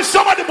 All who miss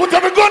somebody put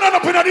every gun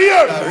up in the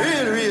ear.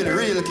 A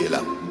real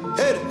killer.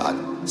 Head hot,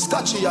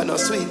 scotchy and a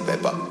sweet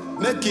pepper.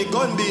 Make it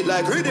gun beat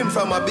like rhythm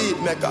from a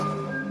beat maker.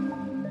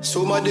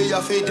 Somebody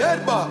you feel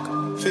dead back,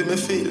 feel me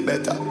feel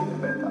better.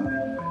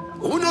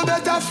 Who no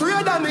better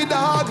afraid of me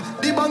dog?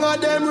 The bang of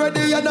them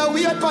ready and a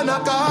wait for a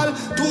call.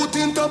 Two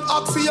tint up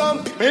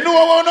axiom. Me know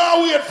I wanna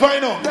wait for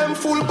you. Them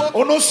full but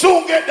who no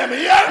soon get them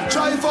here.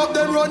 Drive up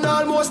them run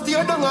almost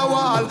tear down a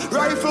wall.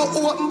 Rifle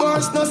open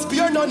burst, no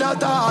spear none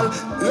at all.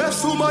 Left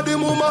somebody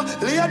mama,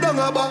 lay down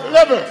a back.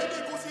 Level.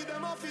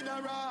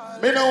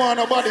 Me no want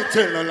nobody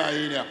tell no lie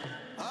in here.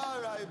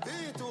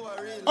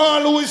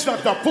 All who is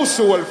not a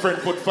pussy old friend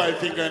put 5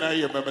 fingers in a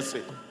ear, me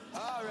say.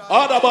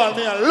 All the ball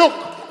me and look.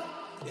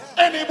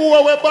 Any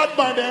boy with bad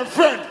man and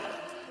friend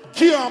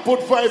can't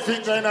put 5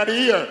 fingers in the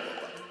ear.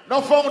 No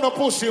found no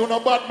pussy, no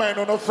bad man,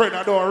 no friend,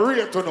 I don't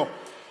rate to no.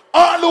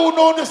 All who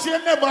know this, you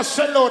never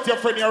sell out your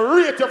friend, you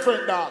rate your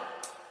friend, dog.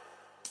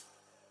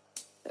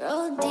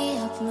 Roll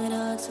deep, my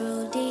dogs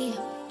roll deep.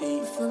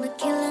 Full of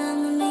killer,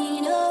 I'm a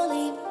mean old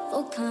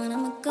Volcan,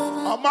 I'm a good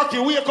one. I'm Mackie,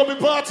 wake up in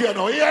party, you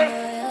know,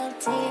 yeah?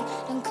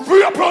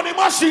 Free up on the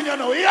machine, you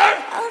know,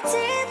 yeah? I'll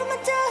take my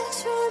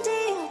dogs roll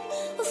deep.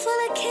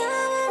 Full of killer,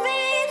 I'm a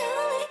mean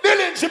old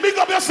Dylan, she big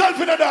up yourself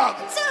in the dog.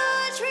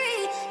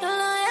 Surgery, no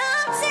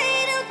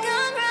loyalty to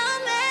come from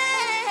me.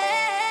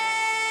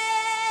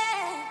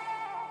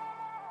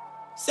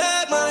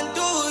 Sad man,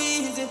 too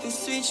easy if you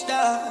switch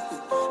dog.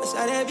 It's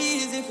not that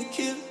easy if you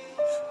kill.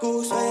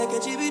 Go so I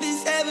get you with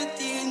this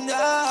 17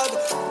 dog.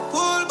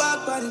 Pull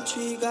back on the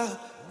trigger.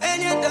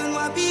 And you done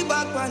my be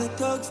back on the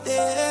thugs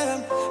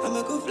them. I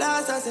make a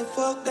flash, I say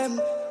fuck them.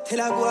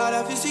 Till I go out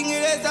of fishing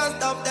race and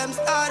stop them.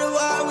 Start a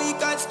war, we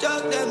can't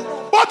struck them.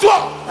 What?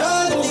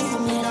 Don't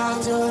leave me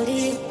down, don't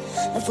leave.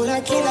 The full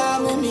of killer,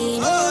 I'm a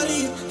mean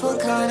holy.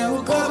 Volcan, I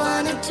will go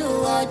on a 2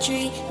 or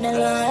 3. The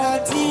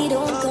loyalty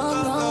don't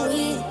come wrong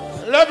with.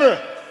 Level.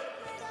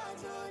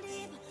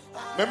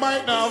 Me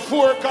might now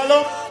 4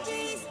 column.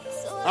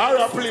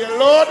 I play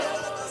Lord.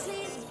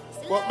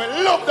 But me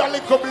love that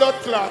little blood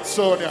clot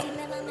Sonia.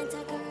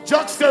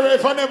 Jackster,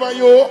 if I never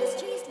you,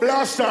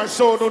 Blaster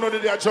sound, don't know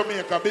that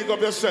Jamaica. Big up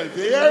yourself,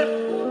 you hear?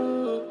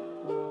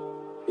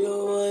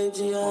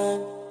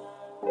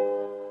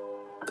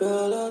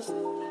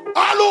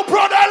 All who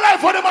proud their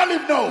life, what them I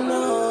live now?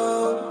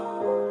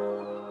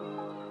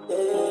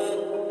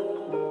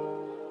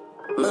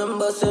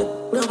 Remember, say,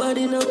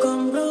 nobody no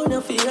come round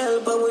if you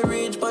help, and we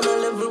reach on a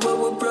level where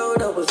we're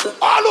proud of us.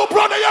 All who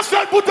proud of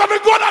yourself, put every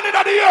gun on in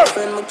the air.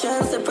 Friend, my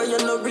chance, if you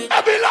no reach.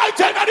 Every light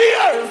in the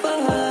air. If I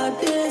had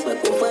this, we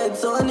could fight,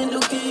 so and it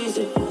look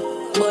easy.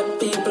 But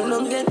people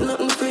don't get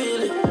nothing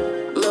freely.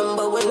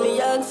 Remember when we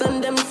asked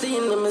and them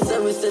seen them, I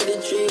said we said the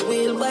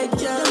 3-wheel bike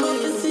can't be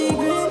the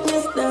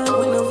secretness that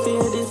we no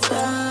fear this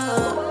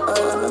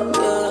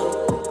time. Yeah.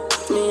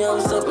 Me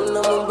have something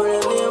on my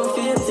brain, I'm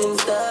faith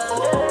installed.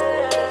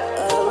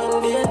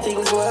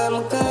 Things where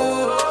I'm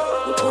calm,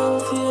 we don't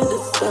feel the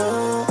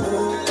sun.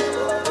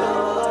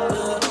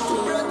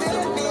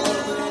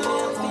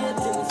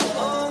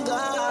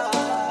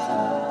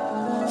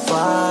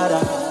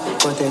 Father,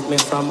 protect me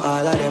from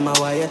all of them.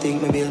 Why you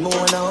think me build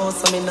more now?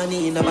 So me no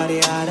need nobody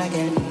hard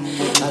again.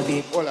 I'll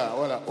be.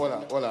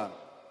 Hold on.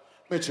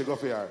 Mitch, go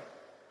for here.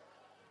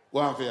 Go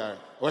on for her.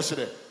 Where's she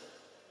there?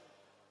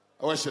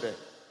 Where's she there?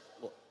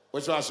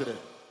 Which one she there?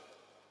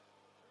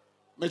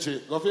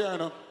 Mitchie, go for her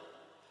now.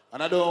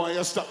 And I don't want you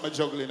to stop me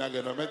juggling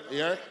again.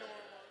 Here?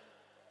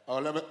 Oh,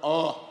 let me.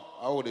 Oh,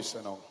 I hold this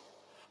now.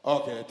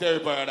 Okay, Terry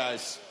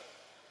Paradise.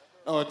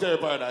 No, Terry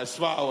Paradise,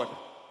 forward.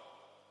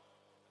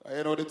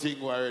 You know the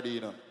thing already,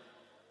 you know.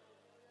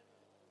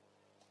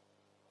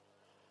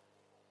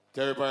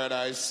 Terry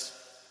Paradise,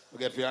 we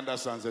get to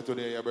understand that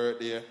today your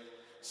birthday.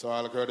 So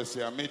I'll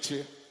courtesy of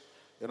Mitchie.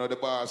 You know the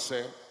boss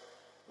say,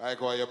 like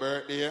how your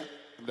birthday,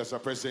 I'm just a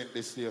present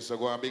this year. So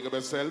go and big up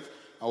yourself and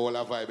hold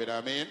a vibe, you know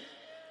what I mean?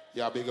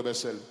 Yeah, big up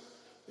yourself.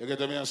 You get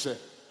to me and say,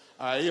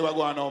 all right, here we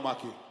go now,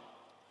 Mackie.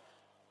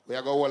 We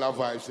are going to hold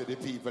a vibes to the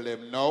people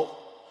them now.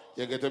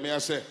 You get to me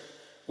and say,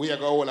 we are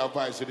going to hold a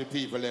vibes to the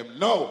people them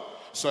now.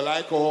 So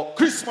like how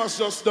Christmas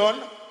just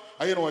done,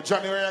 and you know,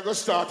 January I go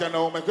start and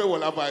now make a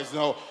hold a vibes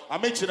now.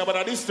 I'm mentioning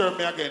about this term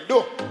me again,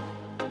 do.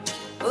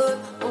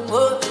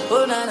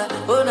 Oh na na,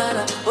 oh na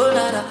na, oh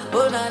na na,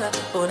 oh na na,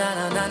 oh na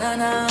na na na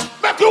na.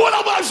 Make you all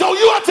about show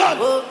you a turn.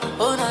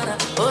 Oh na na,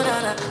 oh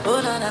na na,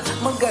 oh na na.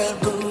 My girl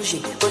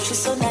bougie, but she's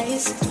so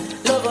nice.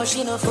 Love her,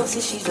 she no fussy,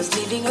 she's just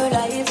living her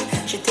life.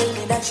 She tell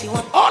me that she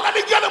want all of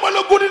the girls will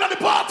look good in the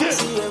party.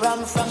 See where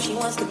I'm from, she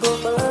wants to go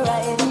for a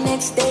ride. The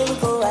next day we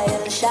go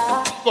Royal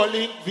Shop.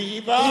 Calling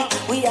Viva.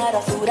 We had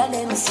a food and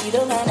then we sit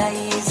down and I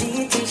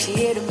easy till she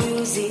hear the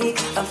music.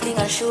 I'm fling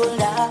her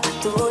shoulder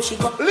to how she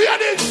go.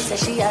 Ladies, she say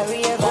she a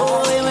raver.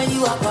 Oh, when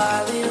you are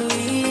far with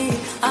me,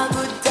 a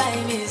good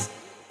time is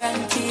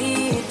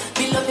guaranteed.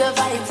 Build up your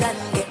vibes and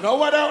get.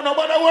 Nobody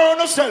worry on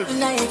yourself.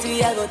 Tonight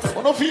we are going to.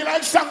 You don't feel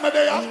like sang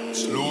there.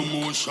 Slow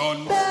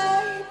motion.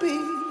 Baby.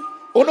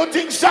 You don't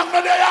think sang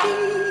there.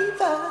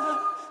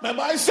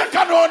 Remember I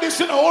second round this,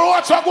 you know,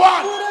 what's a go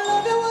on. Would I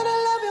love you, would I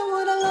love you,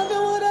 would I love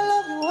you, would I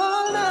love you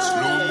all night.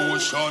 Slow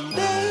motion.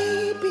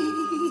 Baby.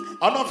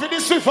 I'm not for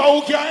this if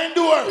who can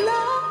endure.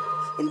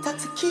 Love,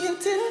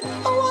 intoxicating. I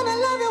wanna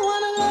love you,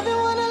 wanna love you,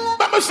 wanna love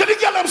you. Let me see the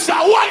girl them say,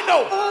 why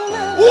now?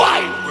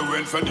 Why? We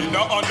went for dinner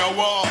on a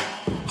wall.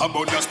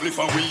 About the spliff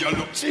and we all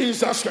look.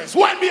 Jesus Christ,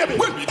 why baby?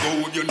 When we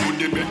go, you know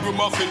the bedroom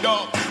of the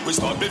dog. We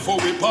start before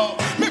we pop.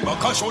 Me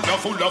back and shoulder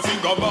full of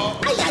finger bar.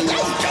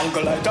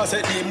 Jungle like I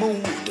set the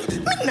mood.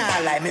 Me nah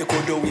like me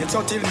could do it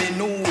until me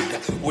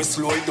nude. We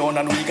slow it down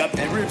and we got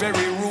very,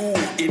 very rude.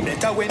 It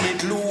better when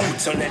it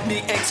loose. So let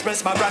me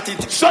express my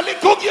gratitude. So the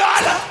cook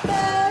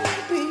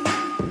Baby,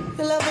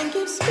 your loving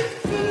gives me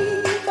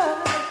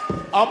fever.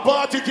 A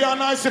party can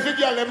nice if you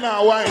girl them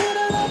now, why?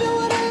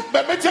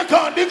 But me take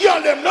on the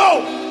girl them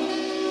now.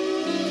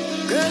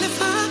 Girl,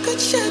 if I could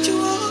shed you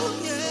all,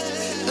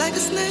 yeah, like a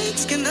snake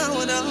skin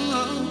out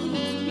on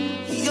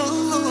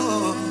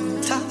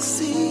you're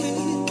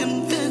toxic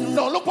and venom.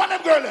 No, look on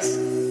them girls.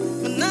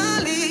 When I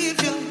leave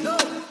you,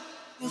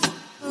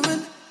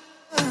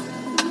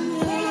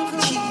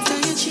 cheat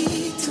and you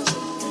cheat.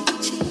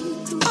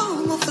 Oh,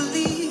 I'm gonna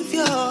leave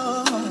you.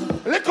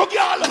 Little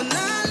girl. When I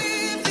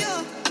leave you,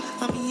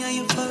 I'm here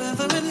you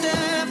forever and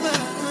ever.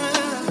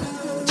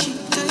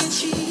 Cheat and you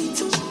cheat.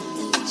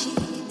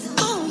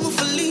 Oh, I'm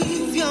gonna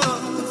leave you.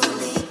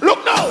 Look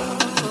now.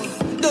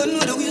 Don't know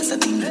the ways of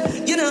thing.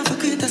 You know for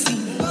create a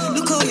scene.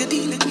 Look how you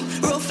deal with me.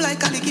 Rough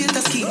like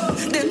alligator skin.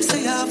 Them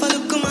say I have a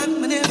look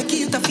man, me never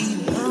get a feel.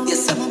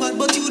 Yes, I'm a bad,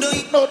 but you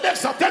don't. No,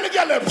 next I'm telling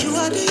you them. You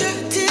are the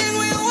thing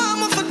when you want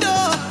me for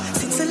door.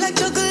 Since I like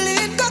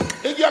juggling cock.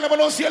 The girl never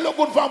don't see you look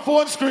good from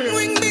phone screen.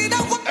 Ring me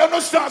that one. You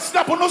don't start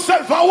snapping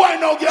yourself and why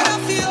now, girl? I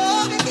feel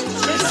I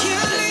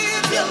can't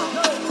leave you.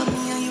 I'm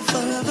here you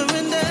forever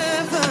and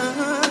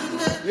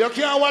ever. You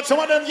can't watch some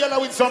of them yellow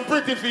with some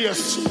pretty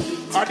face.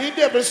 And the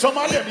devil, some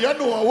of them, you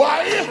know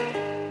why?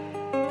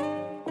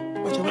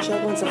 What you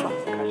going so far?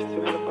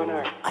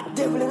 A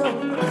devil,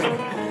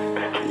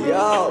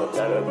 yo,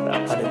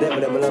 and the devil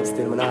them love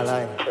still, man, I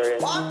lie.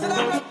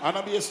 And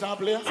I be a star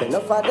player. Say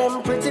enough of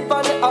them pretty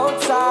on the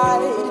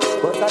outside,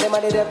 but of them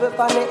are the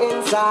devil on the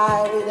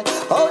inside.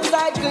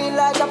 Outside clean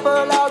like a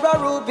pearl or a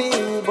ruby,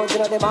 but you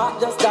know them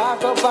heart just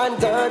dark up and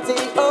dirty.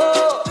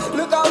 Oh,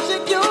 look how she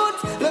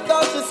cute, look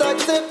how she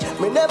sexy.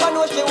 Me never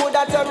know she would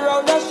have turned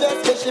around and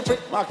stress me. She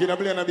pretty. Mark, you don't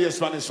play a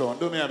Spanish song.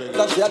 Do me a bit.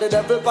 Cause you're the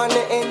devil on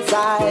the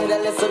inside.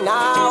 And listen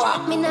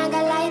now. Me not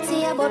gonna lie to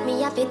you, but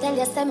me have to tell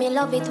you, say me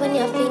love it when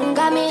you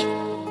finger me.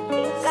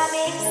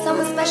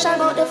 Something special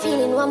about the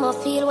feeling one more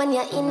feel when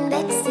you're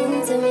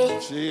indexing to me.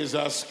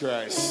 Jesus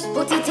Christ.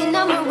 Put it in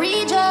my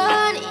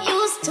region.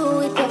 Used to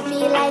if you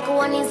feel like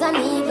one is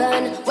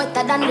uneven.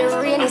 Wetter than the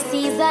rainy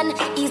season.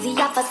 Easy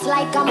off a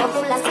slide, come up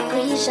full of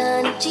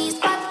secretion. Cheese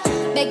pot,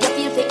 beg you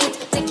feel for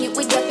it. Take it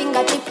with your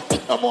fingertip.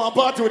 I'm on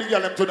party with the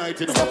girl tonight,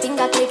 you know.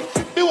 Fingertip.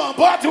 You want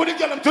party with the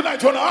girl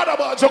tonight, you know, hard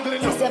about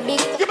juggling.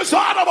 Give me some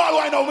hard about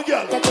why now, my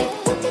girl.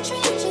 Put the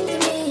trench into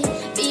me.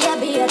 Be a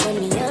beer to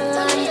me on.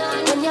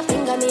 When you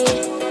finger me.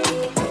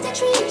 Put the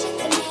trench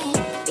into me.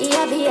 Be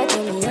a beer to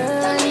me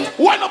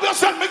on. Wind up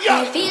yourself, my girl.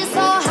 I feel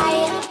so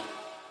high.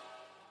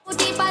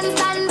 Put it on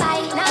standby.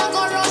 Now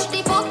go rush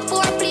the puck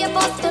for play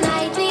post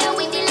tonight. Play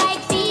with it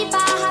like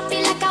FIFA. Happy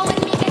like I when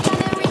me get an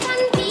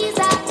American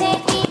pizza.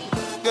 Take me.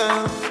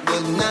 Girl.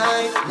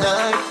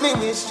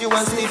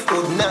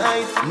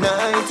 Night,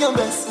 night, your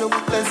breasts look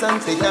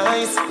pleasantly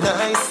nice,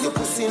 nice. Your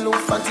pussy look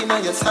fat in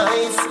your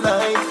thighs,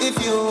 like if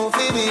you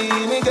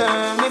feel me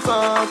girl, me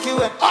fuck you.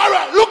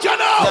 Alright, look you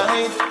now.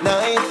 Night,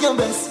 night, your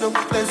breasts look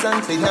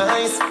pleasantly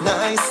nice,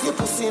 nice. Your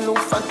pussy look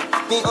fat,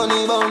 me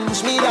honey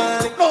bunch, me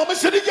darling. No, me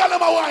see the girl in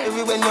my wife.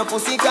 Every when your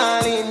pussy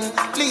calling,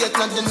 play it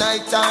not the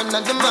night time,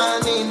 not the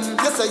morning.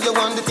 You say you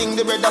want the thing,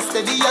 the bread that's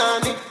steady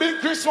on it. Big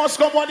Christmas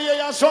come one year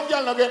and some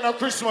girl not get no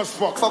Christmas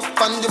fuck. Fuck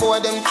on the boy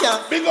them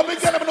can't. Big up, big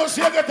girl, I don't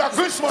see you get a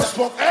Christmas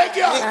fuck. Hey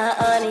girl.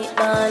 Honey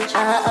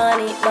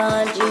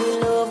bunch, you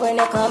love when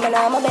they coming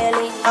on my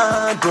belly.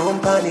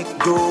 Don't panic,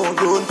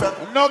 don't cry.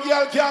 No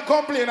girl can't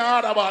complain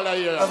hard about it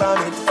here.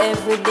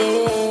 Every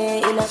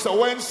day. So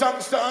when some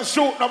start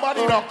shoot,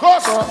 nobody no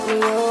cuss. Fuck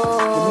me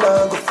up.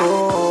 Now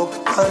go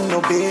fuck, and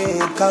no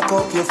bed, cock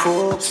up your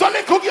fuck. So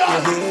little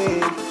girl.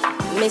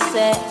 Me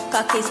say,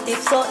 cocky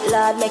stiff so,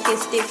 lad make it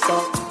stiff so.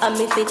 And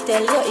me fi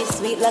tell you it's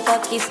sweet like a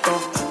kiss so.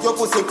 Your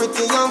pussy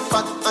pretty and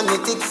fat and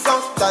it thick so.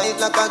 Tight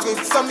like a grip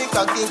so me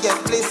cocky get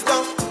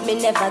blister. Me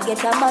never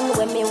get a man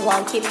when me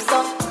want keep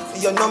so.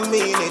 You no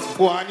mean it.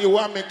 Go on, you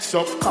want mix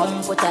up.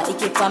 Come put a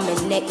icky on me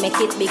neck, make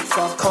it big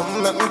so.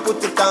 Come make me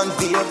put it on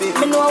baby.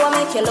 Me know what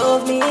make you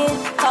love me.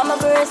 Come a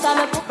verse and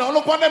me put. Now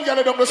look on them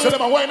girls don't sell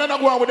them. Why not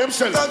go on with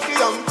themselves?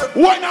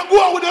 Why not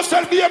go on with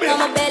yourself, baby?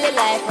 Come a belly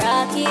like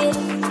rocket.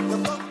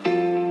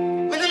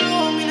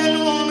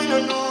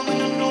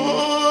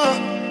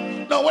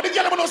 No, what the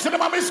girl don't sell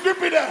them? I'm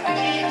scripted there.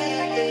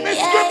 Miss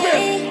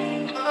scripted.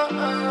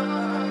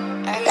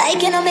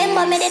 Like you know,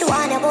 remember me did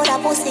one about a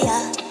pussy,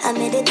 I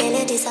made it tell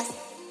you this.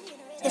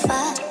 If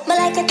I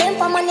like a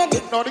temper man, you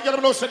dick. No, the girl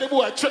don't say the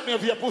boy check me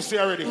if your pussy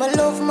already. My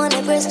love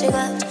money press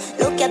trigger.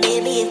 Look ya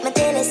baby, if my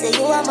tell you say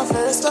you are my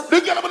first love.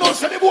 The girl don't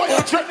say the boy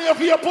you check me if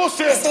your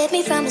pussy. Save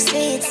me from the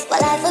streets.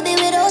 While life will be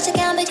without you,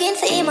 can't begin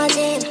to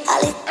imagine.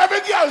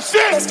 Every girl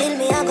sing. But still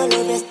me, I go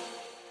love you.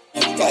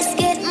 Let's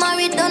get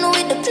married, done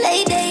with the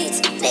play dates.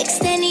 Next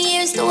 10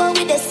 years, do it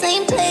with the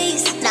same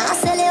place. Now I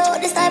sell you out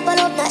this type of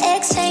love, no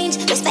exchange.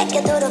 Respect you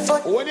to the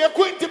foot. When you're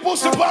quit the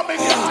pussy for me,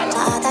 girl.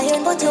 I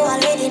iron, but you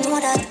already know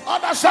that.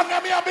 Other song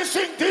me have me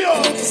sing to you.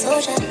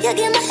 You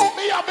give me head.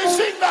 Me have me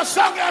sing that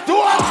song to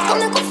her. Come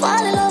make me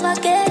fall in love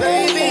again.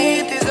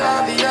 Baby, it is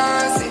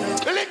obvious.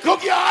 The little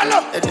girl.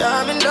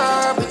 I'm in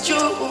love with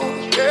you,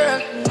 girl.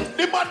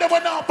 The man that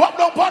went down, pop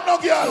no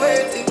girl.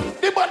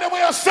 The man that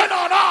went send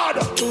on hard.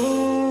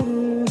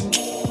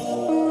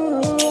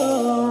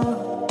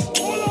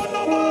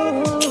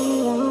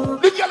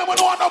 The girl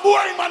went on a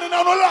boring man in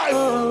our life.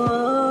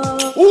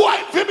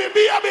 Why for me,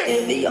 baby?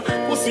 Baby, your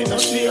pussy no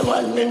shave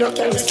and me no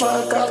carry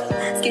small cock.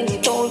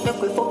 Skinny town,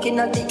 make we fucking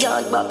at the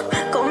yard back.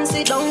 Come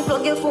sit down,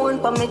 plug your phone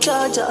pa me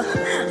charger.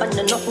 And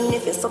then nothing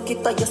if you suck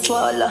it or you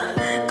swallow.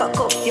 Cock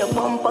up your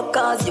bumper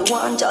cause you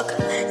want jack.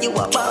 You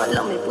a ball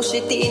and me push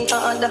it in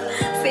harder.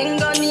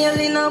 Fingernail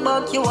in a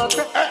back, you a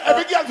crack.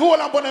 Every girl who hold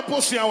up on a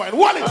pussy and wine.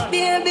 What is?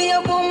 Baby,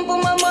 your bump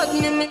on my butt,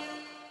 me.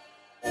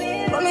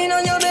 Come in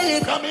on your belly.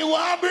 Come in,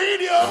 want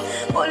breed you.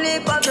 Only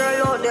if a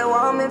girl out there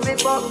want me to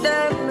fuck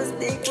them.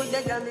 Mistake with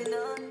the girl me done.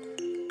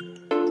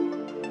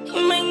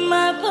 You make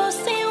my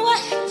pussy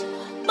wet.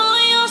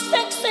 Boy, your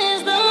sex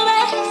is the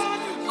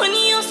best. When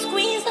you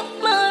squeeze up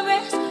my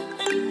breast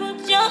and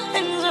put your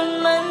hands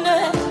on my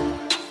neck.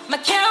 I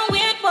can't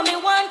wait for me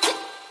want it.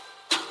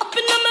 Up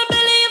in my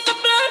belly if I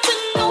plan to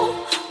know.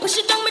 Push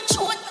it down my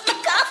throat, my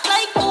cough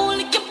like oh.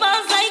 Lick your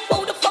balls like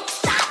oh, the fuck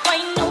stop, I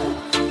know.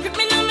 Grip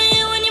me on me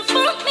when you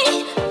fuck me.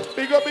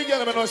 Big up, big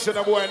girl, I don't say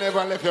the boy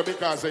never left you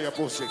because of your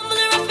pussy.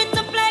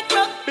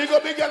 Big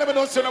up, big girl, I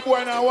don't say the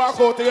boy now walk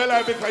out of your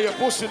life because your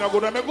pussy not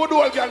good. I'm a good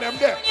old girl, them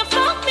there. You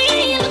fuck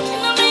me, you're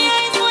looking at my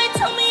eyes, boy,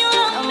 tell me you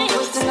love me.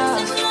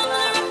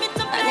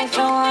 And if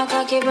you want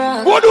cocky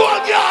bro, good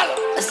old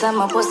girl. so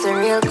my pussy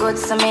real good,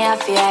 so me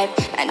have to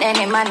hype. And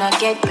any man not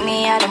get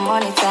me out the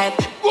money type.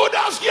 Good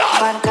ass girl.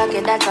 Fun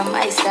cocky, that's on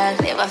my style.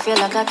 Never feel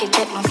like cocky,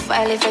 check my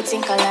file if I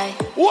think I lie.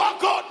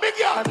 Walk out, big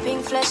girl. My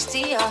pink flesh to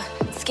you.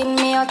 Skin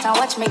me out and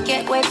watch me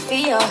get wet for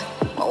you.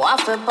 My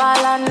waffle ball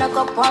and knock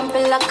up one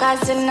pillar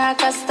cause in her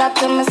can stop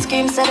to my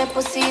scream. So the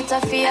pussy it's a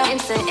fear. Him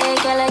say, hey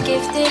girl, I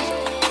gifted.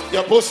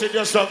 Your pussy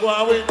just a go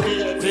on with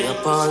me.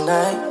 Up all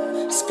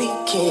night,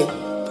 speaking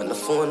on the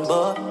phone,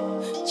 boy,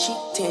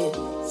 cheating.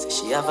 Say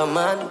she have a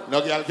man. No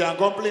girl can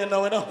complain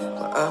now, you know.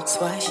 I ask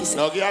why, she said.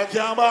 No girl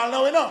can ball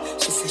now, you know.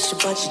 She said she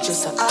bad, she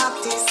just a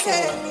artist.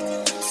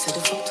 Said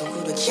the fuck too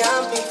good, we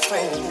can't be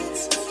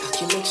friends. How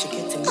can you make she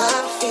get in my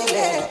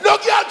feelings? No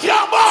girl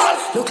can ball.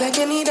 Look like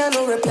you need a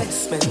no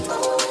replacement.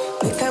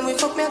 Next time we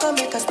fuck, me I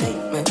gonna make a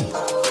statement.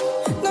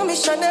 No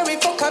missionary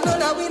fuck, I know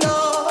that we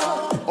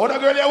know. Oh, the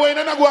girl you're wearing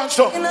and I go on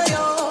so.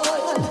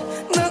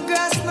 No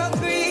grass, no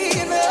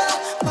green,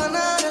 on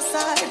the other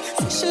side.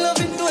 Say she love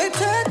it to it,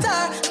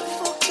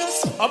 fuck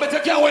just. I bet you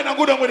can't wait and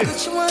go down with it.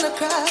 But you wanna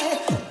cry.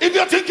 If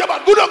you think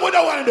about good down with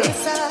that one there.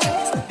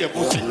 Your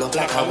pussy look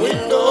like a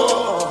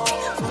window.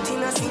 Foot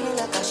in a ceiling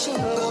like a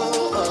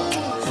shingle.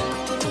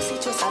 Pretty pussy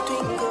just a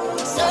twinkle.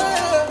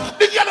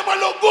 The girl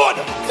look good.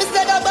 Me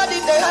said her body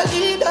they a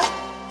leader.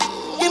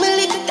 Give me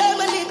little time,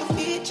 a little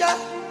feature.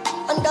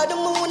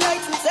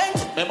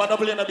 man up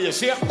playing the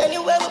bass, yeah?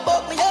 Anywhere we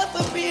both me up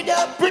for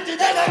freedom. Pretty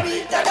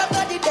Senorita, the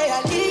body they a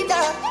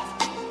leader.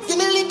 Give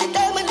me a little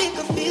time, a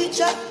little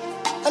feature.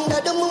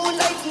 Under the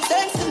moonlight, you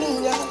sense to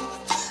me,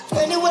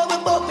 yeah. Anywhere we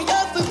both me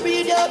up for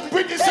freedom.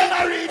 Pretty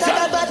senorita,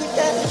 the body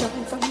they a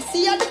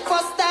see you the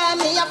first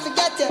time, me I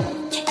forget you.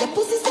 Your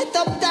pussy set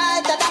up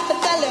tight, that I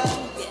tell you.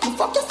 You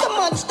fuck you so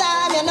much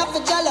time, you're not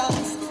for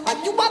jealous.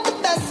 And you are the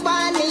best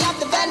one, me have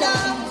the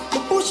venom. You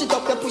push it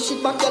up, you push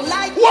it back, you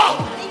like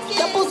it.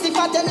 Your pussy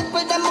fat and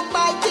nipple, them a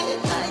bite it.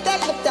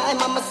 Take the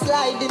time, I'ma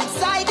slide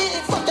inside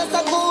it. Fuck you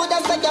so good, I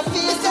said your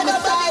face to the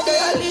side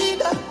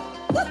it.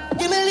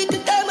 Give me a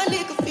little time, a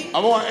little feel. I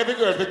want every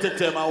girl to take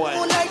time and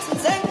wine.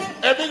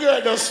 Every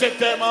girl just take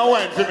time and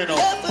wine for me now.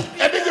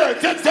 Every girl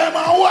take time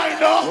and wine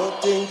now. You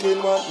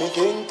thinking what me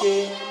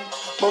thinking?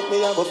 But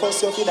me a go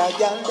first you for that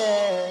girl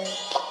there.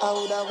 I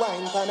woulda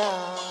wine for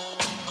now.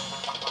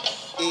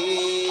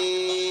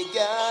 Hey,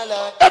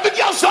 girl, every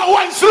girl shall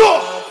wine slow.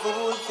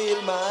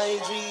 Fulfill my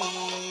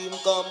dream.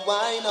 Come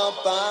wine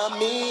up on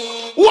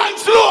me. Wine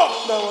slow.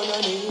 Now on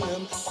your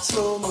name,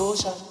 slow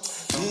motion.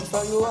 Beat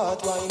for your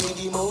heart, wine with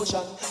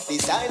emotion. The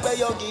style where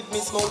you give me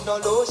smoke, no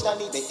lotion.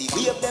 It make the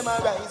wave them a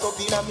rise up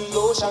in a me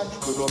ocean.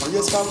 You don't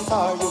brace from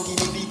far, you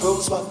give me the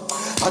close one.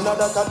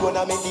 Another can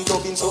wanna make the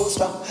loving so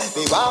strong.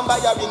 Me want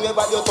buy a ring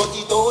where you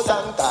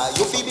 30,000. Cause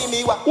you feel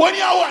me what? When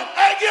you want,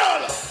 hey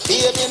girl.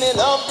 Baby, me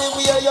love the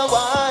way you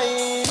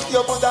wine.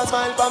 You put a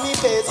smile for me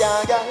face,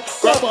 yeah, girl.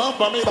 Come on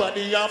for me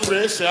body and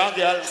brace, yeah,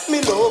 girl.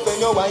 Me love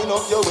when you wind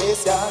up your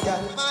waist, yeah,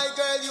 girl. My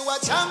girl, you a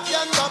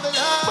champion bubbler.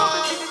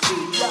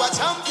 You a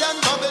champion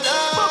bubbler.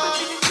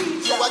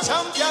 You a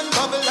champion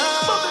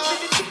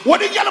bubbler.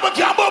 What the girl about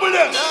can't bubble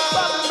them?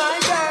 My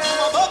girl,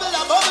 you a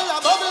bubbler, bubbler,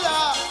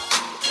 bubbler.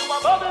 You a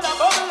bubbler,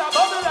 bubbler,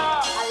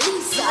 bubbler.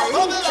 Alisa,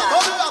 bubbler,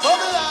 bubbler,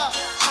 bubbler.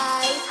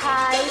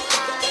 Hi.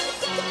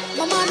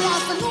 My man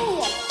wants to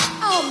know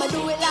how I'ma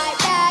do it like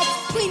that.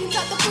 Queens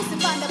up the pussy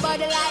on the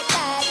body like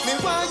that. Me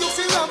want you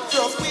to rub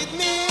rough with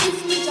me.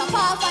 If me drop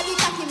off of the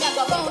cocky, me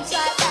go bounce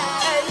right back.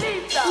 Hey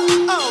Lisa,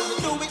 how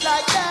you do it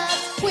like that?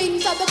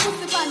 Queens up the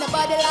pussy on the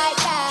body like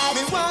that.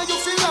 Me want you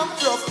to rub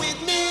rough with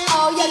me.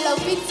 Oh, you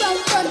love it from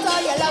front or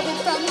you love it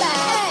from back.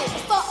 Hey,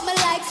 fuck me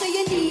like so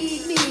you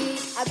need me.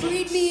 I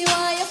breed me,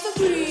 why you have to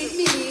breed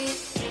me?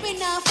 We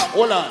now fuck.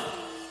 Hold on.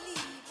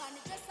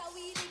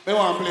 Me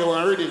want to play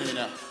one rhythm in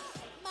there.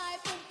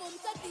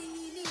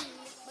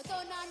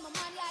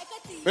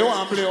 Me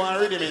want to play one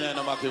rhythm in there,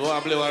 no matter. Me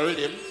want to play one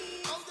rhythm.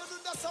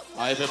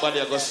 Everybody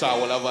a go saw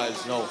all the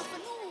vibes now.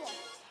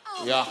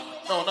 Yeah.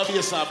 No, not be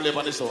a sample play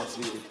on this one,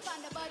 sweetie. Me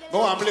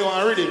want to play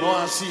one rhythm. Me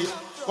want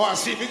to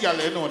see big girl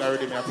know the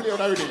rhythm. Play on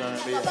the rhythm in there.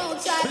 Play on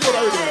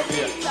the rhythm in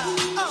there.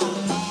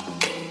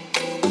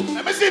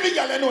 Let me see big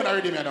girl know the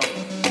rhythm now.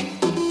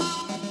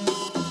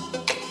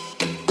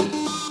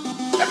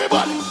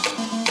 Everybody.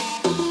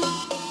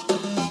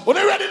 Are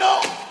you ready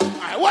now?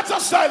 Alright, what's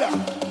up, style?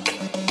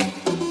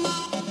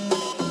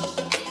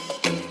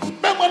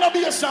 Ben wanna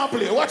be a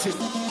sample, watch it.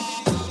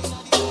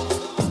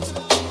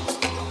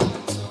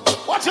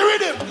 Watch the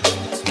rhythm.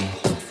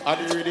 Are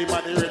the rhythm,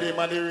 are the rhythm,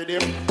 are the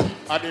rhythm.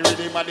 Are the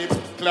rhythm, are the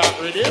clap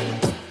rhythm.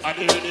 Are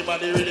the rhythm, are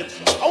the rhythm.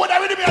 I want that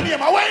rhythm in your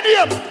name. I want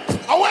him.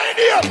 I want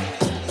him.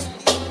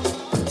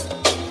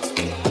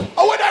 I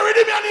want that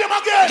rhythm in your name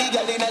again. The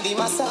girl in the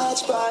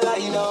massage parlor,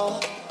 you know.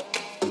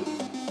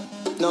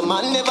 No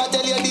man never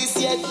tell you this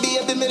yet,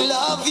 baby, me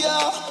love you.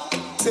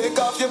 Take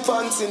off your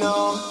pants, you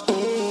know.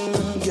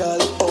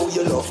 Girl, oh,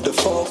 you love the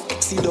fuck.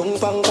 Sit down,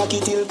 pan cocky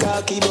till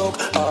cocky dog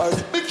hard.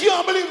 Me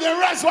can't believe the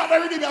rest what I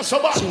really be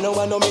so bad. She know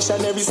I no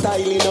missionary style,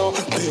 you know.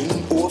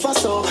 Bend over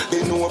so,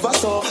 bend over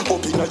so.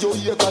 Up in your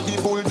ear, cause the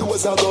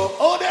bulldozer go.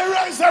 Oh, the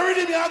rise the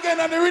rhythm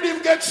again and the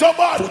rhythm gets so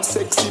bad. Put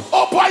sexy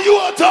up on you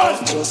a turn.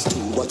 Just do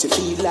what you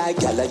feel like,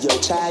 girl, of your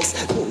choice.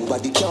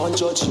 Nobody can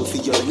judge you for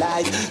your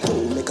life.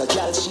 Don't make a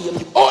girl shame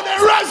you. Oh, the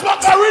rise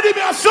back the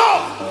rhythm a so.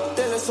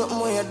 Tell her something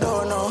when you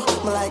don't know.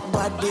 Me like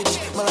bad bitch,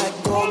 me like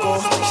go-go.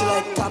 She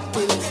like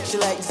tapping, she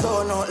like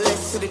zono.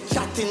 Let's see the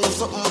chatting,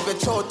 something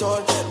with your throat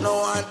out.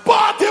 No one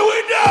party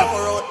with them.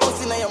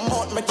 Pussy in your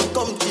mouth, make it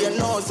come to your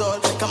nose all.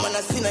 Come on,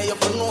 I see now you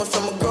for know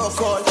some girl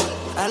call.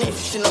 And if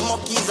she no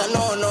monkeys, I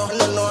no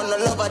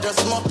love her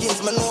just monkeys,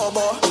 me know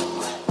about.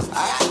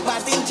 Alright,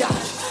 bad in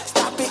charge.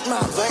 Stop it,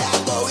 man, where I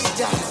go with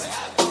jazz.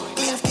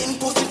 Clean skin,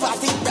 pussy,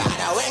 fatty,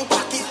 brother. When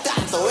pack it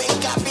tight, so when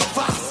clap it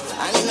fast.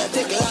 And it not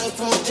take long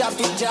for me drop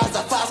it jazz.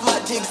 I pass my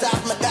jigs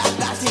off my dark,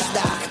 that is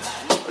dark.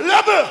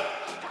 Level.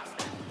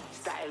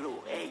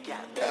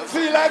 I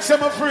feel like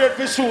I'm afraid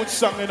to shoot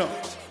song, you know.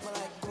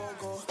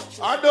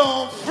 I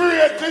don't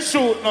afraid to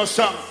shoot no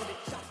song.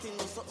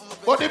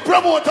 But the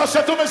promoter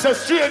said to me, say,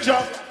 stranger,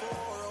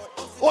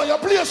 oh, you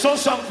play some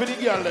song for the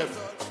girl them.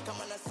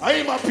 I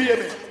him a pay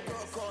me.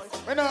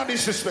 I don't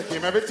disrespect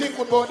him. Everything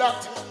good about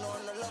that.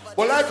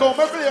 But like how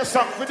I play a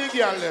song for the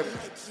girl them.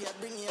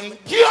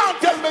 You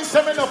can't tell me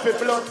seven up a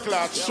blood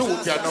clot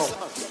shoot, you know.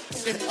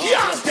 You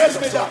can't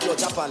tell me that. Yo,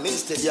 Japan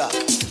instead, yeah.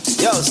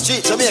 Yo,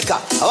 Street Jamaica,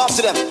 I'm up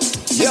to them.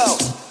 Yo,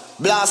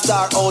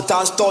 Blaster out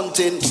and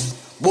stunting.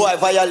 Boy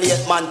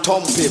violate man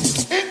thump him.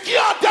 He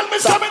can't tell me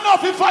something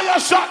enough if I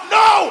shot.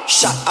 No!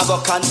 Shot I go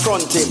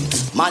confront him.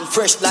 Man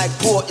fresh like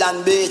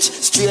Portland Beach.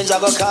 Strange I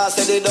go cast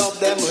and they dump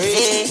them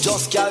rich.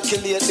 Just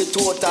calculate the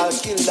total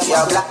kill them.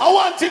 I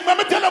want thing, let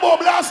me tell you about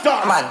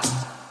Blaster. Man,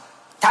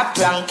 top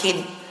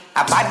ranking.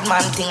 A bad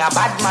man thing,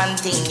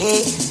 yeah.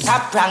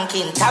 Top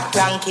ranking.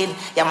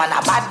 Yeah man, a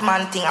bad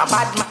man thing, a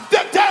bad man.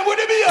 That time with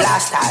the beer.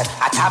 Blaster,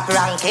 a top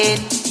ranking.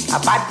 A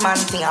bad man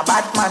thing,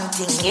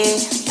 yeah.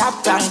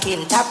 Top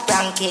ranking.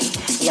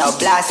 Yo,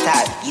 Blaster,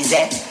 you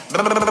say?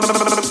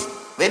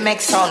 We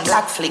make sound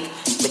black flick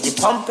with the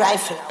pump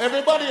rifle.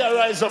 Everybody a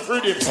rise up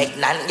rhythm.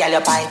 Pregnant gal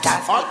your pint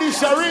and on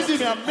this a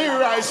rhythm and me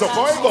rise up.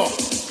 How you go?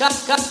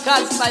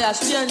 Fire,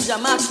 Stranger,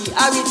 Mackie,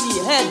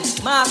 Arity,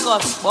 Head,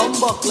 Marcus,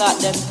 Bumbuckler,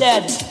 them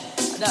dead.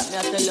 That me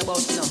I tell you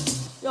about now.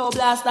 Yo,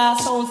 Blaster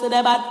sounds to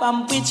the bad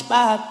from which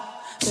part?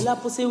 Tell a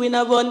pussy we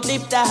no run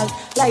clip tag.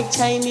 Like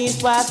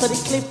Chinese war so the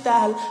clip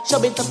tag.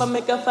 Shove it up and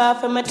make a fire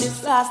for me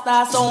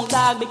disaster sound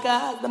dog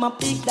because them a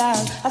big dog.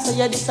 I saw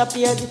you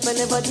disappear if I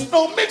never did.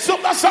 No, mix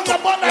up that song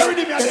up on the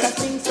rhythm again.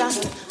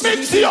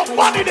 Mix it up,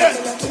 money then.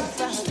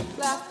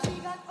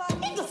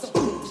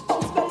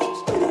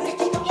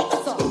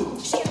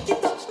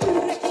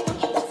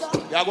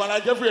 You're going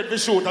to get afraid to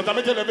shoot. I'm going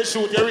to tell you to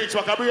shoot. You reach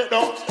back and break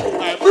down.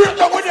 Right, break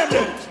down with them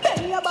then.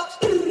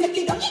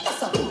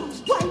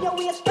 Wind your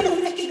waist,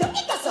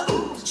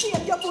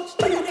 shape your foot,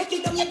 break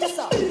it down, you just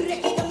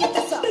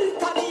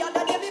carry on the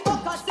baby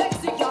buck a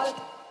sexy girl.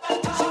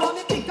 She want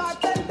me pick her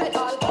pen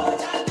pedal.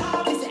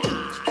 We say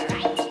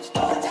alright, do it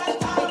all night.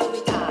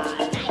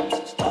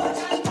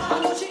 I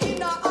know she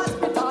in a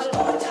hospital.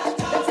 Them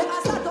say her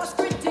status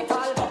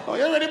critical. Oh,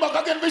 you ready back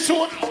again, we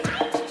shoot?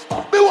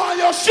 Me want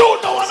you shoot,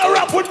 no one to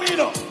rap with me,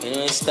 no. You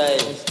know style.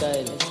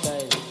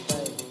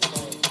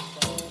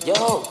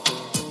 Yo,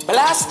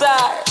 Blaster.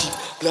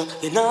 Glock,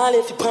 you know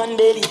left it pan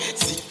daily.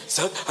 See,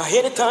 so I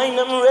hear the time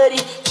I'm ready.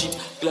 Cheap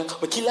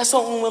Glock, we kill a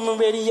song when I'm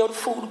ready. You're the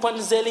food upon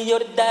the zelly, you're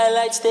the dial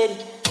light steady.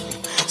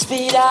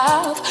 Speed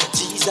up,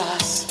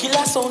 Jesus, kill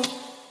a song.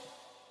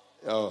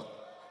 Yo,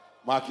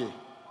 Maki,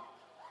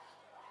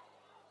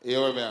 you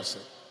hear me I say?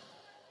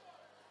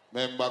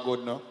 Remember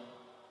good now?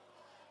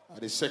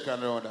 At the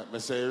second round, I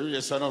say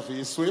race enough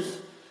is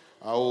swift,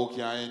 I who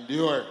can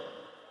endure.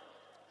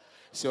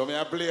 So me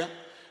I play.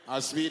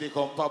 And Speedy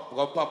come pop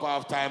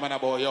off time and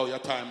about, yo, your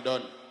time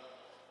done.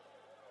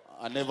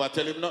 I never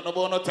tell him nothing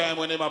about no time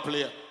when him a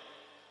play.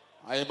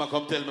 I him a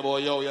come tell me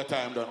about, yo, your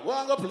time done. Go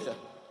on, go play.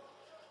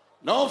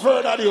 No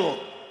further ado.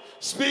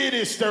 Speedy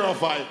is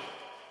terrified.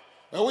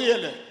 Are we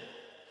in there?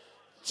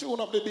 Tune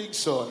up the big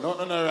son,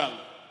 nothing wrong.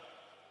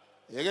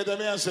 You get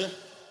me and say?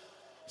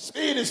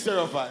 Speedy is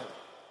terrified.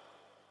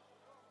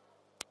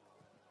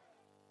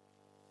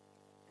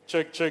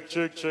 Check.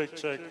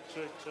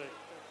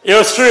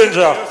 You're a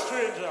stranger.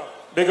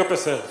 Big up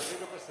yourself.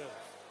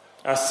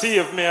 I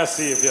save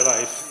your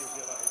life.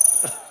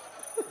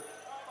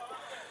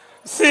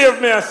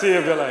 Save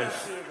your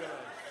life.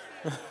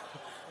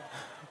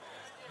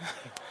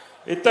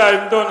 The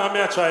time done,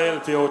 I'm try to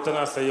help you out and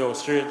I say, yo,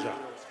 stranger.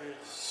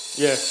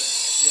 Yeah.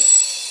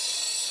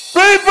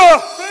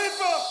 People!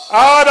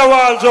 All the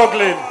wall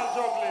juggling.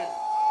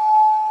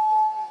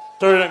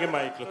 Turn on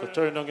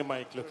your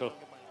mic, look.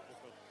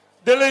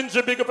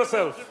 Dillinger, big up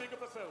yourself.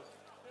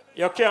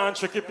 You can't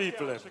trick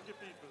people.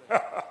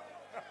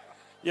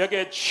 You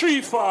get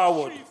 3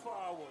 forward.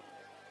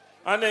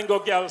 And then go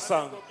girl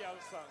song.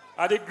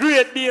 At the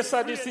great base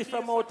of this if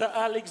I'm out of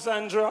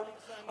Alexandra.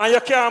 And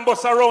you can't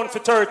bust around for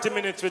 30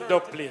 minutes with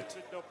dub plate.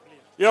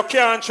 You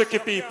can't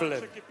trick people.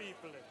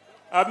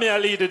 And me I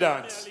lead the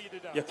dance.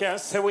 You can't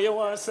say what you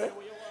want to say.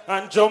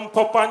 And jump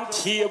up on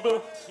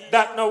table.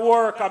 That no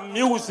work and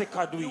music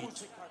I do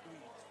it.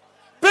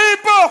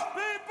 People!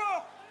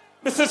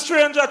 Mr.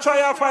 Stranger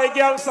try to find a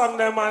girl song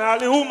them and all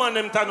the woman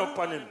them turn up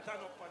on him.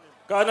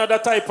 Got another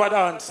type of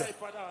dance.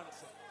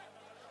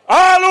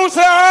 All who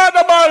say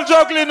the ball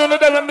juggling, none of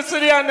them me see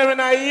the hand them in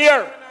a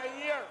year.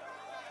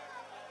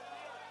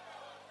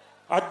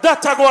 And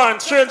that I go on,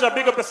 Stranger,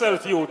 big up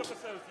yourself, youth.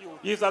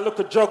 He's a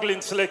local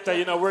juggling selector,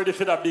 you know, ready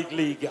for that big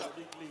league.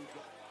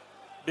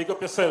 Big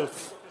up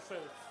yourself.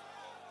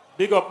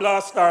 Big up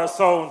Blaster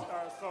sound.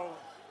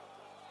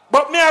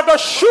 But me I go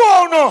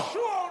show no.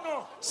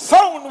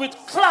 Sound with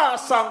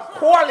class and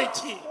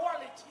quality.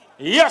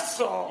 Yes,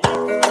 sir.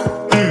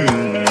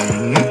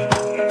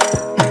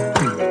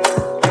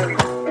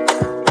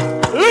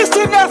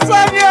 Listen to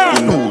Sanya.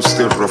 You know,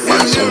 still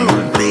profile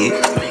someone play.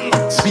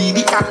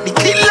 Speedy at the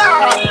killer.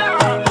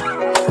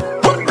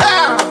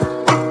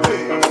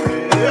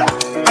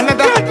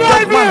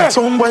 Another man,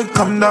 some boy,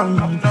 come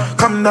down.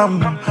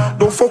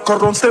 Don't fuck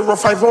around, Stereo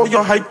 5 or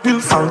your height will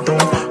fall down.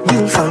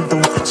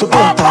 So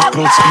don't talk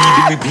close,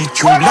 Speedy, we beat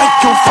you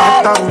like you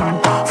far down.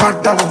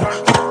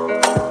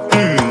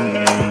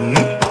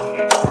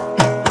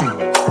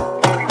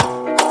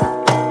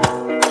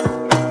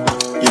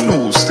 You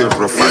know,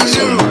 Stereo 5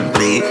 someone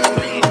play.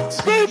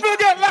 People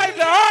get like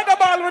the hard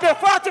ball with the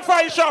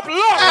 45 shop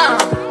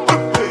lock.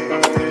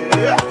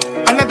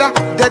 Another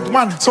murder dead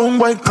man. Some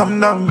boy, calm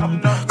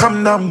down,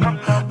 calm down.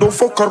 Don't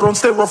fuck around,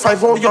 stereo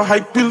 5, all your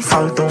hype will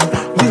fall down,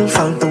 will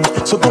fall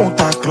down. So don't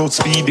talk loud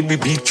speed, we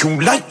beat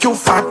you like you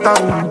fat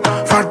down,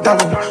 fat down.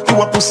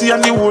 You a pussy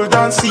and you hold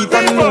on seat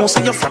and no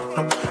say you fat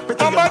down.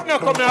 I'm back now,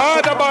 come here,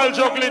 hard the ball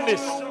juggling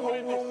this.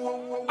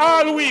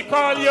 All week,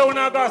 all year, when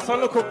I got some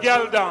look up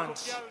girl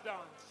dance.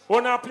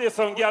 When I play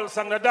some girl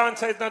song, the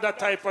dance is not that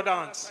type of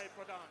dance.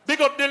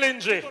 Big up the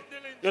Lindsay.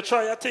 You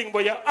try your thing,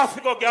 but you have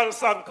to go girl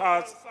song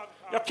cause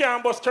you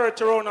can't bust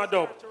 30 round a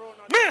dub.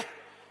 Me,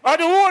 I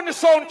the only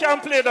sound can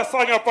play the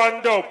song up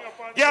and dub.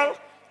 Girl,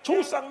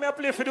 two songs me I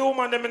play for the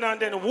woman them and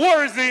then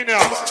war is in here.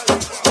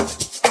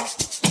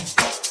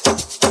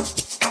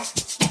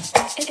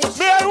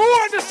 Me I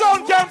only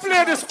sound can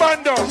play this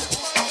band up.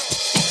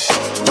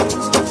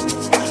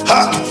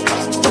 Ha!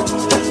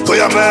 Put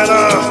your man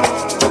up.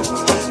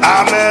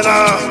 Amen.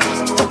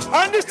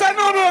 And this time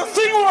now we'll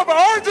sing over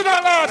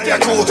original artist. Yeah,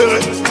 cool, hear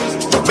it.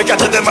 Make it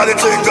to them at the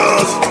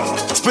fingers.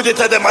 Spit it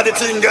to them at the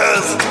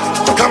fingers.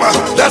 Come on,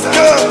 let's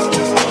go.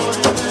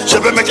 Je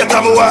veux make it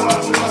à moi.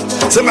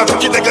 C'est ma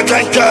petite nigga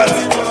tankers.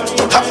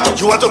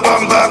 You want to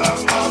bam bam.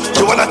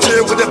 You wanna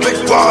chill with the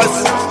big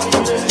boys.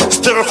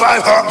 Stir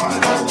 5, huh?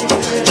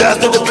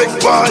 Just to the big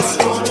boys.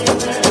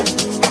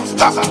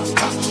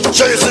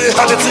 Show you see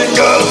how the thing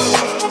goes.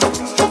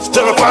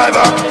 Stir 5,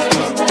 huh?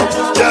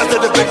 Just to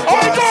the big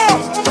boys.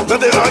 Now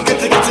they run,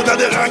 get it, now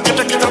they run, get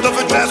it out of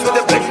the glass with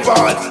the big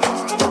boys.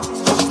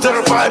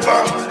 Stir 5,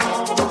 huh?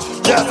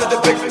 Just to the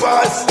big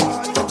boys.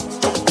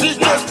 Big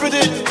guys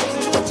pretty.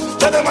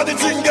 Tell them how the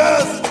thing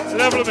goes.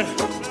 Level me.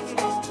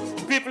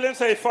 People in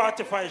say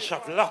 45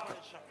 shop lock.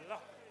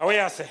 How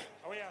you say?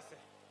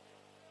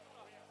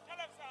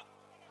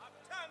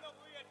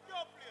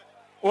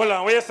 Hold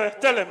on, what you say?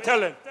 Tell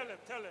him.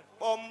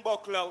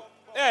 Bumbuckler.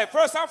 Hey,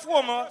 first and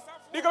foremost,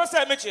 big up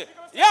say Mitchie.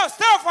 Yo,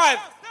 stir 5.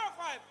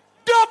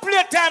 Double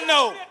plate time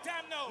now.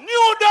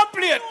 New double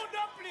plate.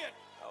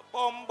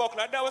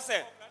 Bumbuckler, that was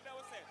it.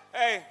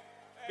 Hey,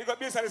 big up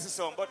this and this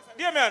song. But,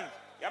 dear man,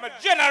 I'm a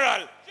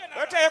general.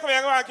 Don't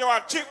tell you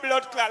want cheap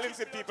blood clot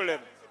Lindsay people in.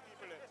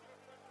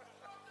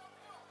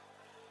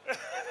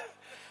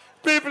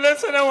 People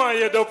say they want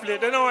you double plate.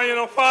 They don't want you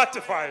no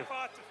 45.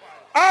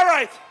 All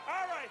right.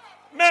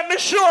 Let me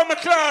show my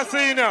class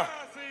in now.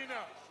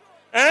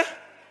 Eh?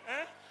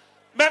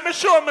 Let me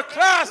show my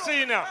class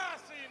in now.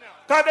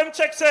 Cause them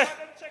check say,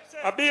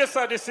 a bass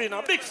of this in,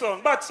 a big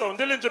sound, bad sound.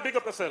 Dillinger, big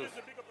up yourself.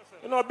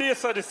 You know, a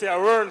bass of this, a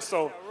world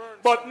sound.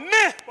 But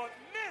me,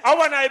 I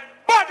want a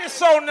body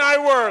sound in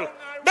the world.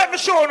 Let me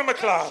show them my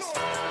class.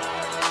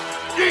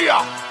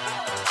 Yeah.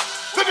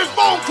 This is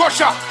Bone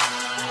Crusher.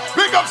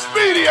 Big up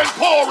Speedy and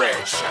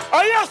Porridge.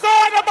 Oh yes,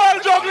 I the ball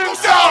juggling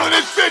down in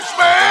this bitch,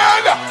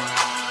 man.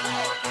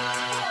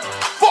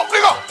 Fuck,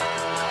 nigga.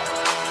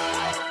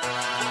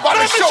 Let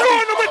me show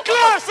them my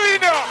class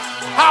in here.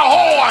 How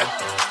hard?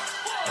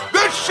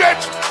 This shit.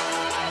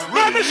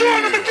 Let me show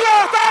them my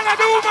class. All I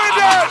do, my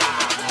dad.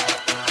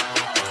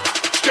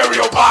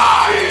 Stereo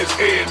Bar is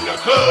in the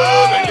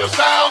club and your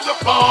sounds are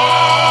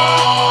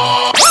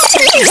fun.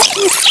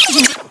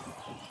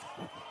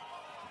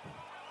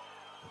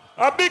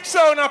 A big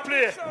sound I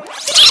play.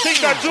 Think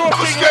that Joe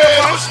never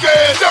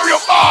scared. Stereo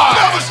Bar.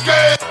 Never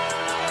scared.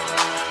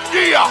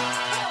 Yeah.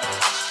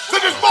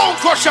 This is Bone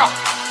Crusher.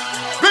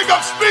 Big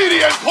up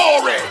Speedy and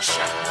Porridge.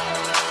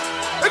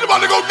 It's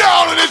about to go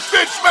down in this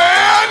bitch,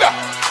 man.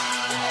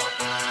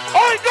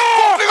 Oh,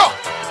 God. Nigga.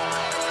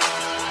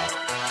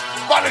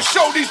 About to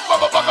show these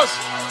motherfuckers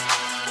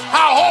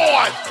how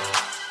hard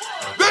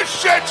this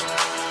shit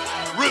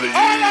really is.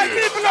 All my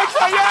people are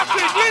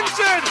triumphant.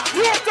 Vincent,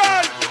 your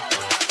time.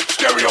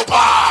 Stereo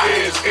Bar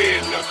is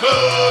in the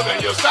club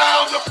and your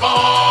sounds are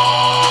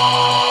fun.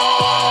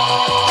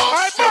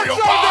 Stereo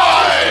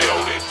Bar is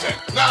loaded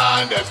Tech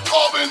 9 that's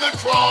up in the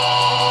trunk.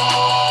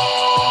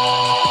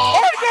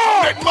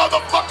 That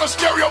motherfucker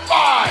Stereo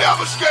Bar.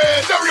 Never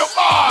scared. Stereo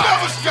Bar.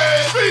 Never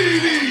scared.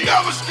 Speedy.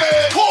 Never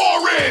scared.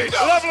 Porridge.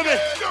 Lovely.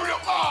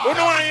 We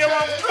don't want you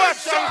to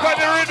bash and for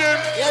the rhythm.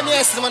 Yeah, me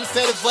ask someone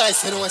fair the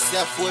voice when I want to see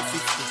a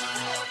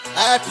 450.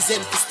 I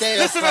represent the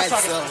Stereo 5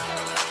 song.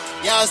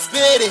 Y'all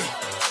Speedy.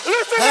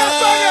 Listen to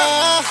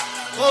that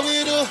what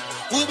we do,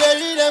 we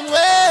bury them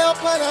way up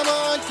on a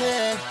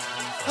mountain.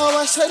 I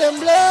wash them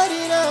blood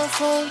in a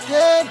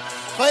fountain.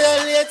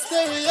 Violate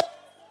stereo.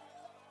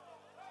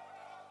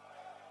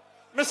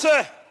 Me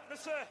say,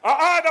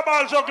 I heard the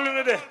ball juggling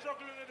today.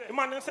 The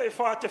man say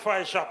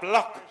 45 shop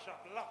lock.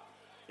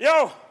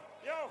 Yo,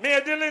 me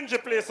a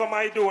Dillinger play some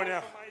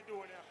Idonia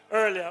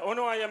earlier. Oh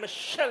no, I am a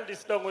shell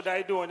this down with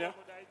Idonia.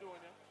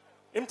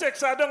 Him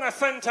takes a down a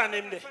center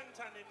him there.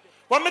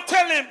 When me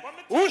tell him,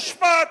 who's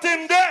part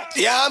him there?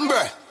 Yeah,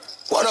 Amber.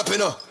 What up, you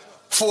know?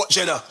 Fort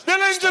Jenna.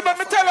 Dillinger, but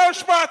me tell her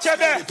who's part you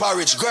there.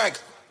 Porridge, Greg.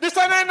 This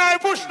one I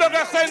bush dog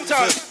a center.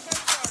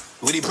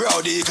 With the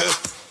proud eagle.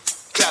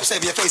 Clap,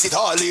 save your face, it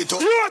all lead to.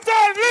 You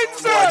turn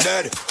Lindsay. One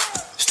dead.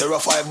 Stir a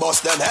 5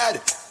 bust them head.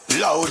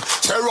 loud.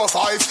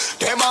 05,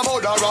 them a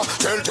murderer.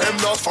 Tell them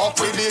not fuck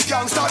with the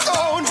gangster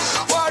town.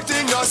 War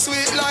thing not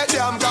sweet like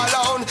them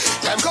cologne.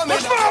 Them coming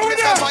out with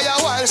a fire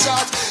wild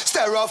shot.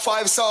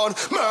 05 sound,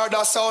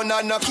 murder sound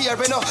and no care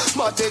we no.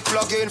 Matic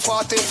plug in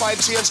 45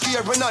 change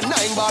gear we no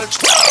 9 ball.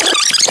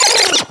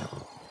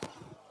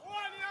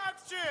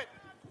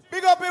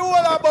 Big up the whole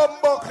of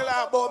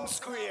Bumbuckler, Bum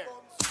Square.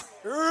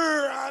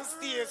 And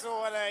stay so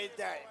all I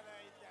die.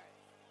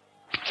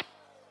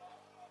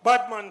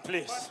 Badman,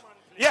 please.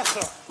 Yes,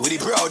 sir. With the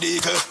proud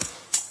eagle.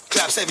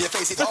 Clap, save your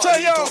face, it's all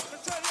yo.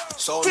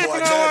 Sound boy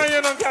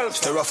dead.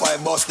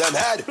 05 bust them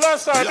head.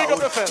 Plus, sir, big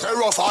up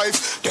yourself.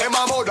 05, them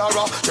a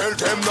murderer. Tell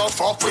them no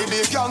fuck with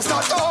the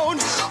gangster town.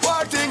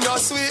 War thing no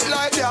sweet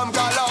like them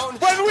cologne.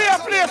 When we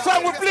play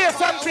song, we play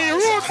something.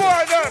 Rude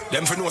boy, them.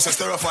 Them for no say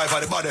 05 are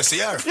the baddest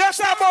here.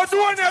 Yes, I'm about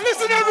doing it.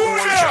 Listen to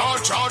rude here.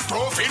 Shot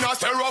tough in a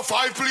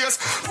 05 place.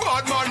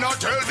 Bad man not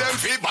tell them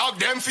fi back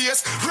them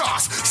face.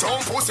 Ross,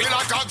 some pussy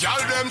like a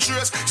gal them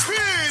trace.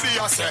 Speedy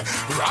I say.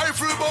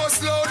 Rifle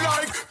bust loud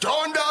like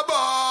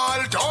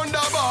thunderball,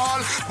 thunderball.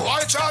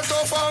 Boy chat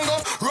tough and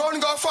go run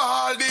go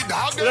fall. The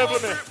dog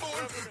them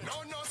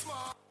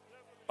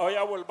oh,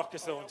 yeah, well back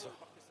his own, sir.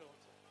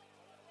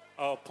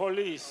 Oh,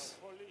 police.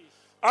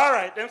 All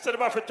right, them said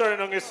about to turn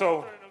on his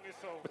own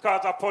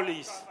because of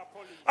police.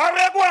 All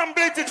right, go and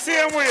beat it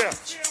same way.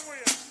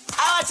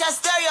 I want your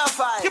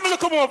stereotype. Give me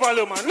look more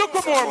volume, man. Look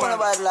more, man.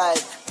 About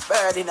like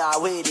bird in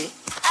our way,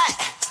 hey,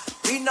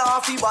 we know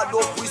if we bad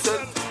look, we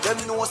say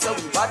them know so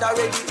we bad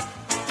already.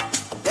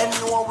 Them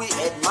know we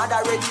head mad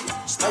already.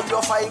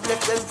 Stereotype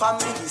left them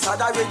families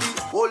had already.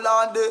 Hold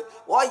on there,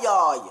 why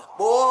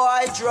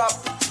boy drop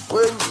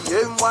when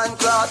the M1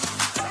 clock.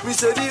 We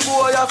say the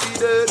boy a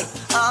dead.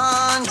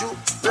 Andrew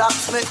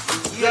blacksmith.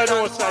 Yeah,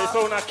 no, sir, it's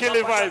on a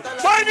killing vibe.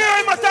 Why do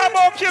you talk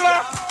about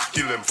killer?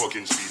 Kill them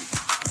fucking speed.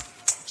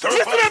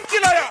 Listen to them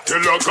killer, yeah.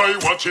 Tell a guy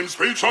watch him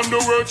speech on the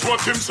words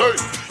what him say.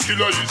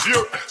 Killer is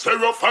here.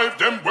 05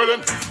 them well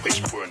and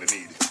which one they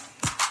need.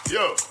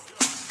 Yo.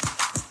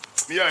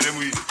 Me and them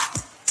weed.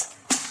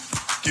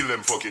 Kill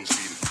them fucking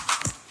speed.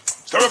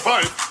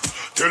 05.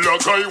 Tell a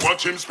guy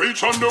watch him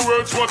speech on the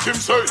words what him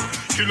say.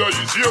 Killer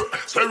is here.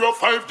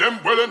 05 them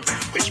well and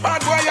which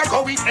bad boy you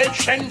go with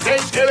ancient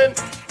days killing.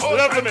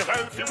 Lovely me.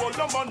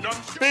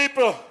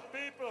 People.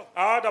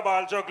 I had a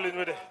ball juggling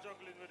with it.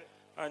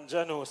 And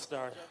Jano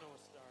started.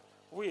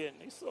 We in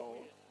the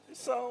sound.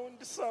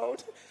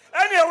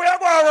 Anyhow, we are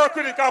going to work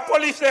with it because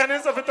police there and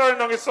instead of turning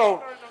on the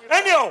sound.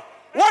 Anyhow,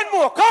 one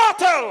more,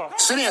 Cartel.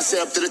 Soon as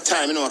up to the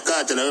time, you know,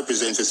 Cartel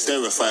represents the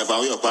Stereo 5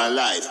 and we up on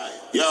live.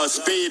 Yo,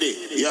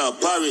 Speedy, yo,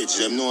 Porridge,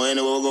 them know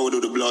anywhere we go do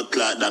the blood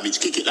clot damage.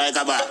 Kick it like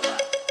a bat.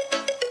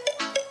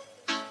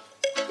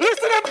 Listen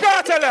to them,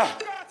 Cartel.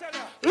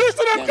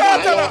 Listen to them,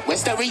 Cartel. We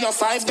Stereo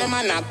 5, them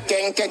a knock,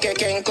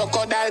 ken,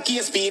 crocodile, key,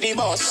 Speedy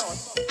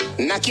boss.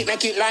 Knock it,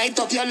 make it light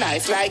up your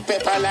life like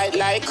pepper light,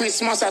 like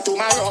Christmas or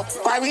tomorrow.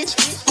 Porridge,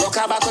 rock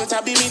a buckle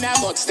to be in a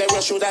butt. Stereo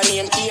should have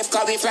named Cave,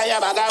 cause we fly a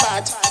bag of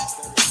bat.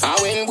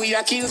 And when we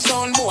a kill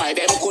sound boy,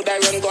 them coulda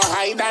run go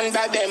hide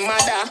under them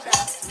mother.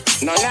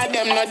 None of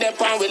them know the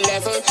point we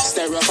level.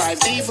 Stereo 5,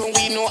 even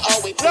we know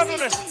how we do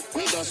it.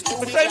 We just do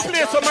it. Same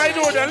place for my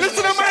door there.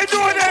 Listen to my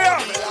door there.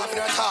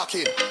 They're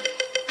talking.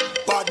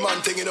 Bad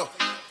man thing, you know.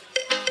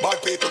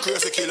 Bad people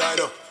crazy killer, you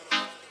know.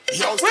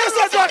 Yo, where's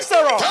the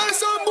drugstore? Tell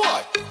some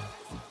boy.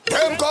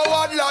 Them go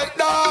on like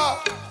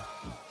that.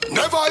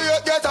 Never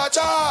yet get a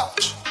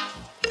charge.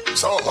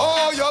 So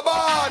hold your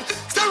band.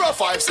 Stereo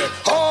 5 say,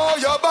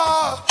 hold your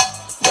band.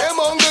 Them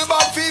hungry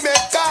bad fi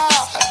make car.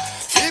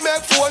 Fi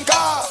make phone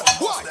call.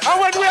 And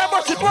when we are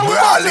busting, we're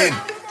all in.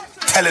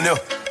 Telling you.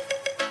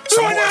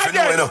 Some more if you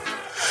know, you know.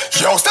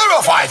 Yo,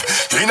 Stereo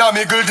 5, in a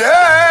middle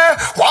day.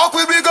 Walk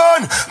with big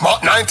gun.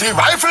 Mach 90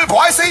 rifle,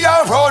 boy, see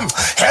ya run.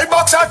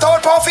 Headbox at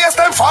out, power face,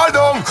 them fall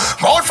down.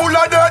 Mouth full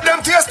of dirt,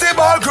 them taste the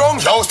ball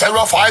ground. Yo,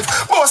 Stereo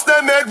 5, bust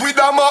them head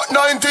with a Mach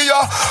 90,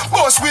 yeah.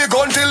 Bust we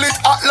gun till it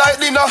hot like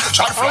dinner.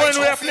 Shot fly.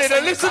 And when we play the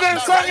listen to them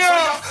song,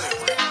 yeah.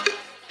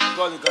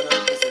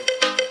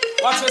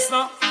 Watch this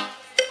now.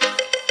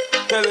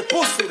 Tell the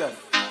pussy then.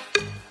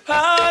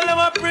 All them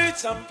a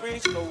preach and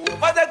preach, go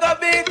over they go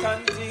beat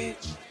and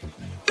teach.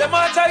 Them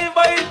a jive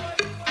by it.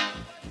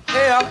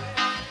 Yeah.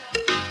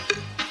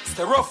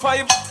 Stereo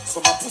 5.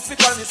 Some a pussy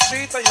on the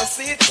street and you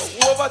see it.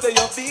 Go over there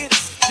you beat,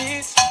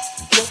 teach.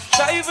 You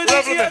jive in the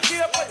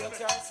ear, but you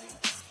can't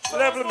see.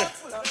 Level me.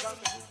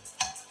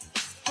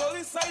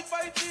 Police side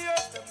by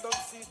tears, them don't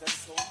see them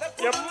so.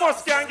 You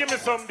must can give me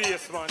some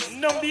bass, man.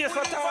 No bass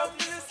at all.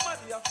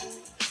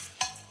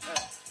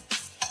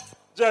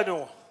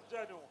 Jano.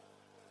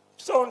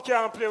 Sound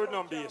can't play with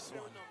no bass,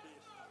 man.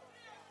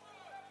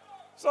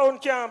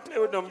 Sound can't play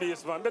with no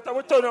bass, man. Better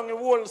we turn on the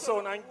whole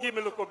sound and give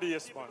me a look of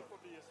bass, man.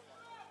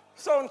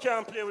 Sound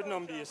can't play with no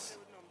bass.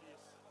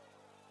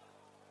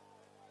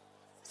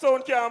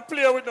 Sound can't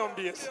play with no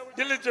bass.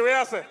 Diligent, what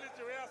you say?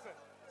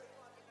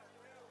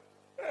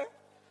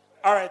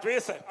 All right, what you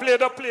say? Play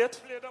the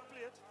plate.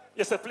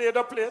 You say play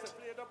the plate.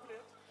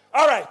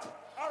 All right.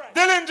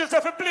 Dillinger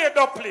said play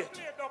the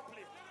plate.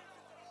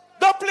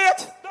 The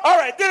plate. All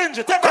right, Dillinger,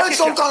 take that kick.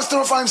 Some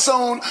constant find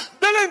sound.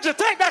 Dillinger,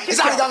 take that kick. It's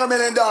like a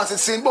million dance,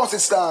 it's in Bossy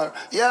Star.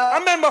 Yeah. I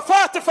remember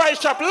 45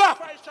 shop lock.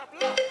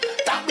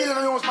 That million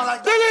man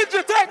like that.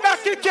 Dillinger, take that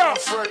kick, yo.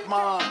 Fred,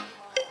 man.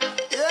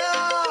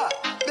 Yeah.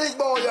 Big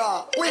boy,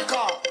 yeah. Wake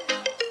up.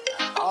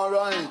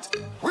 Alright.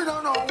 We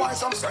don't know why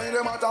some say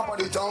them at top of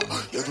the top.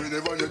 Yet we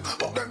never yet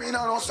put them in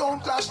no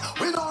sound clash.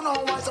 We don't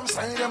know why some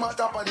say them at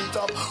top of the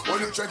top.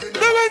 When you check it,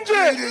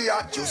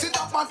 idiot. You sit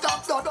up on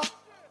top, on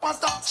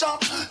top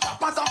shop.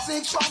 Top on top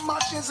 6 from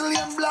matches,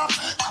 lane block.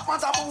 Top on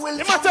top of Will.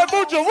 You must have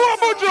Bujo. What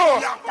Bujo?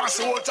 Yeah, pass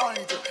the whole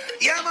time.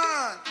 Yeah,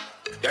 man.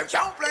 Them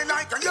can't play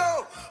like a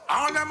yo.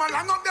 All them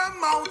along of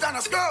them out and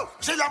a skull.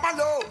 She love a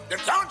low. Them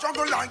can't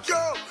juggle like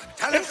yo.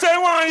 Tell them say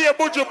one here,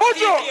 Bujo.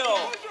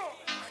 Bujo.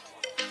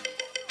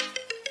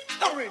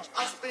 Orange,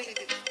 I speed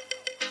it.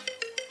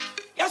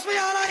 Yes, we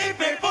are a hip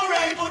people,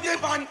 right? Put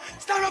it on.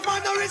 Stand up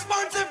on the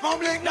responsive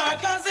public, not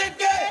cause it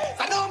gay.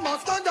 I don't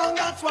must go down,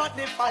 that's what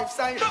the 5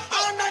 say.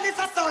 All night is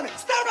a sun,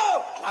 stand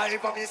up. I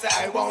probably say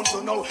I want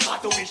to know how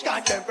to wish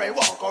God can pray,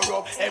 walk or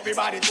up.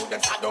 Everybody do them,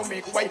 I don't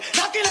make way.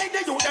 Knocking like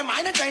they do them,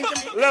 mind and change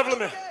them. Level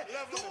me.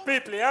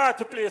 People, you have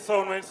to play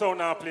sound when sound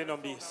now playing on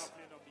bass.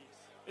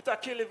 It's a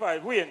kill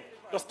vibe. Wayne,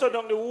 just turn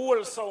down the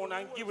whole sound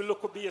and give a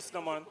look of bass,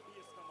 no man.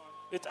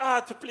 It's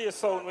hard to play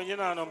sound when you're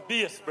not on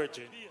bass,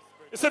 Bridget.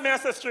 You see me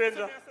as a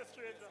stranger?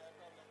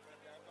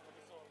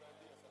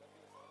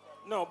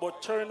 No,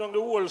 but turn down the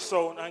whole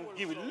sound and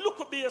give it.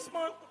 Look at bass,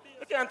 man.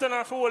 You can't turn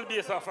off the whole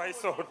bass off high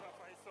sound.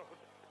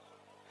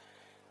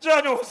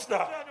 John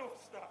Oster.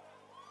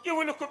 Give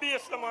a look at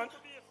bass, man.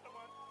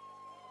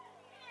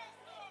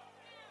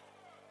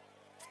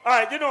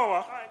 Alright, you know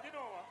what?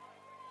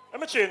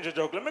 Let me change the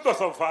juggle. Let me go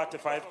some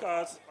 45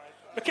 because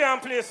I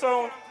can't play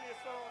sound.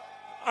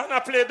 And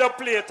I play the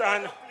plate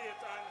and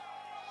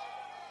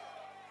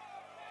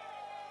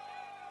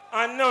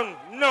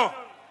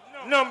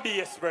none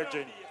bass,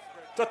 Virgin.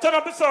 So turn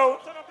up the sound.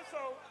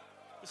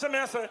 You see me,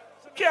 I say,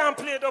 can't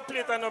play the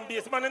plate and none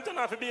bass. Man, turn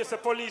off the bass, the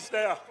police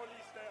there.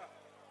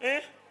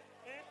 Eh?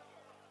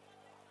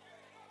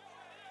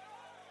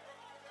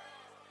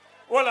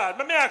 Well, lad,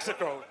 let me ask the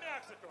crowd.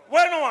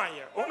 Where no one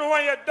here? Who no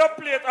one here dub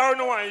plate or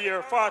no one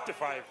here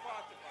 45?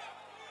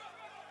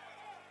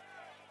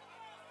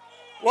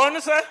 What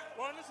you say?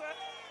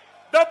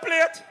 Dub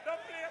plate?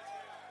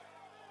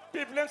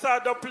 People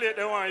inside dub plate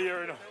they want to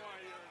hear, you know.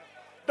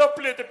 Dub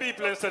plate the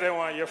people inside they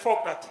want to hear.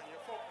 Fuck that.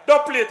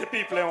 Dub plate the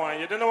people they want to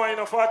hear. They don't want to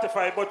hear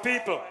 45, but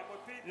people,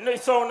 no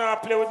sound now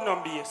play with no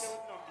bass.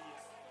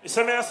 You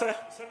see me, I say?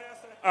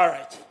 All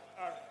right.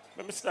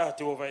 Let me start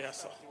you over here,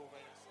 sir.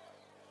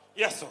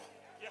 Yes, sir.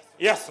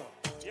 Yes, sir.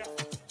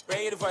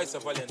 Bring the voice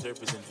of Valiant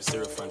represent for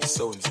Sarah Frank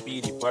Sound,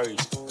 Speedy, Parish,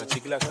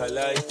 Kachigla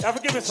Kalai. You have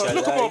to give me some.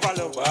 Look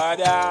over,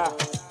 Bada.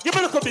 Give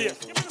me a look over.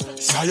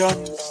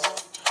 Science.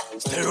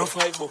 Stereo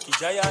 5 Bucky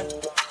Giant.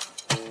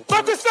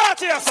 But we start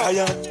here, sir.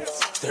 Science.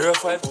 Stereo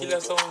 5 Killer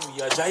Sound,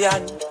 we are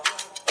Giant.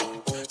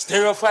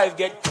 Stereo 5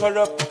 get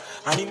corrupt.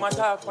 And him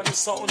attack on the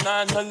sound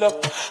and all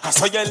up. I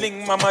saw you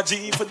link Mama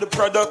G for the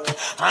product.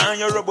 And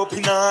you rub up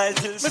in all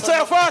till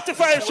Mr.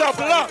 45 shop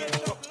lock.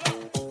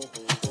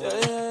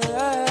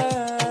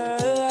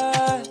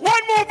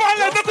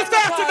 Let me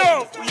start to know.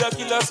 We are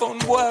killer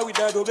sound boy with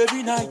a dub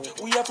every night.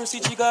 We are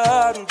proceed chica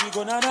hard, we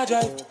gonna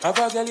drive. Have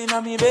a girl in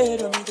a me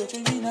bed, me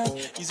touching me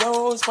night. He's a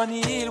house on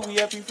the hill, we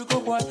are people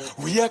go boy.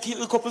 We are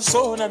kill a couple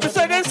son and they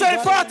say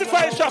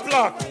 45 shop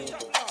lock.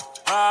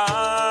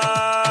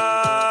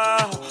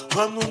 I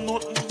know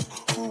nothing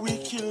for we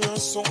kill a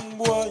sound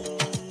boy.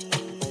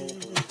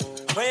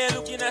 When you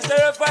looking at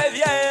Stereo 5,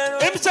 yeah.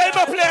 Him say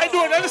my play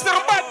do it, it's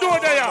not bad do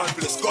it there.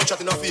 Please, gunshot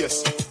in the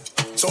face.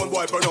 Sound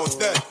boy pronounced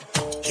dead.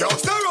 Yo,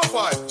 Stereo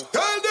 5,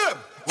 tell them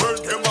when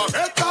them a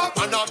head top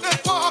and a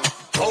head pop.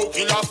 How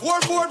killer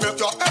 4-4 make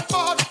your head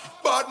pop.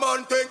 Bad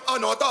man thing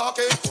and not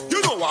talking.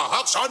 You know what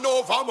action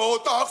over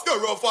mouth talk.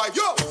 Stereo 5,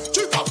 yo.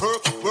 Chica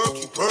work it.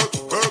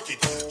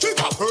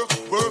 Chica work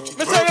it.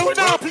 Me say we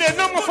don't play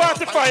number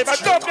 45. I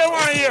dub them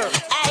one here.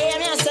 Hey,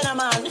 I'm a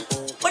man.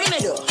 What do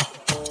you do?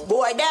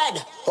 Boy,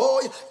 dad.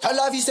 Oh, tell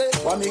her say,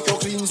 what make you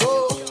clean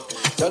so?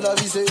 Tell her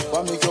say,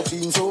 what make you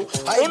clean so?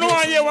 You know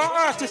I hear one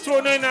artist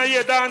who know in a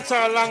year dance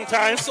a long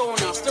time. So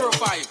now, Stereo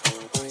 5.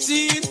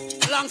 Seen?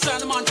 Alongside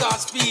the man called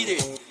Speedy.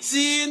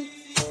 Seen?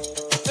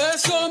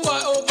 There's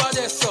somebody over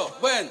there, so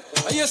when?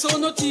 I hear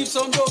some no thief,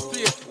 some don't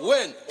play.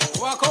 When?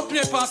 Walk up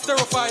play past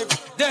Stereo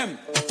 5. Them.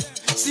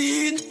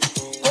 Seen?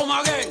 Come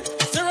again.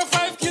 Stereo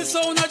 5 kill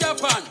sound of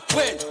Japan.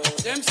 When?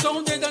 Them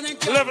sound dead and then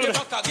can't be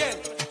back again.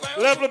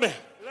 Level me.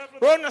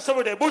 Run us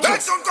over there, Buju. Like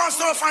some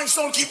constant find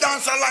sound, keep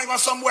dancing alive and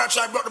somewhere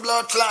try brought the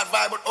blood clot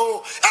vibe, but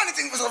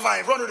anything for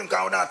survive. Run with them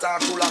count that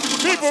talk too long.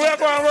 People, we are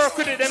going to work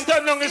with it. Them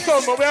turn down the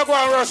sound, but we are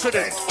going to work with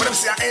it. When them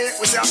say A,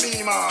 we say a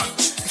B, man.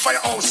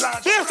 Firehouse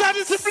lad. Yes, that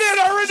is the play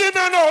already,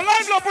 man.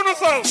 Line up on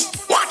yourself.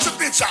 Watch the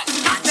picture.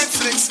 At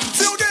Netflix.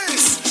 Feel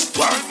this.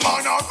 World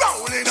man are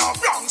rolling a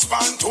Bronx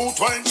span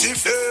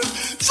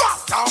 225.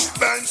 Drop down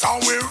Benz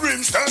and we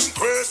rims them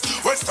crazy.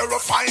 West Stereo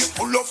 5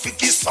 pull up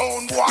 50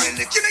 sound boy.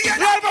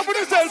 Live up on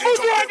yourself. Put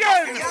you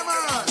again. Yeah,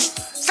 man.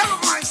 Some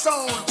of my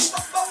sound.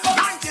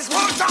 90s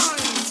one time.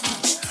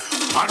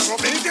 And go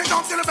beat it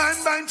up till the bang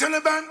bang, till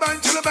the bang bang,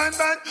 till the bang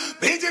bang.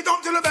 Beat it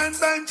up till the bang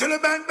bang, till the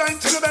bang bang,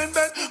 till the bang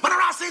bang. Man, I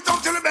ras it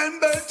up till the bang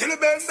bang, till the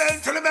bang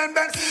bang, till the bang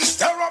bang.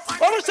 Stir up.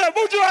 What was that?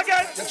 Would you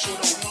again?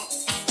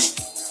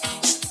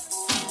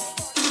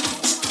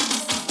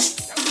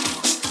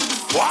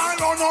 Why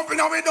run up in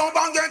a window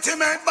and get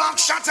him head back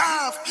shut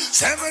off?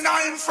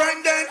 7-9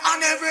 friend then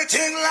and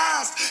everything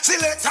last.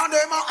 Select on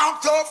them and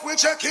act up, we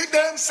check it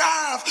them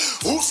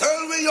soft. Who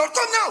sell we out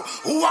to now?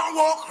 Who want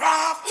walk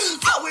craft?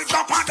 How we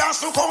drop and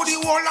dance to call the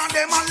wall and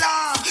them a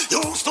laugh.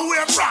 Used to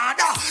wear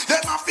Prada,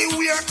 them have to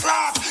wear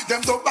cloth.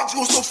 Them dog bags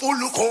used to full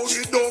look how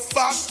the dog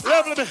bags.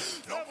 Lovely.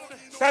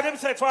 Tell them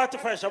say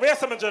 45. Where's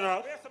some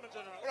general?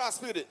 What on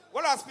speedy?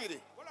 What on speedy?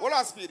 What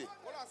on speedy?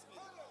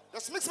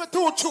 Just mix me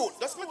two tune.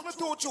 Just mix me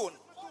two tune.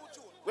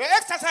 We're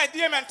exercise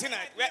demon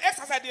tonight. We're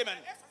exercise demon.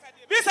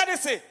 This is the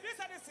sea.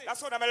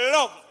 That's what I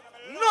love.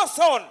 No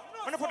sound.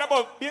 When you put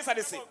about this is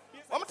the sea.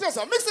 I'm going to tell you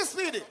something. Mix it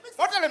speedy.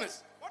 What tell him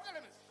is?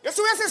 You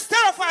see where you say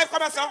Stereo 5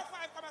 come on, sir?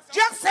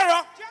 Jack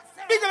Sarah.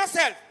 Big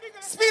yourself.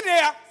 Speedy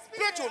here.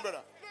 Play tune,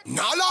 brother.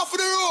 Now laugh for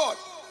the road.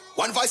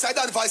 One vice side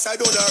and vice side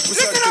don't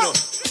represent, you know.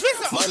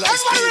 Listen. Man like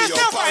Speedy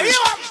or Parish.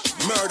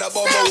 Murder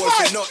bomber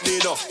wolf is nothing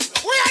enough.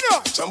 We are no.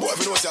 Some boy if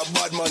you know it's a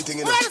bad man thing,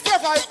 you know. We are the Stereo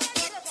 5.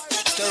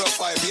 Stereo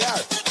 5, yeah.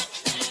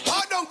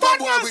 Why don't come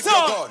boy with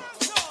your gun?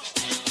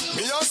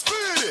 Me and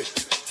Speedy.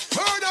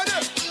 Murder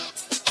them.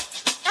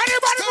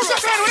 Anybody who's a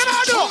friend, what am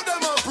I doing? Show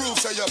them and prove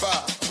say you're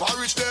bad.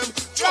 Parish them.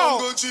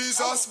 Jungle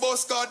Jesus,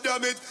 boss,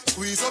 goddammit.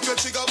 Squeeze up your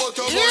chicken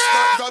butter, boss,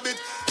 goddammit.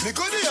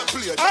 Nigga, they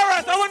play.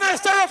 Alright, I want to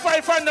Stereo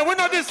 5 fan. We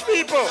know these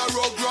people.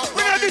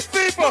 We know these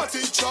people. Not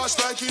in charge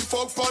like in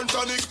fuck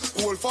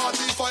Pantanic. Whole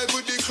 45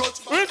 with the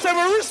clutch. We say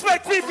we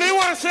respect people. You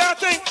want to say a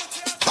thing?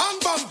 Bang,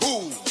 bang,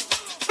 boom.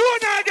 Do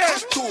it again.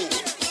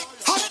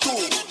 Hot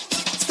tool.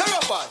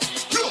 Stereo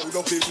 5. Load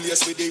up the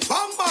place with the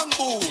bang, bang,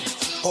 boom.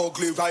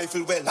 Ugly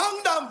rifle well long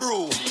damn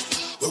broom.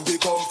 Where we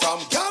come from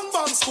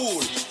gangbang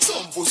school.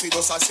 Some pussy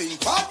does a sing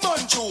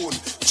Batman tune.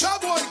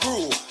 Jaguar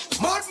crew,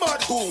 mad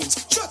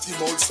goons. Chatty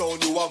mouth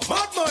sound you a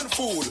madman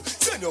fool.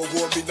 Send your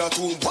warm in a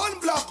tomb, one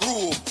black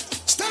room.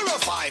 Stereo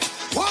 5,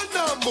 one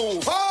now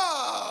move.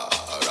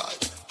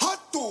 Alright,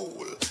 hot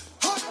tool,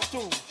 hot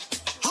tool,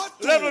 hot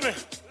tool. Level me.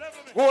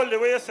 Hold the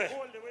way you say.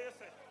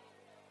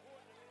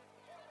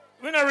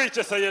 We not reach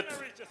us yet.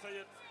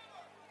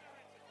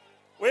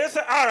 Where you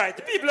say, alright,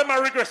 the people in my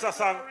request a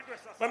song.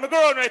 When I go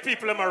around with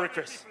people in my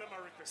request.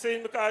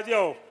 Saying because,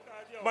 yo,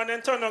 man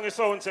then turn on his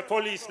sound, say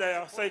police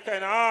there. So it's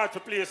kind of hard to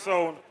play a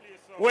sound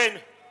when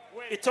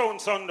it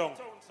turns sundown.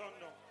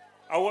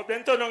 I hope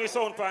then turn on his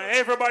sound for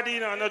everybody, you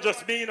know, not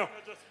just me, you know.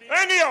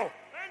 Anyhow,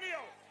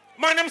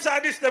 man, them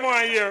say this, them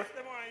one year.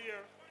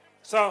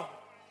 So,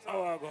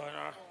 how I go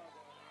now?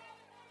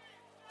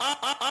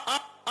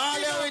 All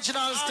the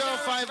original Stir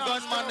 5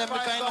 gunman, them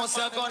because you know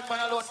say gunman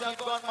alone need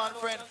gunman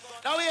friend.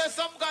 Now we hear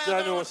some guy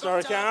I know,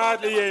 sir, can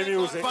hardly hear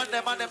music.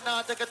 Them and them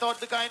now take it out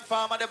the kind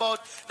farmer about.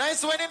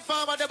 Nice when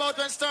informer about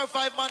when Stir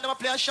 5 man them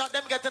play a shot,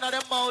 them get in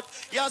them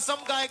mouth. Yeah, some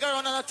guy go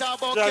around and talk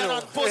about can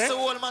and post the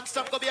whole man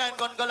stop go behind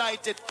gun go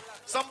light it.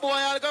 Some boy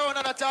all go around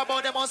and talk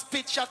about them on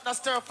spit shot na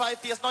Stir 5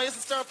 face. Now you see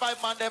Stir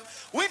 5 man them.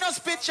 We no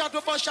spit shot,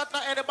 we bust shot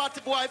na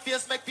anybody boy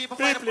face make people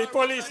find them.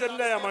 Police them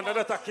there, man,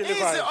 that kill the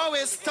vibe. Easy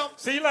always stump.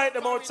 See like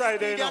them outside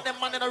there, you know. Them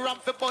man in a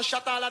ramp for bust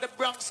shot all of the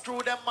Bronx crew,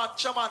 them man,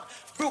 man.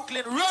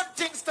 Brooklyn, run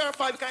things Stir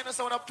 5 kind of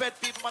sound of pet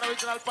people, man,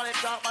 original planet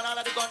talk, man, all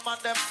of the gunman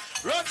them.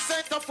 Run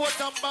center foot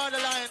and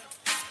borderline.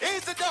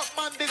 Easy duck,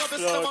 man, big up the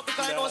stomach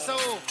because I know so.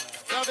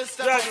 You have a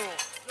step up.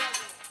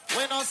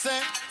 We not say,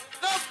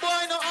 no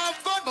boy no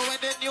have gun, but when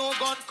the new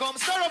gun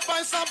comes, Stir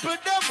 5 sample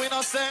them, we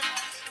not say.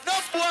 No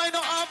boy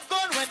no have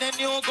gun when the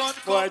new gun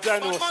comes.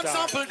 Gunman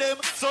sample them,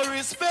 so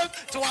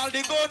respect to all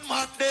the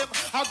gunman them.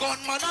 A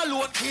gunman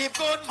alone keep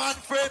gunman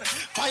friend.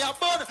 Fire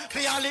burn,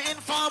 be all the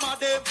informer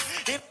them.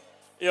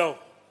 Yo,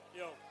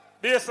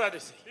 base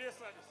Odyssey.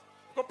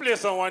 Go play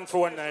some 1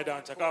 for 1 night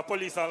dance, because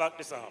police are lock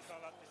this off.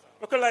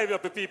 We can live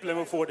up the people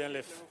before they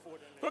left.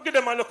 Go give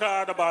them a look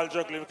at the ball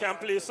juggling. We can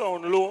play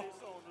sound low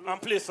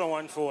and play some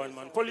 1 for 1,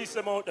 man. Police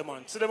them out there,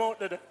 man. See them out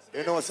there.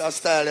 You know, it's a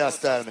style,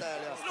 man.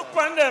 Look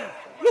on them.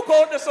 Look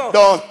out the sound.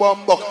 Don't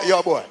bomb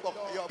your boy.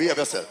 Behave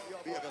yourself.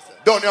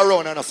 Don't you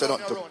run and I say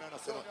nothing.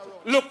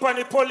 Look on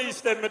the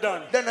police, them, me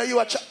done. Then you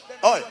watch.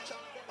 Oh,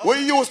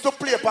 we used to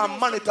play upon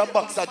monitor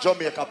box at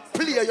Jamaica.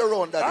 Play your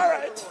own, daddy. All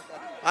right.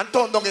 And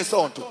turn down his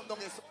sound too.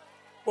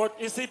 But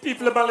you see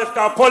people in left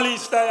car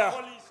police there.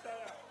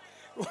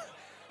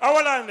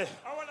 How long?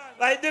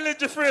 Like they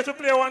let you free to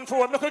play 1 for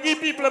 1. Look, give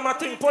people my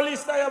thing.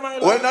 Police there, my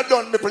lord. When I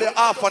done, me play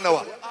half an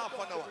hour.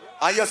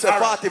 And you say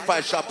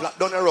 45 shot like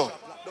down the road.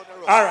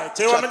 All right,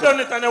 so when I done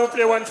it and I will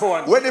play 1 for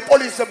 1. When the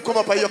police them come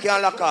up and you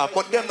can lock off,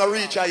 but them not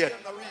reach her yet.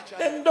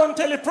 Then don't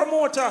tell the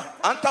promoter.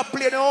 And to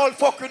play the whole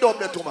fuck with up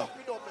there to me.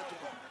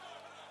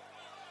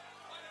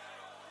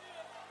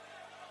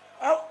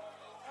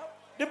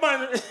 The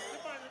man,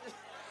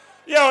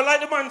 yo,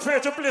 like the man fair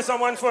to play some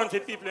 1 for 1 for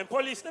people and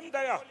police them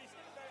there.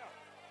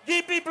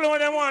 Give people what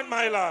they want,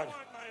 my lord.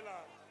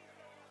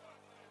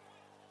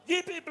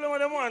 Give people what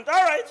they want.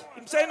 All right.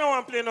 Him say no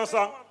one play no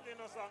song.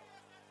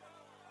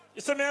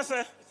 You see me I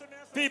say?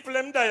 People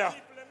them there.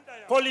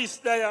 Police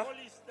there.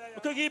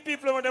 We could give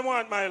people what they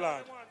want, my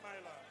lord.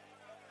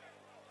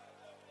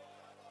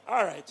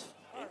 All right.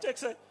 You take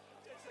say.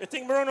 You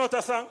think we run out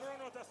of song?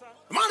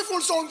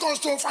 Manifold sound goes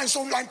to find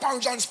sound like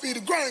Pound John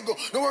Speedy Grind go.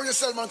 No worry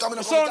yourself, man. Coming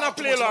the sound a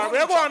play low.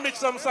 We're going to mix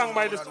some song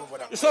by this.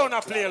 The sound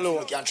a play low.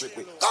 You can't trick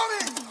me. Come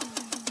in.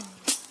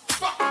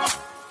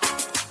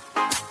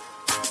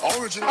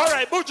 Original. All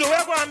right, Buju,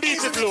 we're going to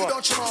beat it low.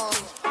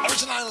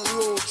 Original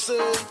low, say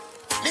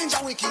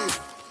Ninja Wicked.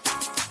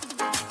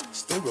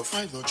 Stereo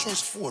 5 no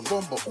trust phone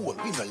bomber all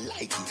we no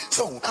like it.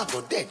 Sound I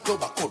go dead, go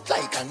back out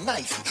like a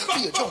knife.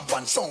 Be a jump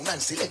and sound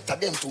and selector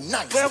them too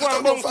nice.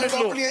 Stereo 5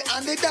 play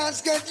and the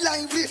dance get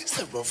lively.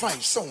 Stereo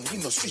 5 sound we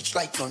no switch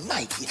like no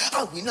Nike.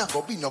 And we not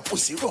go be no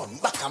pussy run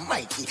back a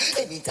Mikey.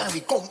 Anytime we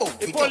come out,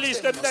 the police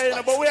them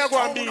there, but we are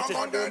going to beat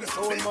it.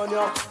 Sound man,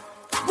 yeah.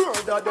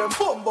 Murder them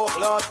bumbo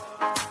clot.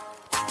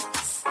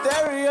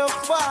 Stereo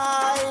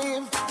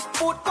 5.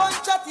 Put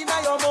gunshot in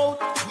your mouth.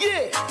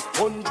 Yeah.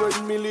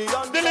 100 million.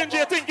 Dylan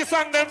J, think you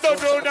sang them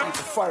down, down.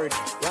 Farid,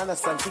 you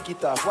understand? Take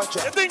it off. Watch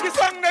out. You think you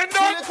sang them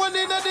down? Like one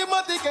in the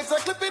matic, I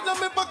clip it on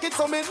my pocket,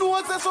 so me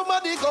know say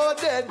somebody go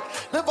dead.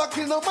 Never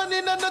kill no man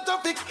in the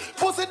traffic.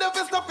 Pussy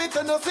never stop it,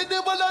 and you see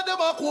the ball of them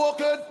a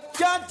walking.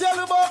 Can't tell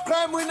about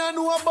crime, we don't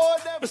know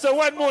about them. So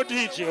one more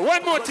DJ,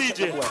 one more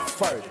DJ.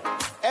 Farid.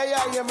 Hey,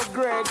 I am a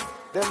grade.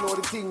 Them know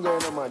the thing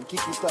going on, man.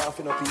 Kick it off,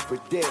 you know, people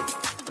dead.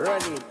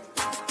 Run it.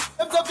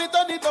 Them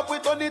turn it up, we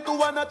turn it to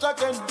one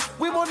attack and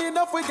we money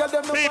enough, we get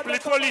them. People, the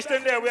police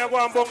them there, we are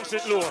going to bounce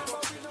it low.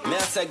 Me I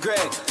say,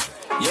 Greg,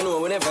 you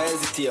know we never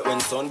hesitate when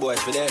son boy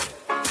for dead.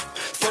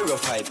 Stereo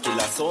 5 killer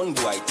son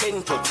boy,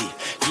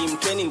 10-30. Give him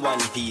 21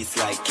 piece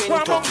like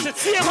Kentucky.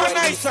 See him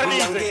nice and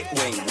easy.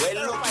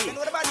 Well lucky. You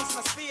know the body's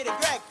my speedy,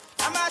 Greg.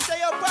 I'm going to say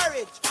your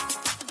porridge.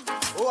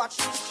 Oh,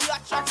 actually, she a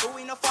track, so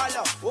we no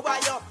follow. Oh, buy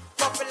up,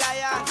 couple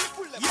lion.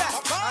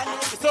 Yeah.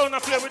 It's on a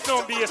play with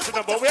no BS,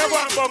 but we are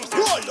going to bounce it.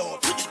 Roll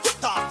out, good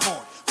talk,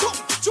 man. Come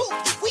through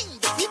the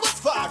window, he was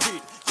fired.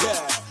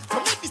 Yeah.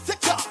 From every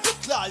sector,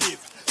 look like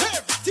live.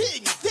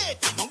 Everything is dead,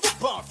 man, go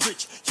bar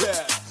fridge.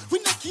 Yeah. We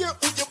not care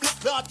who your blood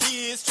clot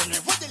is. So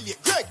never tell you,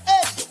 Greg,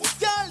 hey, you will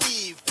still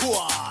live,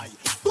 boy.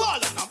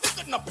 Ball and I'm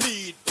making a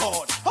bleed,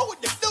 God. How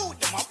would they do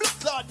them? My blood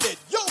clot dead.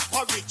 Yo,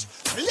 porridge.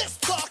 Let's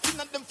talk in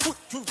on them foot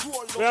to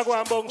roll. We are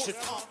going to bounce it.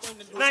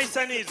 Nice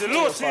and easy.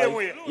 Low same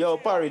way. Yo,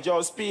 porridge,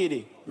 yo,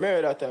 speedy.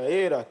 Murder time,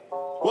 hear that?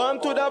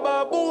 One to the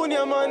baboon,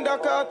 yeah, man, the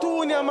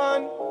cartoon, yeah,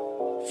 man.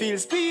 Feel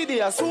speedy,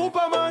 a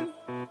Superman.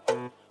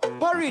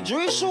 Porridge,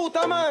 we shoot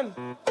a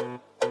man.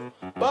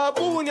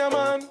 Baboon, yeah,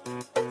 man.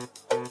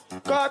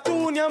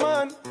 Cartoon, yeah,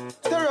 man.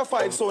 Stereo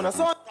 5 son, a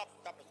son.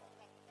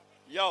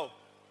 Yo,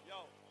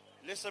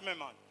 listen me,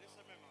 man.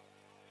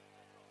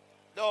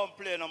 Don't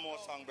play no more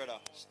song, brother.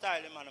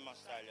 Style man, my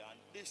style, and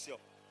this yo.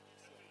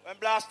 When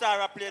Blaster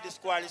play this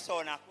quality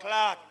sound, a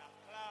clock.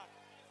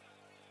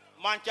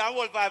 Man can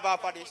hold vibe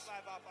off of this.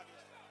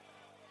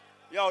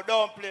 Yo,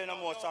 don't play no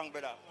more song,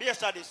 brother.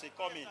 Bass of this,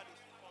 come in.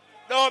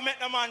 Don't make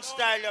the man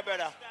style you,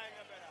 brother.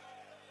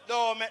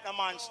 Don't make the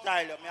man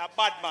style you. Me a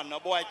bad man,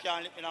 no boy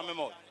can't lick me in my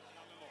mouth.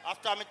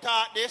 After me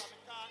talk this,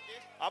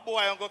 a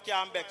boy don't go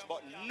can't vex,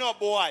 but no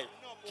boy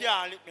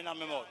can't lick me in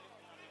my mouth.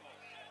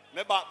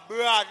 Me back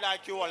broad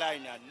like you all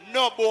in here.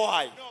 No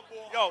boy.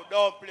 Yo,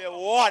 don't play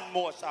one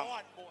more song.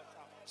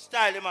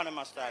 Style man,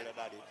 my style,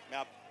 daddy. Me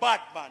a bad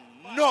man.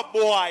 No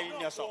boy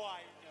in your song.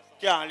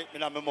 Can't lick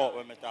me in my mouth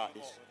when me talk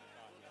this.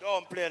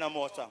 Don't play no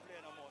more song.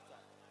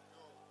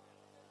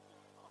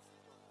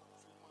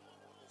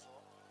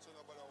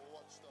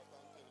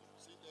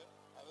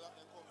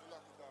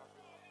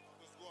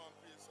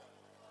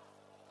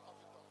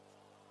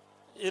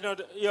 You know,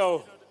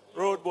 yo,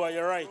 road boy,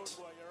 you're right.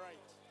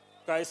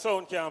 Because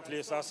sound can't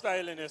play, so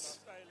styliness.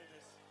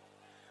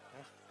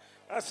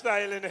 A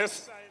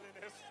styliness.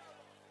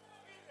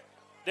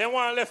 Then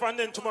one left and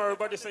then tomorrow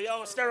everybody say,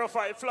 yo, Stereo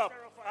 5 flop.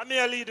 I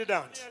may lead the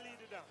dance.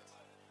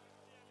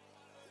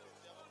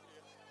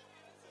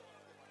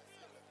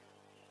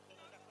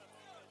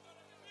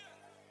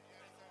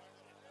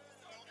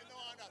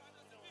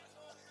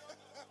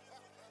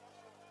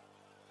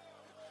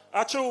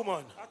 A true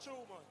man.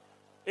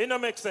 It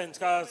don't make sense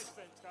because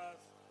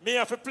me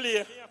have to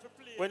play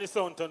when the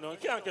sound turn on.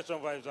 Can't get some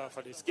vibes off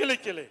of this. Kill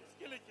it.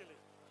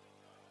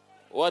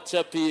 Watch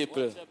your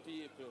people.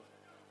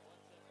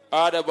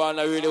 Audubon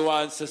really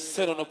wants to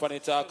sit on up on the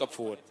talker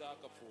phone.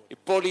 The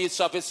police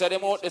officer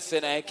them out the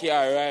in I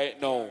car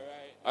right now.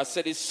 I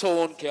said the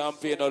sound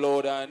campaign no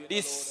load and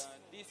this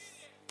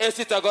is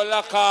it a go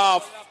lock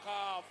off.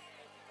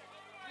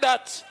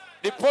 That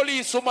the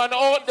police woman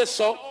out the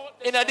so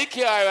in the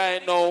car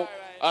right now.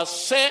 I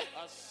say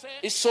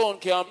his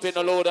sound campaign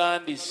no load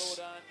and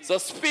this. So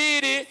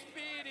speedy,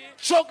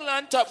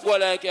 juggling top go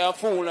like a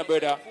fool,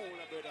 brother.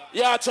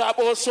 You talk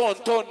about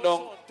sound turn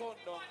down.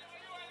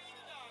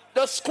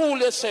 The school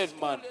yourself,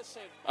 man.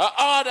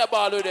 I order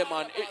ball with them,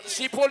 man.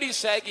 See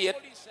police again.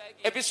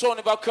 Every son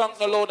if I crank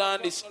the load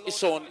on this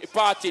son, the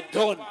party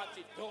done.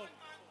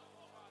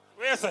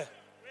 Where is it?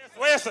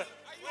 Where is it?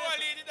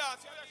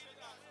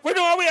 We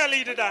know we are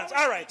lead the dance.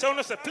 All right, so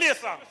say play a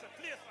song.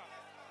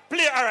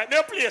 Play, all right,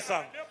 now play a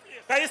song.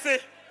 Can you say,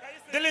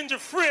 Dillinger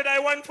afraid I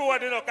want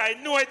forward, you know, because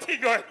I know I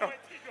think going on.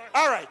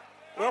 All right,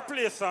 we'll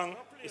play a song.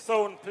 The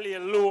sound play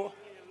low,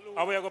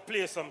 and we're going to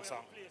play some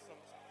song.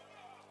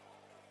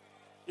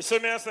 You see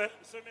me, I say?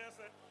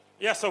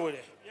 Yes, I will.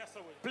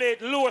 Play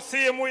it low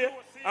same way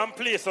and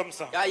play some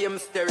song. I am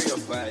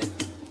stereotype.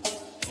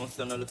 I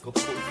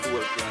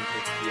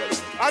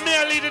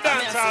may lead the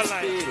dance all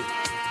night.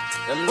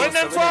 When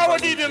them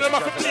forward leading, them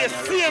have to play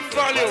same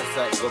value.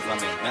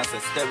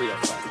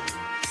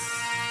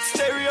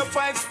 Stereo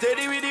 5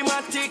 steady with the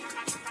matic.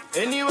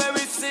 Anywhere we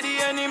see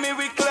the enemy,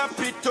 we clap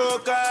it, oh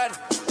God.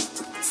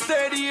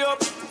 Steady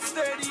up,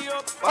 steady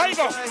up. I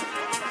go.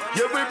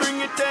 Yeah, we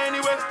bring it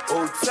anywhere.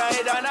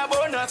 Outside and a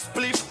bonus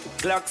split.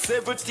 Glock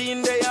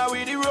 17, they are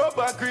with the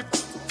rubber grip.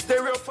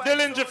 Stereo 5.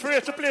 Dillinger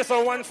afraid to play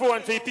some 1-4-1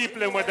 for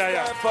people in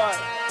Wadaya.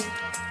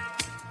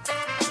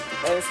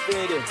 Hey,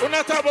 steady. We're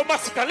not talking about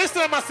massacre.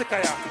 Listen to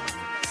massacre, yeah.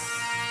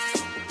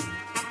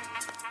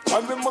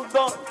 I'm in my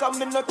gun,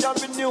 coming up,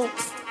 carry news.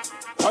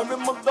 I'm in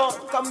my gun,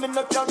 coming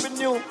up, carry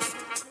news.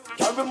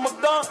 Carry my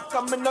gun,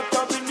 coming up,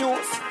 carry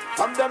news.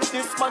 From them,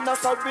 this man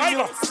has a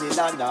renew. Still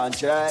an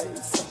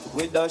entrance.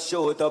 We don't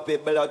shoot up a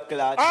blood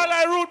clot. All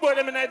I rude boy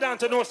them in the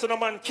dance and know so no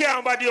man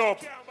can't body up.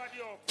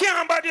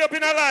 Can't body up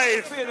in a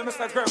life. Feel the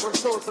Mr. Greg will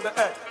show to the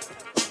head.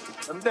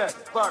 I'm dead,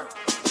 fire.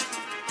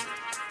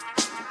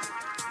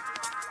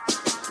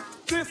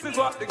 This is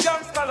what the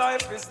gangster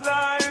life is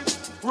like.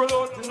 Roll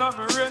out in my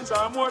range,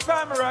 and more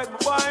time I ride my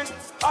bike.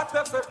 I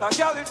test it, a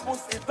girl is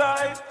pussy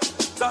tight.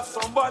 That's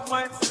some bad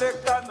mind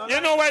select.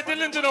 You know why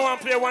Dillinger don't want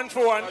to play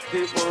 1-4-1?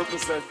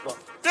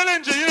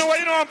 Dillinger, you know why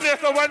you don't want to play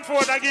for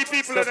 1-4 that give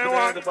people that they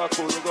want? The back of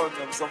the gun,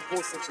 them some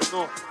posts that you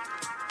know.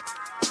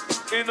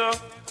 You know,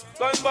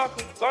 gun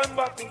buckle.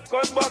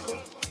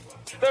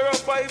 There are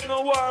 5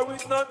 no war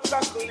with not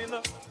tackle, you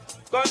know.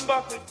 Gun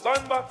buckle.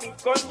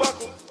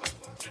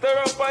 There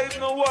are 5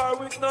 no war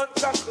with not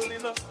tackle, you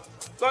know.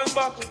 Gun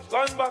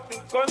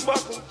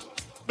buckle.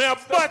 Me a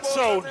bad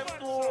sound.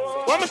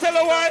 Want me tell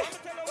you why?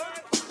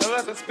 I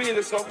have to speed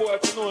this some boy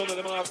to know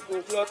them have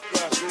to blood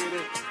class,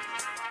 really.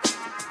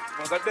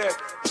 I got dead.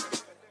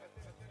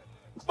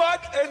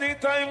 But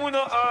anytime we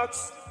no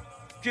ask,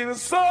 kill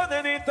son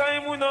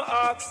anytime we no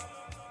ask,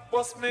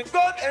 bust me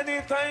gun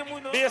anytime we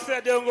no. They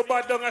said they don't go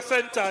bad down a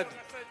centered.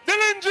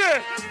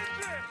 Dillinger!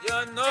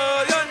 You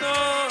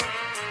know.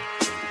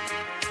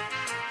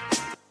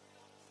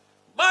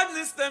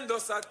 Badness them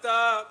does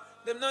attack.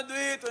 Them not do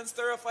it when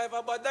stir 5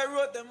 about the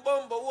road, them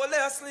bomb, but while they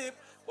asleep.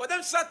 But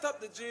them shut up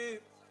the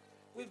jeep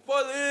with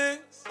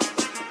police.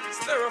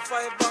 Stir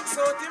 5 box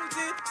out him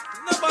teeth.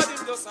 Nobody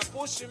does a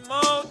push him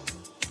out.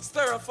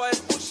 Stir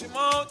 5 push him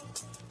out.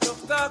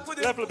 Don't talk with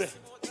him. Level B.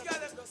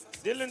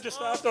 Dillinger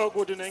start out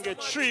good and then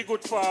get 3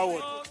 good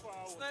forward.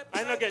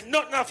 I not get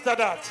nothing after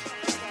that.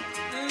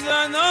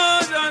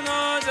 Jano.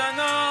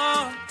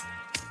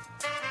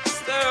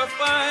 Stir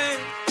 5.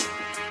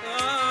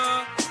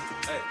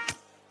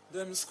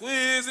 Them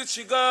squeeze it,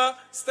 she got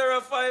Star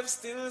 5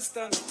 still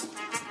stand.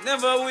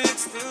 Never weak,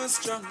 still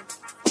strong.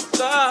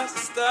 Star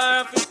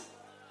 5.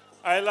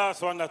 I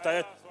last one that I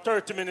had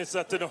 30 minutes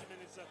that to know.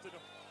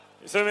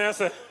 You see me, I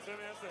say?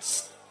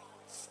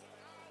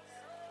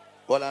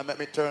 Well, let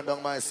me turn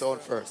down my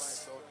sound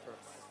first.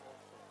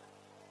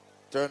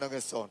 Turn down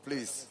the sound,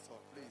 please.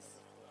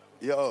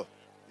 Yo.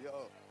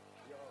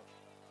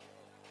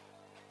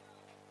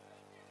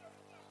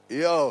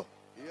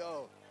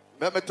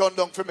 Let me turn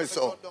down for me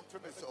sound.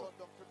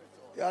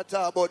 You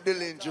talk about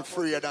Dillinger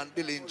freer than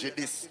Dillinger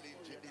this.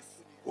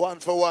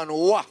 1-for-1,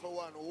 wah.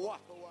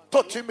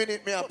 30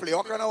 minutes me a play.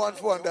 What kind of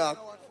 1-for-1 dog?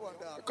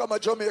 You come to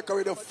Jamaica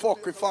with a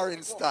fuck with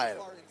foreign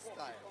style.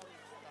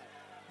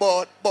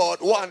 But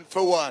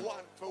 1-for-1.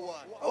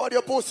 How are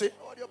your pussy?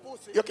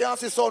 You can't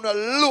see sound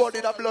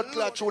loaded a blood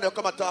clot tune. You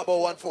come and talk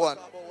about 1-for-1.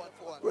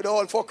 With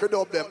all fucking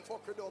up them.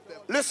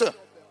 Listen.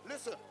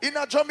 In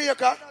a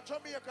Jamaica,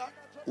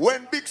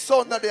 when big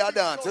sound that they are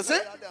dance, you see?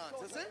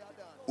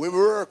 We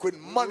work with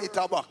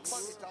monitor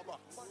box.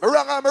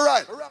 Wrong am I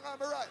right?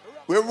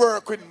 We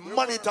work with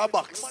monitor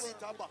box.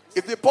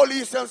 If the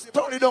police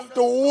turn it down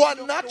to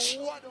 1 notch,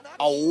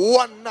 a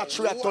 1 notch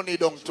we are turning it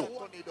down to.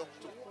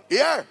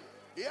 Yeah?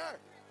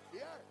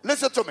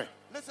 Listen to me.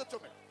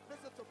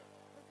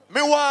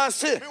 Me want to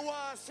see.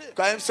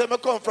 Because him say me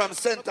come from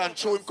St. and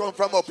True, him come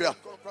from up here.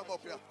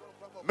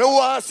 Me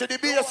want to see the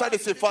bass of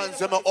this fans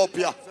them up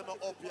here.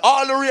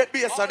 All the rate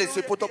bass of this,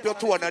 put up your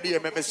 200 here,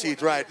 let me see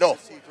it right now.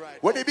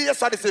 When the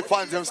bass of this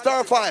fans them,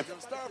 star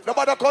 5.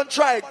 Nobody can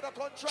try.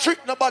 Trick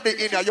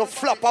nobody in here, you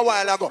flop a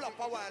while ago.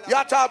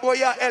 You talk about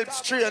your help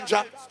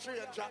stranger.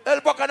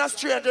 Help a kind of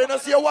stranger, you know,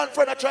 see your one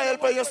friend try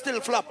help you, you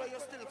still flop.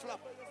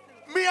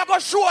 Me I go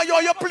show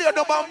you you play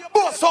them and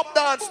bust up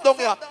dance down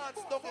here.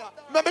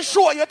 Let me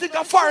show you think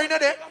I'm foreign in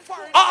there.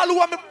 All who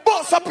want me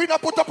bust up in and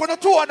put up on the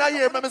 200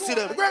 here, let me see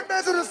them. The great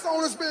bass of the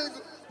sound is big.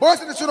 First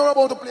thing that you know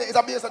about to play is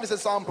a bass and this is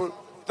a sample.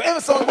 So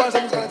every sound boy is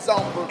an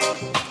example.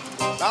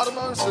 Now the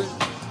man say,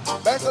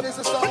 Best of this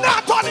is Me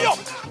not turn you.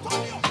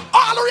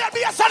 All the real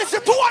bass and this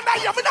is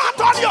 200 years. Me not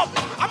turn you.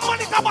 I'm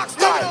money to back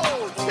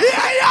style.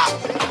 Yeah.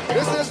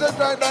 This is the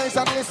third nice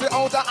and this is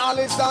out of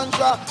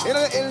Alexandra. In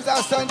the hills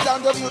of St.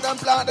 John, you them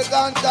plant the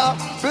ganja.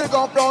 Big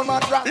up brown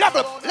man rock.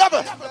 Level.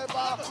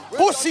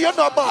 Pussy, you're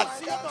not bad.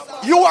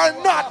 You are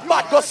not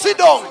bad. Go sit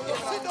down.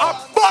 A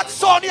bad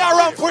son you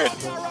ramp with.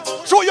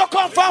 So you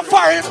come from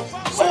foreign.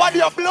 So what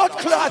your blood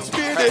clots,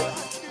 baby?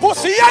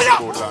 Pussy, yeah,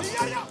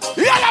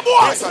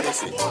 boy.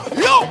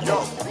 Yo.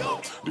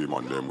 The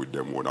man them with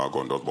them when I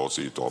gun just bust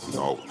it up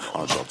now.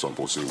 And shot some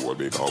pussy will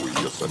because we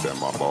used to them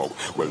about.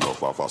 Well,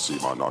 enough of a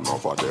seaman and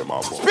enough of them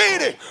about.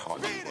 Speedy.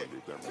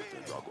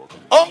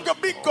 Hunger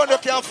big gun you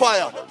can't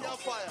fire.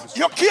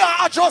 You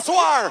can't adjust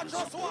war.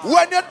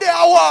 When you're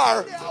there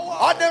war,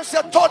 and them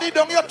say turn it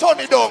down, you turn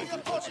it down.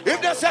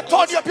 If they say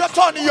turn it up, you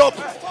turn it up.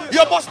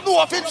 You must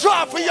know if it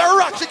drop for your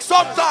ratchet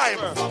sometime.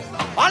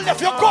 And if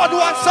you go to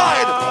one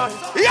side.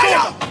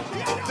 Yeah.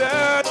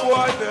 That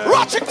boy there.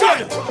 Ratchet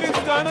time. It's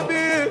gonna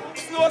be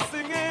slow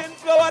singing,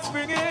 flowers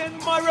bringing,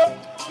 marrow,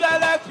 fly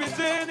like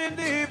pigeon in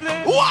the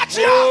evening. Watch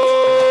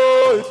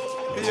it.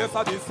 Yes,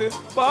 I this is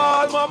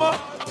ball, mama.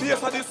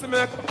 Yes, I this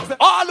make.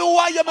 All who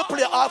are you, me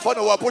play half an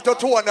hour, put your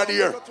 200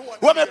 here.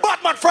 When my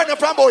Batman friend and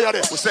from boy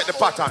there. We set the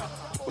pattern.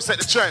 We set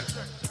the trend.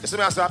 You see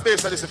me as a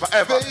base of this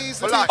forever.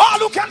 For life. All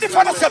who can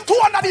defend themselves,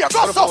 200 here.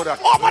 Go so.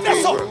 Open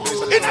this up.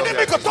 In the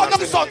big turn down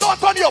the sound. Don't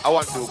turn you up. I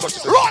want to.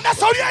 Run the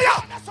sound,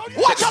 yeah.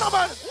 Watch out,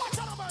 man.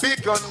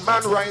 Big gun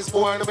man rise,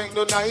 boy, to make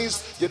no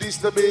noise. You this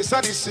the base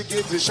and this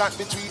gives the shot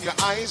between your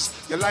eyes.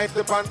 Your life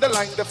upon the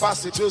line, the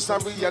fast it just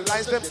and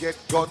realize them get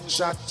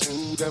gunshot to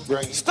the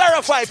brain.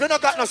 Stereo 5, you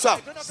not got no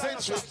song.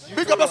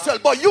 Big up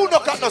yourself, boy, you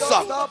not got no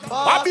song.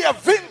 I be a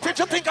vintage,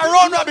 you think a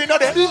round robin no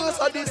there?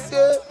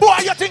 Boy,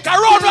 you think a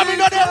round robin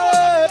no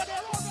there?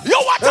 You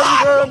what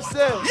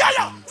that?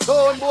 Yeah.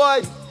 Stone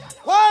boy,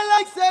 why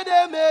like say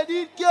they made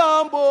it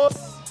gamble?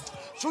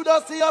 Should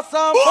I see a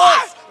sample?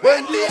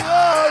 When the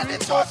earth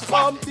it was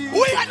pumpy,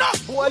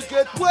 boys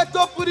get wet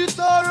up with the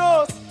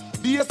sorrows.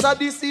 Base of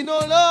this in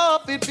all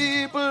love with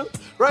people.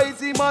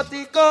 Rising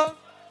Matica.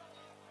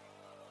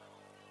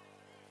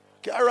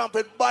 Can't ramp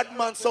with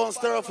Badman sound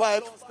stereo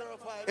 5.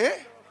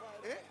 Eh?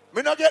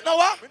 Me not get no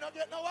what?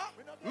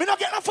 Me not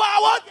get no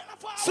forward.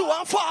 So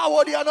I'm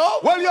forward, you know.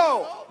 Well,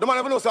 yo, the man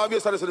ever know say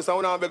base of this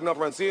sound and beg no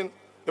friend seen.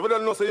 If you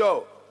don't know say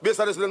yo, base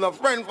of this is no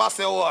friend pass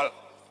the wall.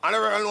 And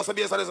everyone knows the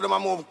base of this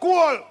them move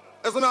cool.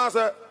 As soon as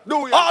I say,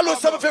 do it. All those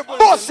 750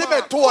 boss him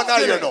at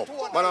 200 you know.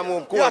 Man, I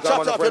move cool. Yeah,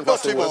 chat with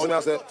boss him out. As soon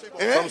as I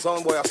say, some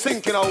sound boy are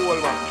sinking a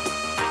hole, man.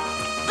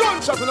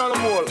 Gunshot in all the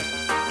hole.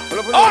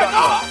 Oh,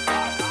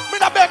 no. Me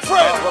not beg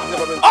friend.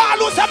 All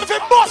those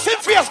 750 boss him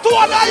face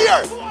 200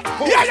 here.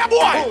 Yeah,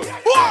 boy.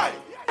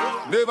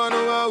 Never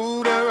know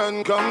who they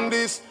run come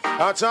this.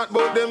 I chat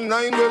about them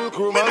 9 well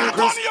crew man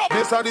Chris.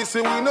 This are this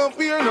we no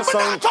fear no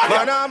song.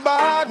 Man a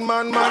bad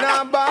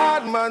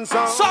man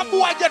song. Some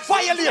boy get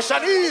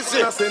violation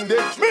easy.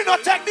 Me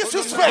not take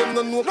disrespect.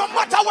 No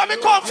matter where me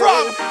come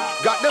from.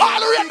 All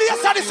the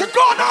radius of this is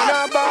gone on.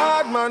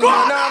 Man a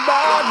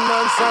bad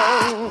man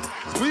song.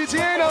 Which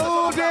ain't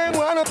know them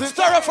wanna take.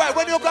 Terrified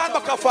when you gone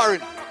back a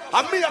foreign.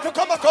 And me have to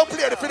come back and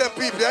play for them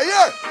people there,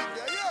 yeah?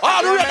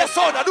 All the radius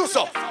sound I do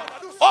so.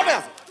 Oh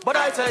man. But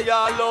I tell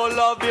y'all, low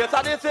love bass,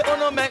 and this is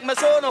gonna make me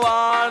so no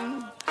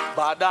one.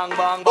 Badang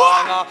bang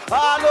bang,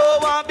 all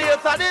over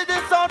bass, and this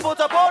is sound put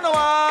up on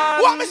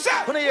one. What me say?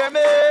 When you hear me,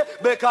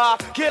 because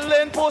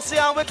killing pussy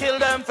and we kill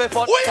them for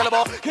fun. Tell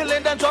about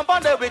killing them jump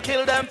and then we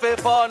kill them for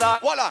fun.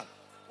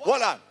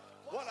 Hold on.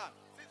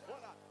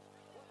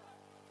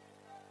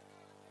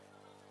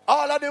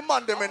 All of the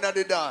man them in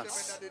the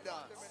dance.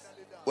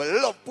 Well,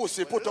 love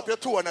pussy, put up your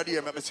 200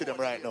 here, let me see them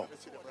right now.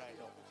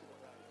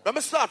 Let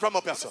me start from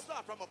up here, sir.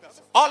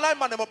 All I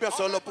man them up here,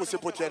 sir, love pussy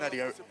put you in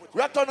there.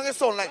 We are turning his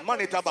sound like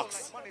money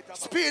tabacs.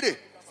 Speedy.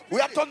 We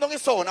are turning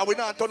his sound and we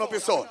not turn up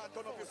his sound.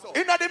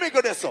 In the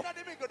middle there, sir.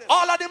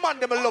 All of the man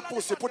them love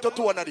pussy put you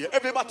 200 here.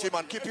 Everybody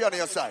man, keep you on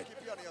your side.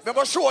 I'm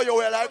going to show you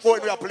where like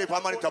going we are playing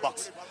for money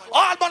tabacs.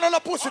 All man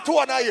love pussy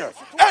 200 here.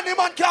 Any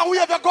man can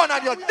wave a gun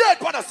and you're dead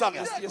for the song.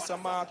 Yes, sir,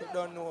 Mark,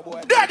 don't know,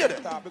 boy.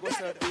 Dead.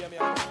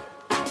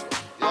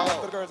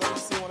 The girls I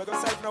see one of the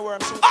side now where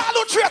I'm shooting. All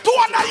who trade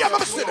 200 here,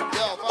 I'm see them.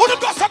 Who the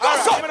gossip?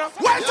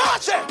 Well,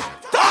 touch it.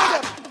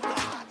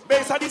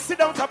 Base of this sit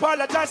down to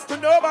apologize to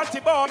nobody,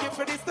 boy. If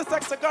it is the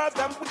sex of girls,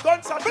 them with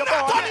guns at the boy.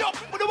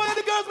 But the one of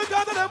the girls,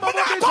 because of them, I'm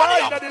going to be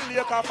trying to the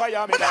lake of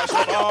fire, me dash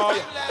the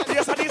boy.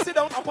 Base of this sit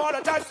down to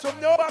apologize to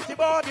nobody,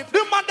 boy.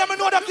 The man them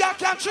know that you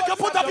can't trick you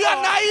put up your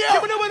night here.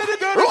 Give me the one of the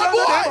girls, because of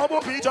them, I'm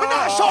going to be trying.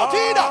 We're not short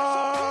either.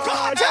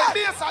 God,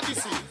 base of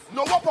this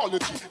no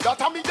apology.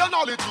 That a me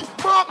knowledge.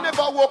 Mark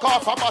never walk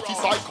off a body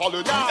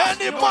psychology.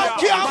 Any man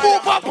can't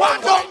move up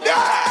and down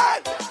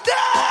there.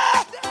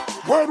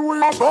 When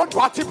we are born,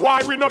 party boy,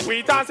 we not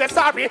tweet and say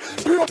sorry.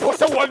 People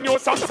post a whole new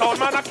song, sound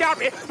man a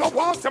carry. No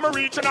one some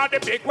reaching at the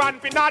big one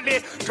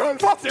finale. Girl,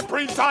 what's the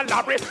Prince and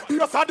Larry?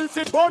 Because of this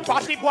is born,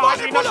 party boy,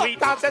 we not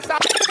tweet and say sorry.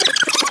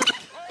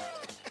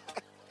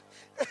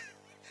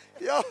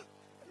 Yo,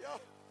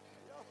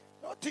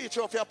 teach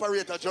you how to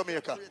operate at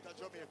Jamaica.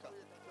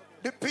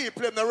 The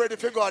people are not ready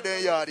to go out there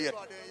yard yet.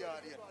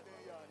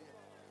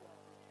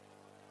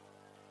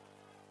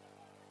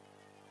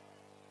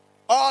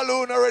 All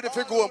who are ready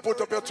to go and put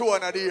up your toe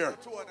in the ear.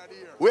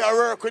 We are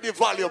working with the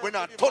volume. We're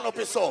not turning up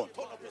the sound.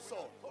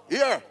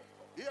 Here.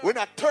 We're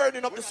not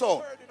turning up the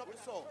sound.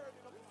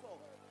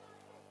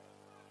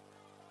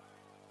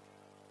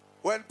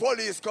 When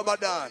police come and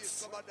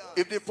dance,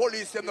 if the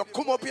police them not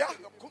come up here,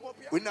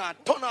 we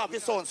not turn off the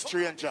sound,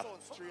 stranger.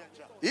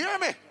 You hear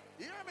me?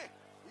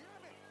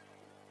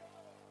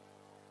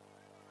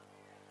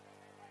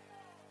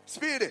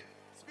 Speedy.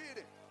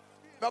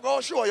 I'm going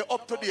to show you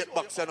up to date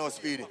boxer now,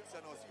 Speedy.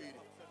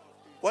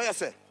 What you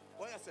say?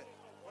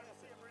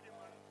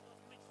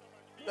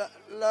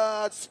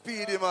 Lord,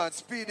 Speedy, man.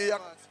 Speedy,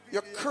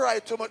 you cry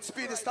too much.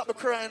 Speedy, stop the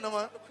crying,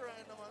 man.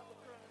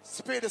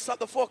 Speedy, stop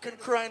the fucking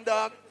crying,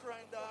 dog.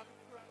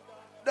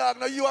 Dog,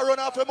 now you are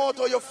running off your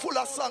motor, you're full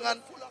of song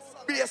and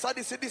bass of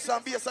this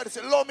and bass of this.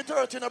 Allow me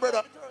 30, now,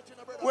 brother.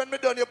 When me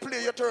done, you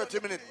play your 30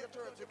 minutes.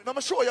 Now,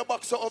 I'm show you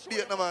boxer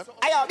update, now, man.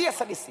 I have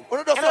bass of this. When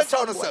you just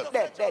sound yourself.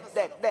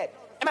 Dead.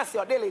 I must say,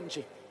 you're dealing.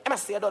 I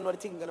must say, I don't know the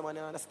thing, man.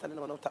 I understand,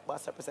 man. Top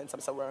boss represents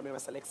some somewhere. I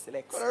must select.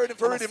 I'm ready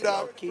for rhythm,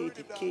 dog. Keep.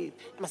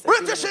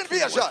 British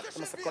invasion. I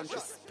must say, country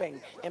speng.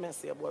 I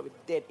must say, a boy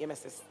with dead. I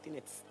must say,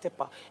 Stinet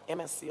Stepper. I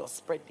must say,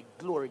 spread the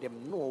glory,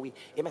 them know we.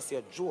 I must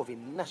say, Jovi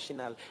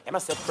National. I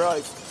must say,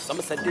 Price. Some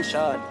say,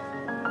 Dishon.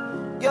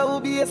 You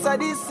be a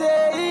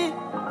Sadisei.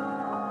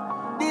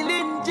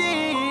 Dylan G.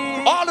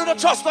 All of the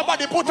trust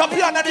nobody put up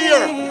here in the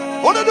ear.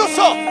 What do you do,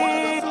 so?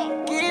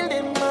 Kill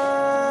them,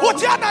 man. Put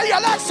your hand in your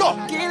leg, so.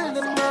 Kill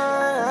them.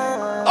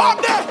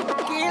 Up there!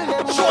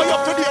 Show you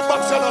up to the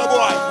boxer now,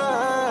 boy.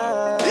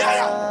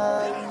 Yeah.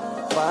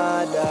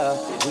 Father,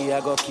 we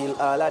are gonna kill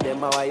all of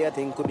them. Why you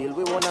think we build?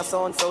 We want a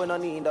sound, so we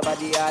don't need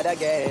nobody hard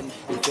again.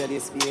 If you're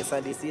this space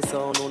and this is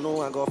sound,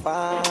 no, I go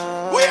find.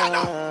 We are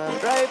now.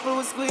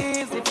 Rifle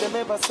squeeze, if them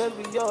ever sell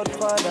me out,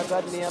 Father,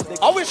 God, me have the.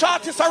 I wish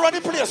artists are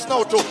running place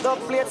now, too. Dog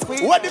plate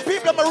squeeze. When the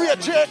people Maria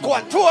Jake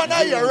one, 2 and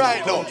I here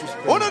right now.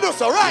 What do you do,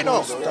 so right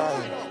now?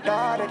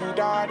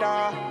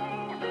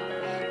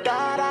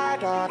 Run,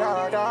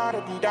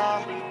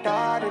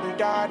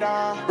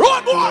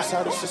 boy!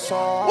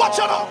 Watch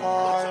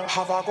out!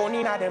 Have a gun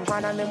in them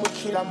hand and them we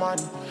kill a man.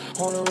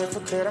 Only way for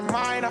clear the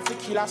mind of the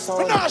killer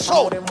soul. Nah,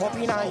 show. Them up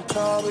in a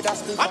club with a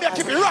split. I'm gonna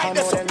keep it right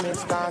there. Them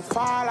mates can't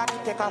fall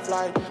like take a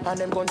flight. And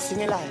them gun sing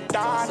it like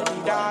da da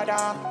da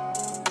da.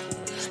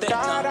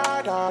 Da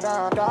da da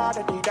da da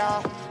da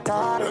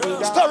da.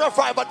 Stir a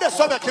fire, but this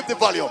time I keep the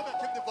volume.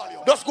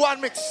 Just go and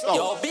mix now.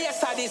 Yo,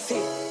 bass of this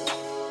hit.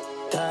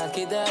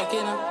 Darky, no.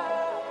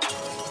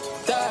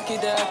 Darky,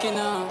 no.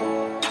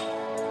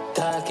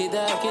 Darky,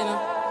 no.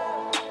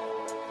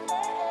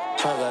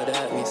 Cover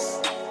that, miss.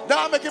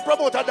 Now make you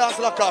promote a dance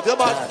like off, you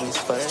man.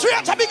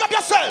 Straight to big up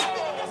yourself.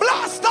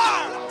 Blast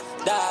star.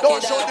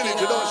 Don't show the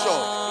little, don't show.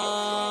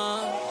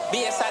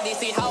 Bass of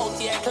this out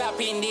here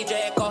clapping the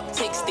Draco.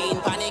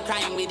 16 panic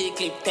crime with the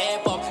clip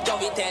tape up.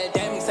 Joey tell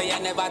them say you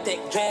never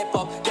take drape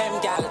up. Them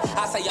gal,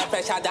 I say you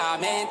pressure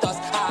dimentos.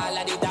 All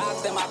of the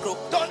dogs them a crook.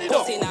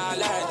 Pussy now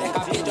learn, take a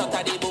page out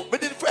of the book. We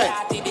did play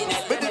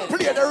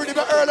the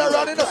rhythm earlier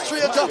on in the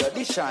stranger.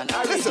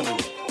 Listen.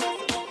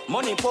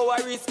 Money, power,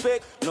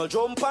 respect. No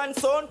jump and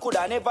son,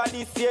 coulda never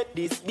this yet.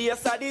 This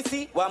bass of the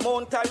sea, one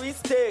mount a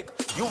mistake.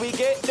 You will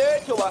get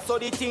dirt, you are so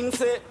the thing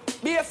say.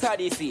 Bass of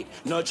the sea,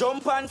 no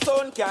jump and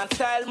son, can't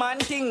style man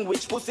thing.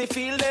 Which pussy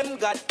feel them,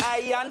 got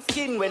eye and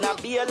skin. When I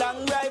be a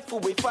long rifle,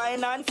 we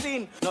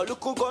financing. No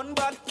look who gun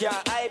back,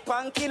 can't hype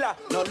and killer.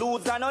 No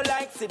loser, no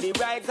like, see the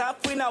rise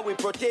up winner. We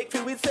protect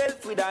you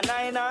ourselves with a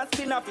 9 and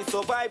spinner. We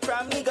survive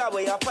from nigga,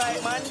 where you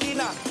fight man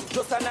dinner.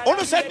 Just another. Want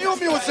to set new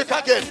music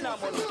again?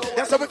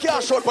 Yes, we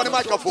can't show it on the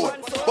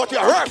microphone. But you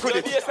work with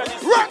it.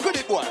 Work with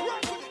it, boy.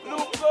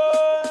 Look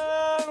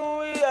on,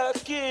 we are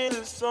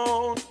kill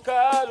sound,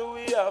 call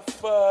we are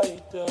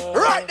fighter.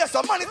 Right, there's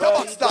a money to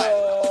box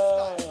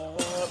style.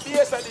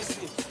 Yes, I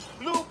see.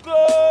 Look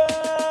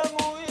on,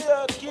 we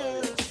are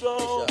kill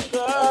sound,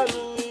 call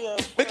we are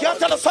fighter. We can't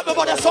tell us something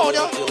about the sound,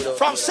 yeah?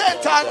 From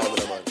Satan.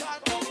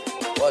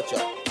 Watch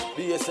out.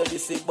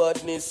 BSODC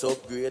badness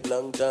upgrade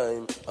long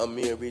time. And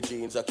Mary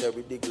James I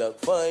carry the Glock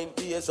fine.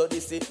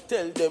 BSODC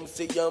tell them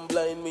say I'm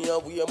blind. Me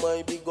and wear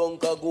my big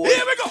gunka go.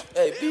 Here we go.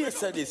 Hey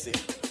BSODC,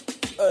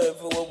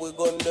 everywhere we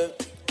gone there.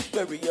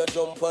 Bury a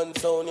jump and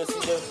sound you see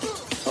there.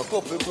 A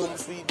couple room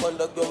sweep on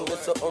the ground.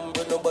 There's a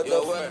umbrella but we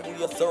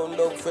your sound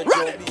out for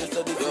Joe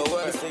BSODC.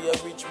 We say a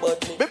rich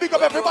badness. Me big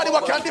up everybody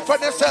what can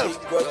defend themselves.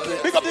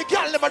 Big up the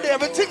girl never there.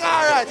 Everything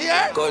alright,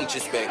 yeah? Country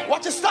spec.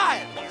 Watch your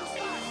style.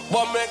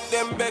 But make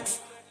them vex.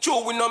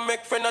 True, we no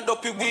make friend a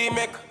dopey we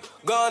make.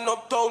 Gone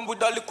uptown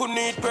with a little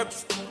need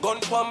preps.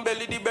 Gun pan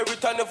belly, the berry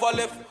time never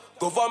left.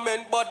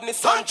 Government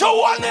badness and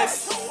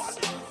honest.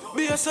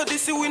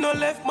 BSODC we no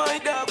left my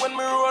dog when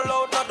me roll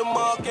out at the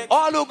market.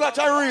 All who got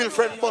a real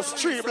friend must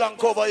 3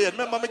 blank over here.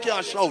 Remember me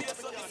can't shout.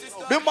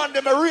 The man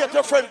them a rate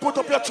your friend, put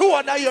up your 2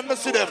 and I hear me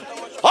see them.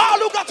 All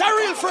who got a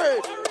real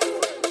friend.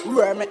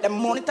 Where make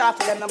them money talk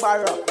for them no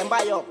borrow. Them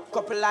buy up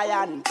couple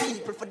lion.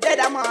 People for dead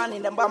a man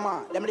in them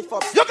bomber. Them lift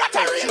up. You got a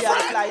real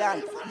friend.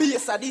 Lion.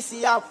 Base of this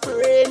year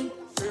friend.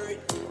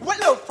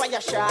 Well out for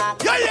your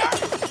shot. Yeah.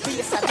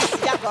 Base of this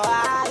year go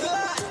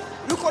high.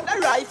 Look at the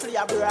rifle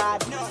you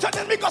broad.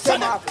 Tell me go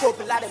some of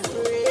couple of them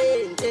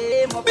friend.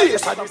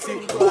 Base of this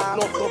year.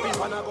 No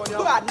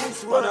clubbing.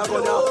 Badness run a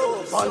gunna.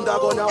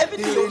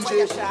 Dealing J.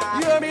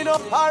 You hear me now?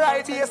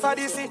 Alright, base of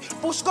this year.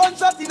 Push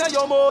gunshot in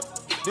your mouth.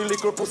 The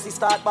little pussy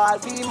start ball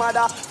feel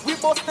mother. We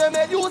bust them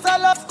and use a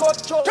last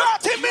cut choke.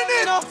 30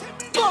 minutes.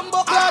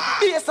 Bumbo clad.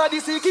 Base of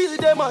this kill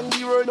them and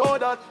the world know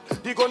that.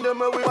 The gun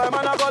them away my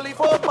man a go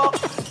live up back.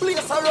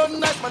 Place a run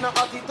nice man a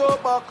hot it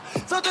up back.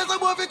 So there's a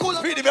boy fi cool.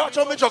 Speedy me watch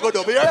me juggle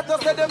up here. Let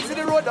us let them see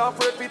the road and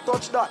afraid fi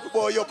touch that.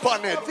 Boy you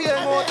panic. Fear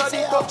out of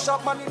the talk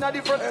shop man in a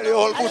different. Hey,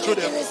 all good to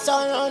them.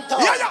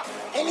 Yeah.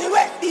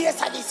 Anyway,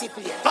 base of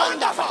discipline.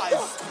 Thunder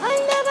vibes.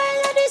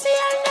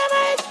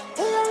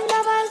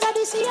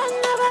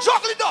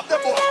 Juggling up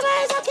them boy.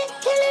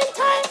 Killing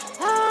time.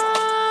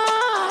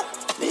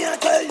 Me a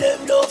tell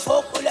them no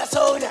fuck with a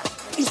sauna.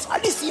 It's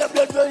Odyssey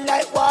blood run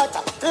like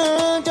water.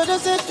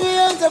 Just set me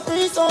hands a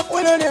free song.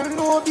 When I them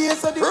know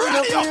base of the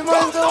free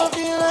man don't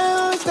feel like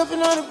I'm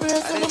stepping on the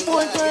place. And the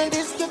boy trying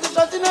this get the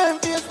shot in her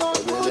face. So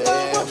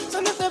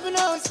I'm stepping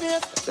out of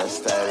space.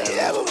 Just tell them.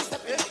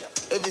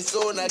 Every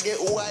son I get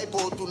wipe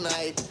out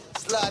tonight.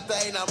 Slaughter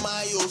in a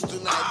my house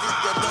tonight. If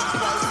them don't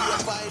price, we a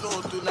find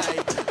out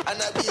tonight.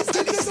 And I be a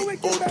study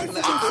sick out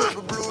tonight.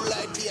 Purple blue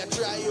light, be a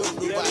try out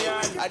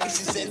Dubai. And this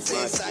is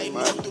sensei sign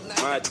out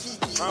tonight.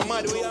 I'm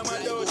mad, we are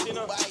mad out, you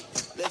know.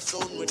 Left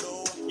zone we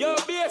know. Yo,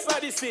 base of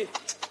this year.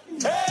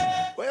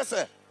 Hey! What you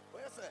say?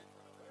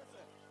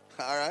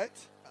 Alright.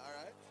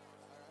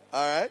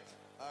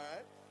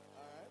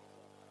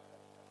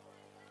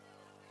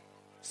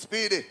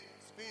 Speedy.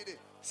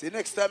 See,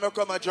 next time you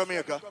come to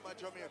Jamaica,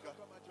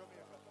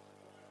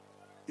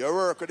 you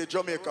work with the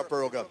Jamaica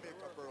program.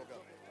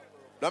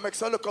 That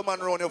makes a look come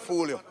and run you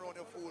fool you.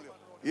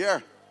 Yeah.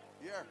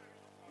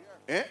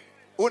 Eh?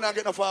 Who not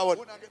getting forward?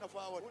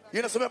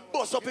 You know, some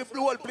bust up in the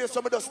whole place,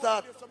 some of the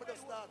start.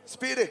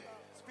 Speedy.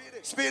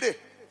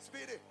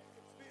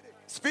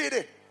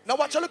 Now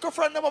watch a little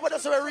friend them over there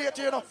so we rate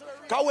you know.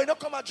 Because when you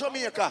come to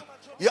Jamaica,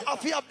 you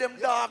have to have them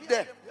dog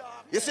there.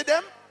 You see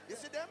them?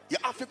 You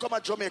have to come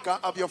to Jamaica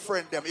and have your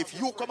friend them. If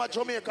you come to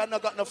Jamaica and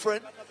not got no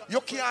friend, you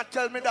can't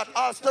tell me that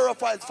all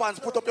Sterophiles fans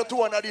put up your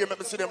 200 here, let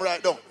me see them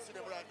right now.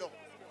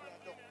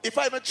 If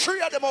I even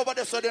 3 of them over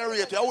there so they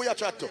rate you, how will you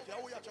chat to?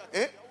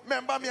 Eh?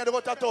 Remember me and the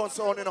water town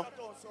sound, you know.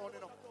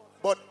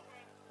 But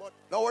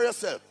don't worry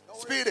yourself.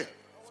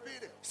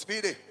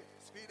 Speedy.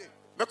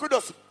 Me could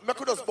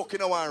just book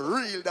in one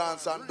real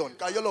dance and done.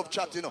 Because you love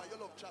chat, you know.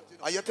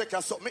 And you take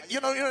a song. You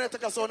know you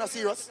take a song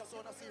serious.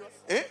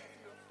 Eh?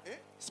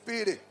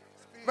 Speedy.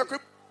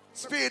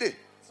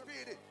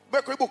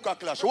 Make we book a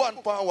clash.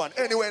 1-1.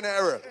 Anywhere in the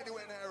area.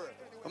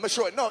 I'm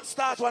sure it. No,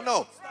 start one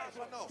now.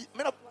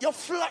 You're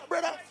flat,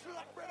 brother.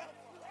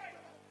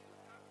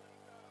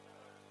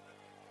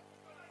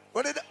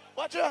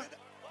 Watch out.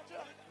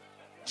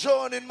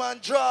 John in man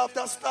draft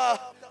and start.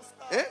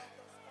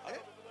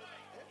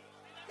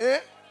 Eh?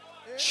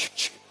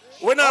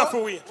 We're not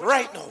for wait.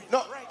 Right now.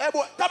 No. Hey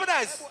boy, top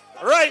nice.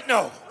 Right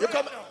now. You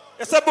come.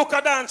 It's a book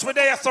of dance with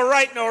there, so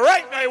right now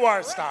you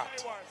war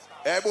start.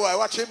 Hey boy,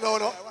 watch him now,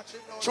 no?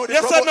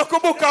 Yes, sir, no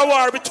book a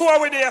war. Before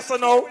we there, so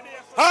now.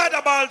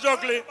 Hard ball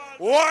juggling.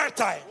 War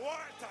time.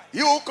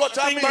 You cut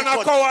and me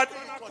cut. Coward.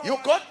 You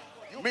cut?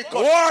 Me cut.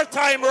 War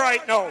time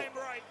right now.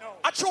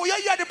 I true, you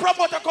hear the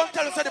promoter come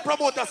tell us, the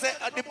promoter said,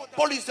 the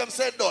police them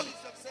said done.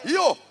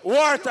 Yo.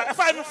 War time. If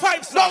I even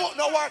 5 songs.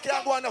 No war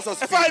can't go on us.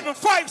 If I even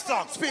 5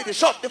 songs. Speedy,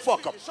 shut the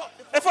fuck up.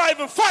 If I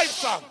even 5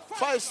 songs.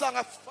 5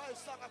 songs.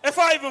 If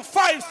I even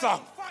 5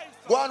 songs.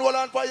 Go on, hold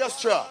on for your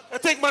straw. I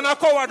think man a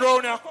coward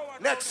round here.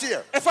 Next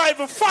year. If I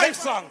even 5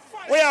 songs,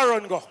 where I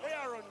run go?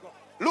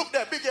 Look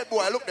there, big head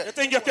boy, look there. You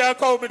think you can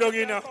cow me down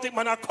in here? I think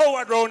man a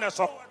coward round here,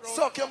 so.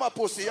 Suck your my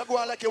pussy. You go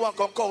on like you want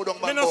to come cow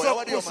down, man. Me no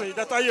suck pussy,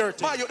 that's a your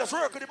thing. Man, you just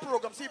work with the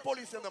program. See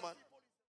police in the man.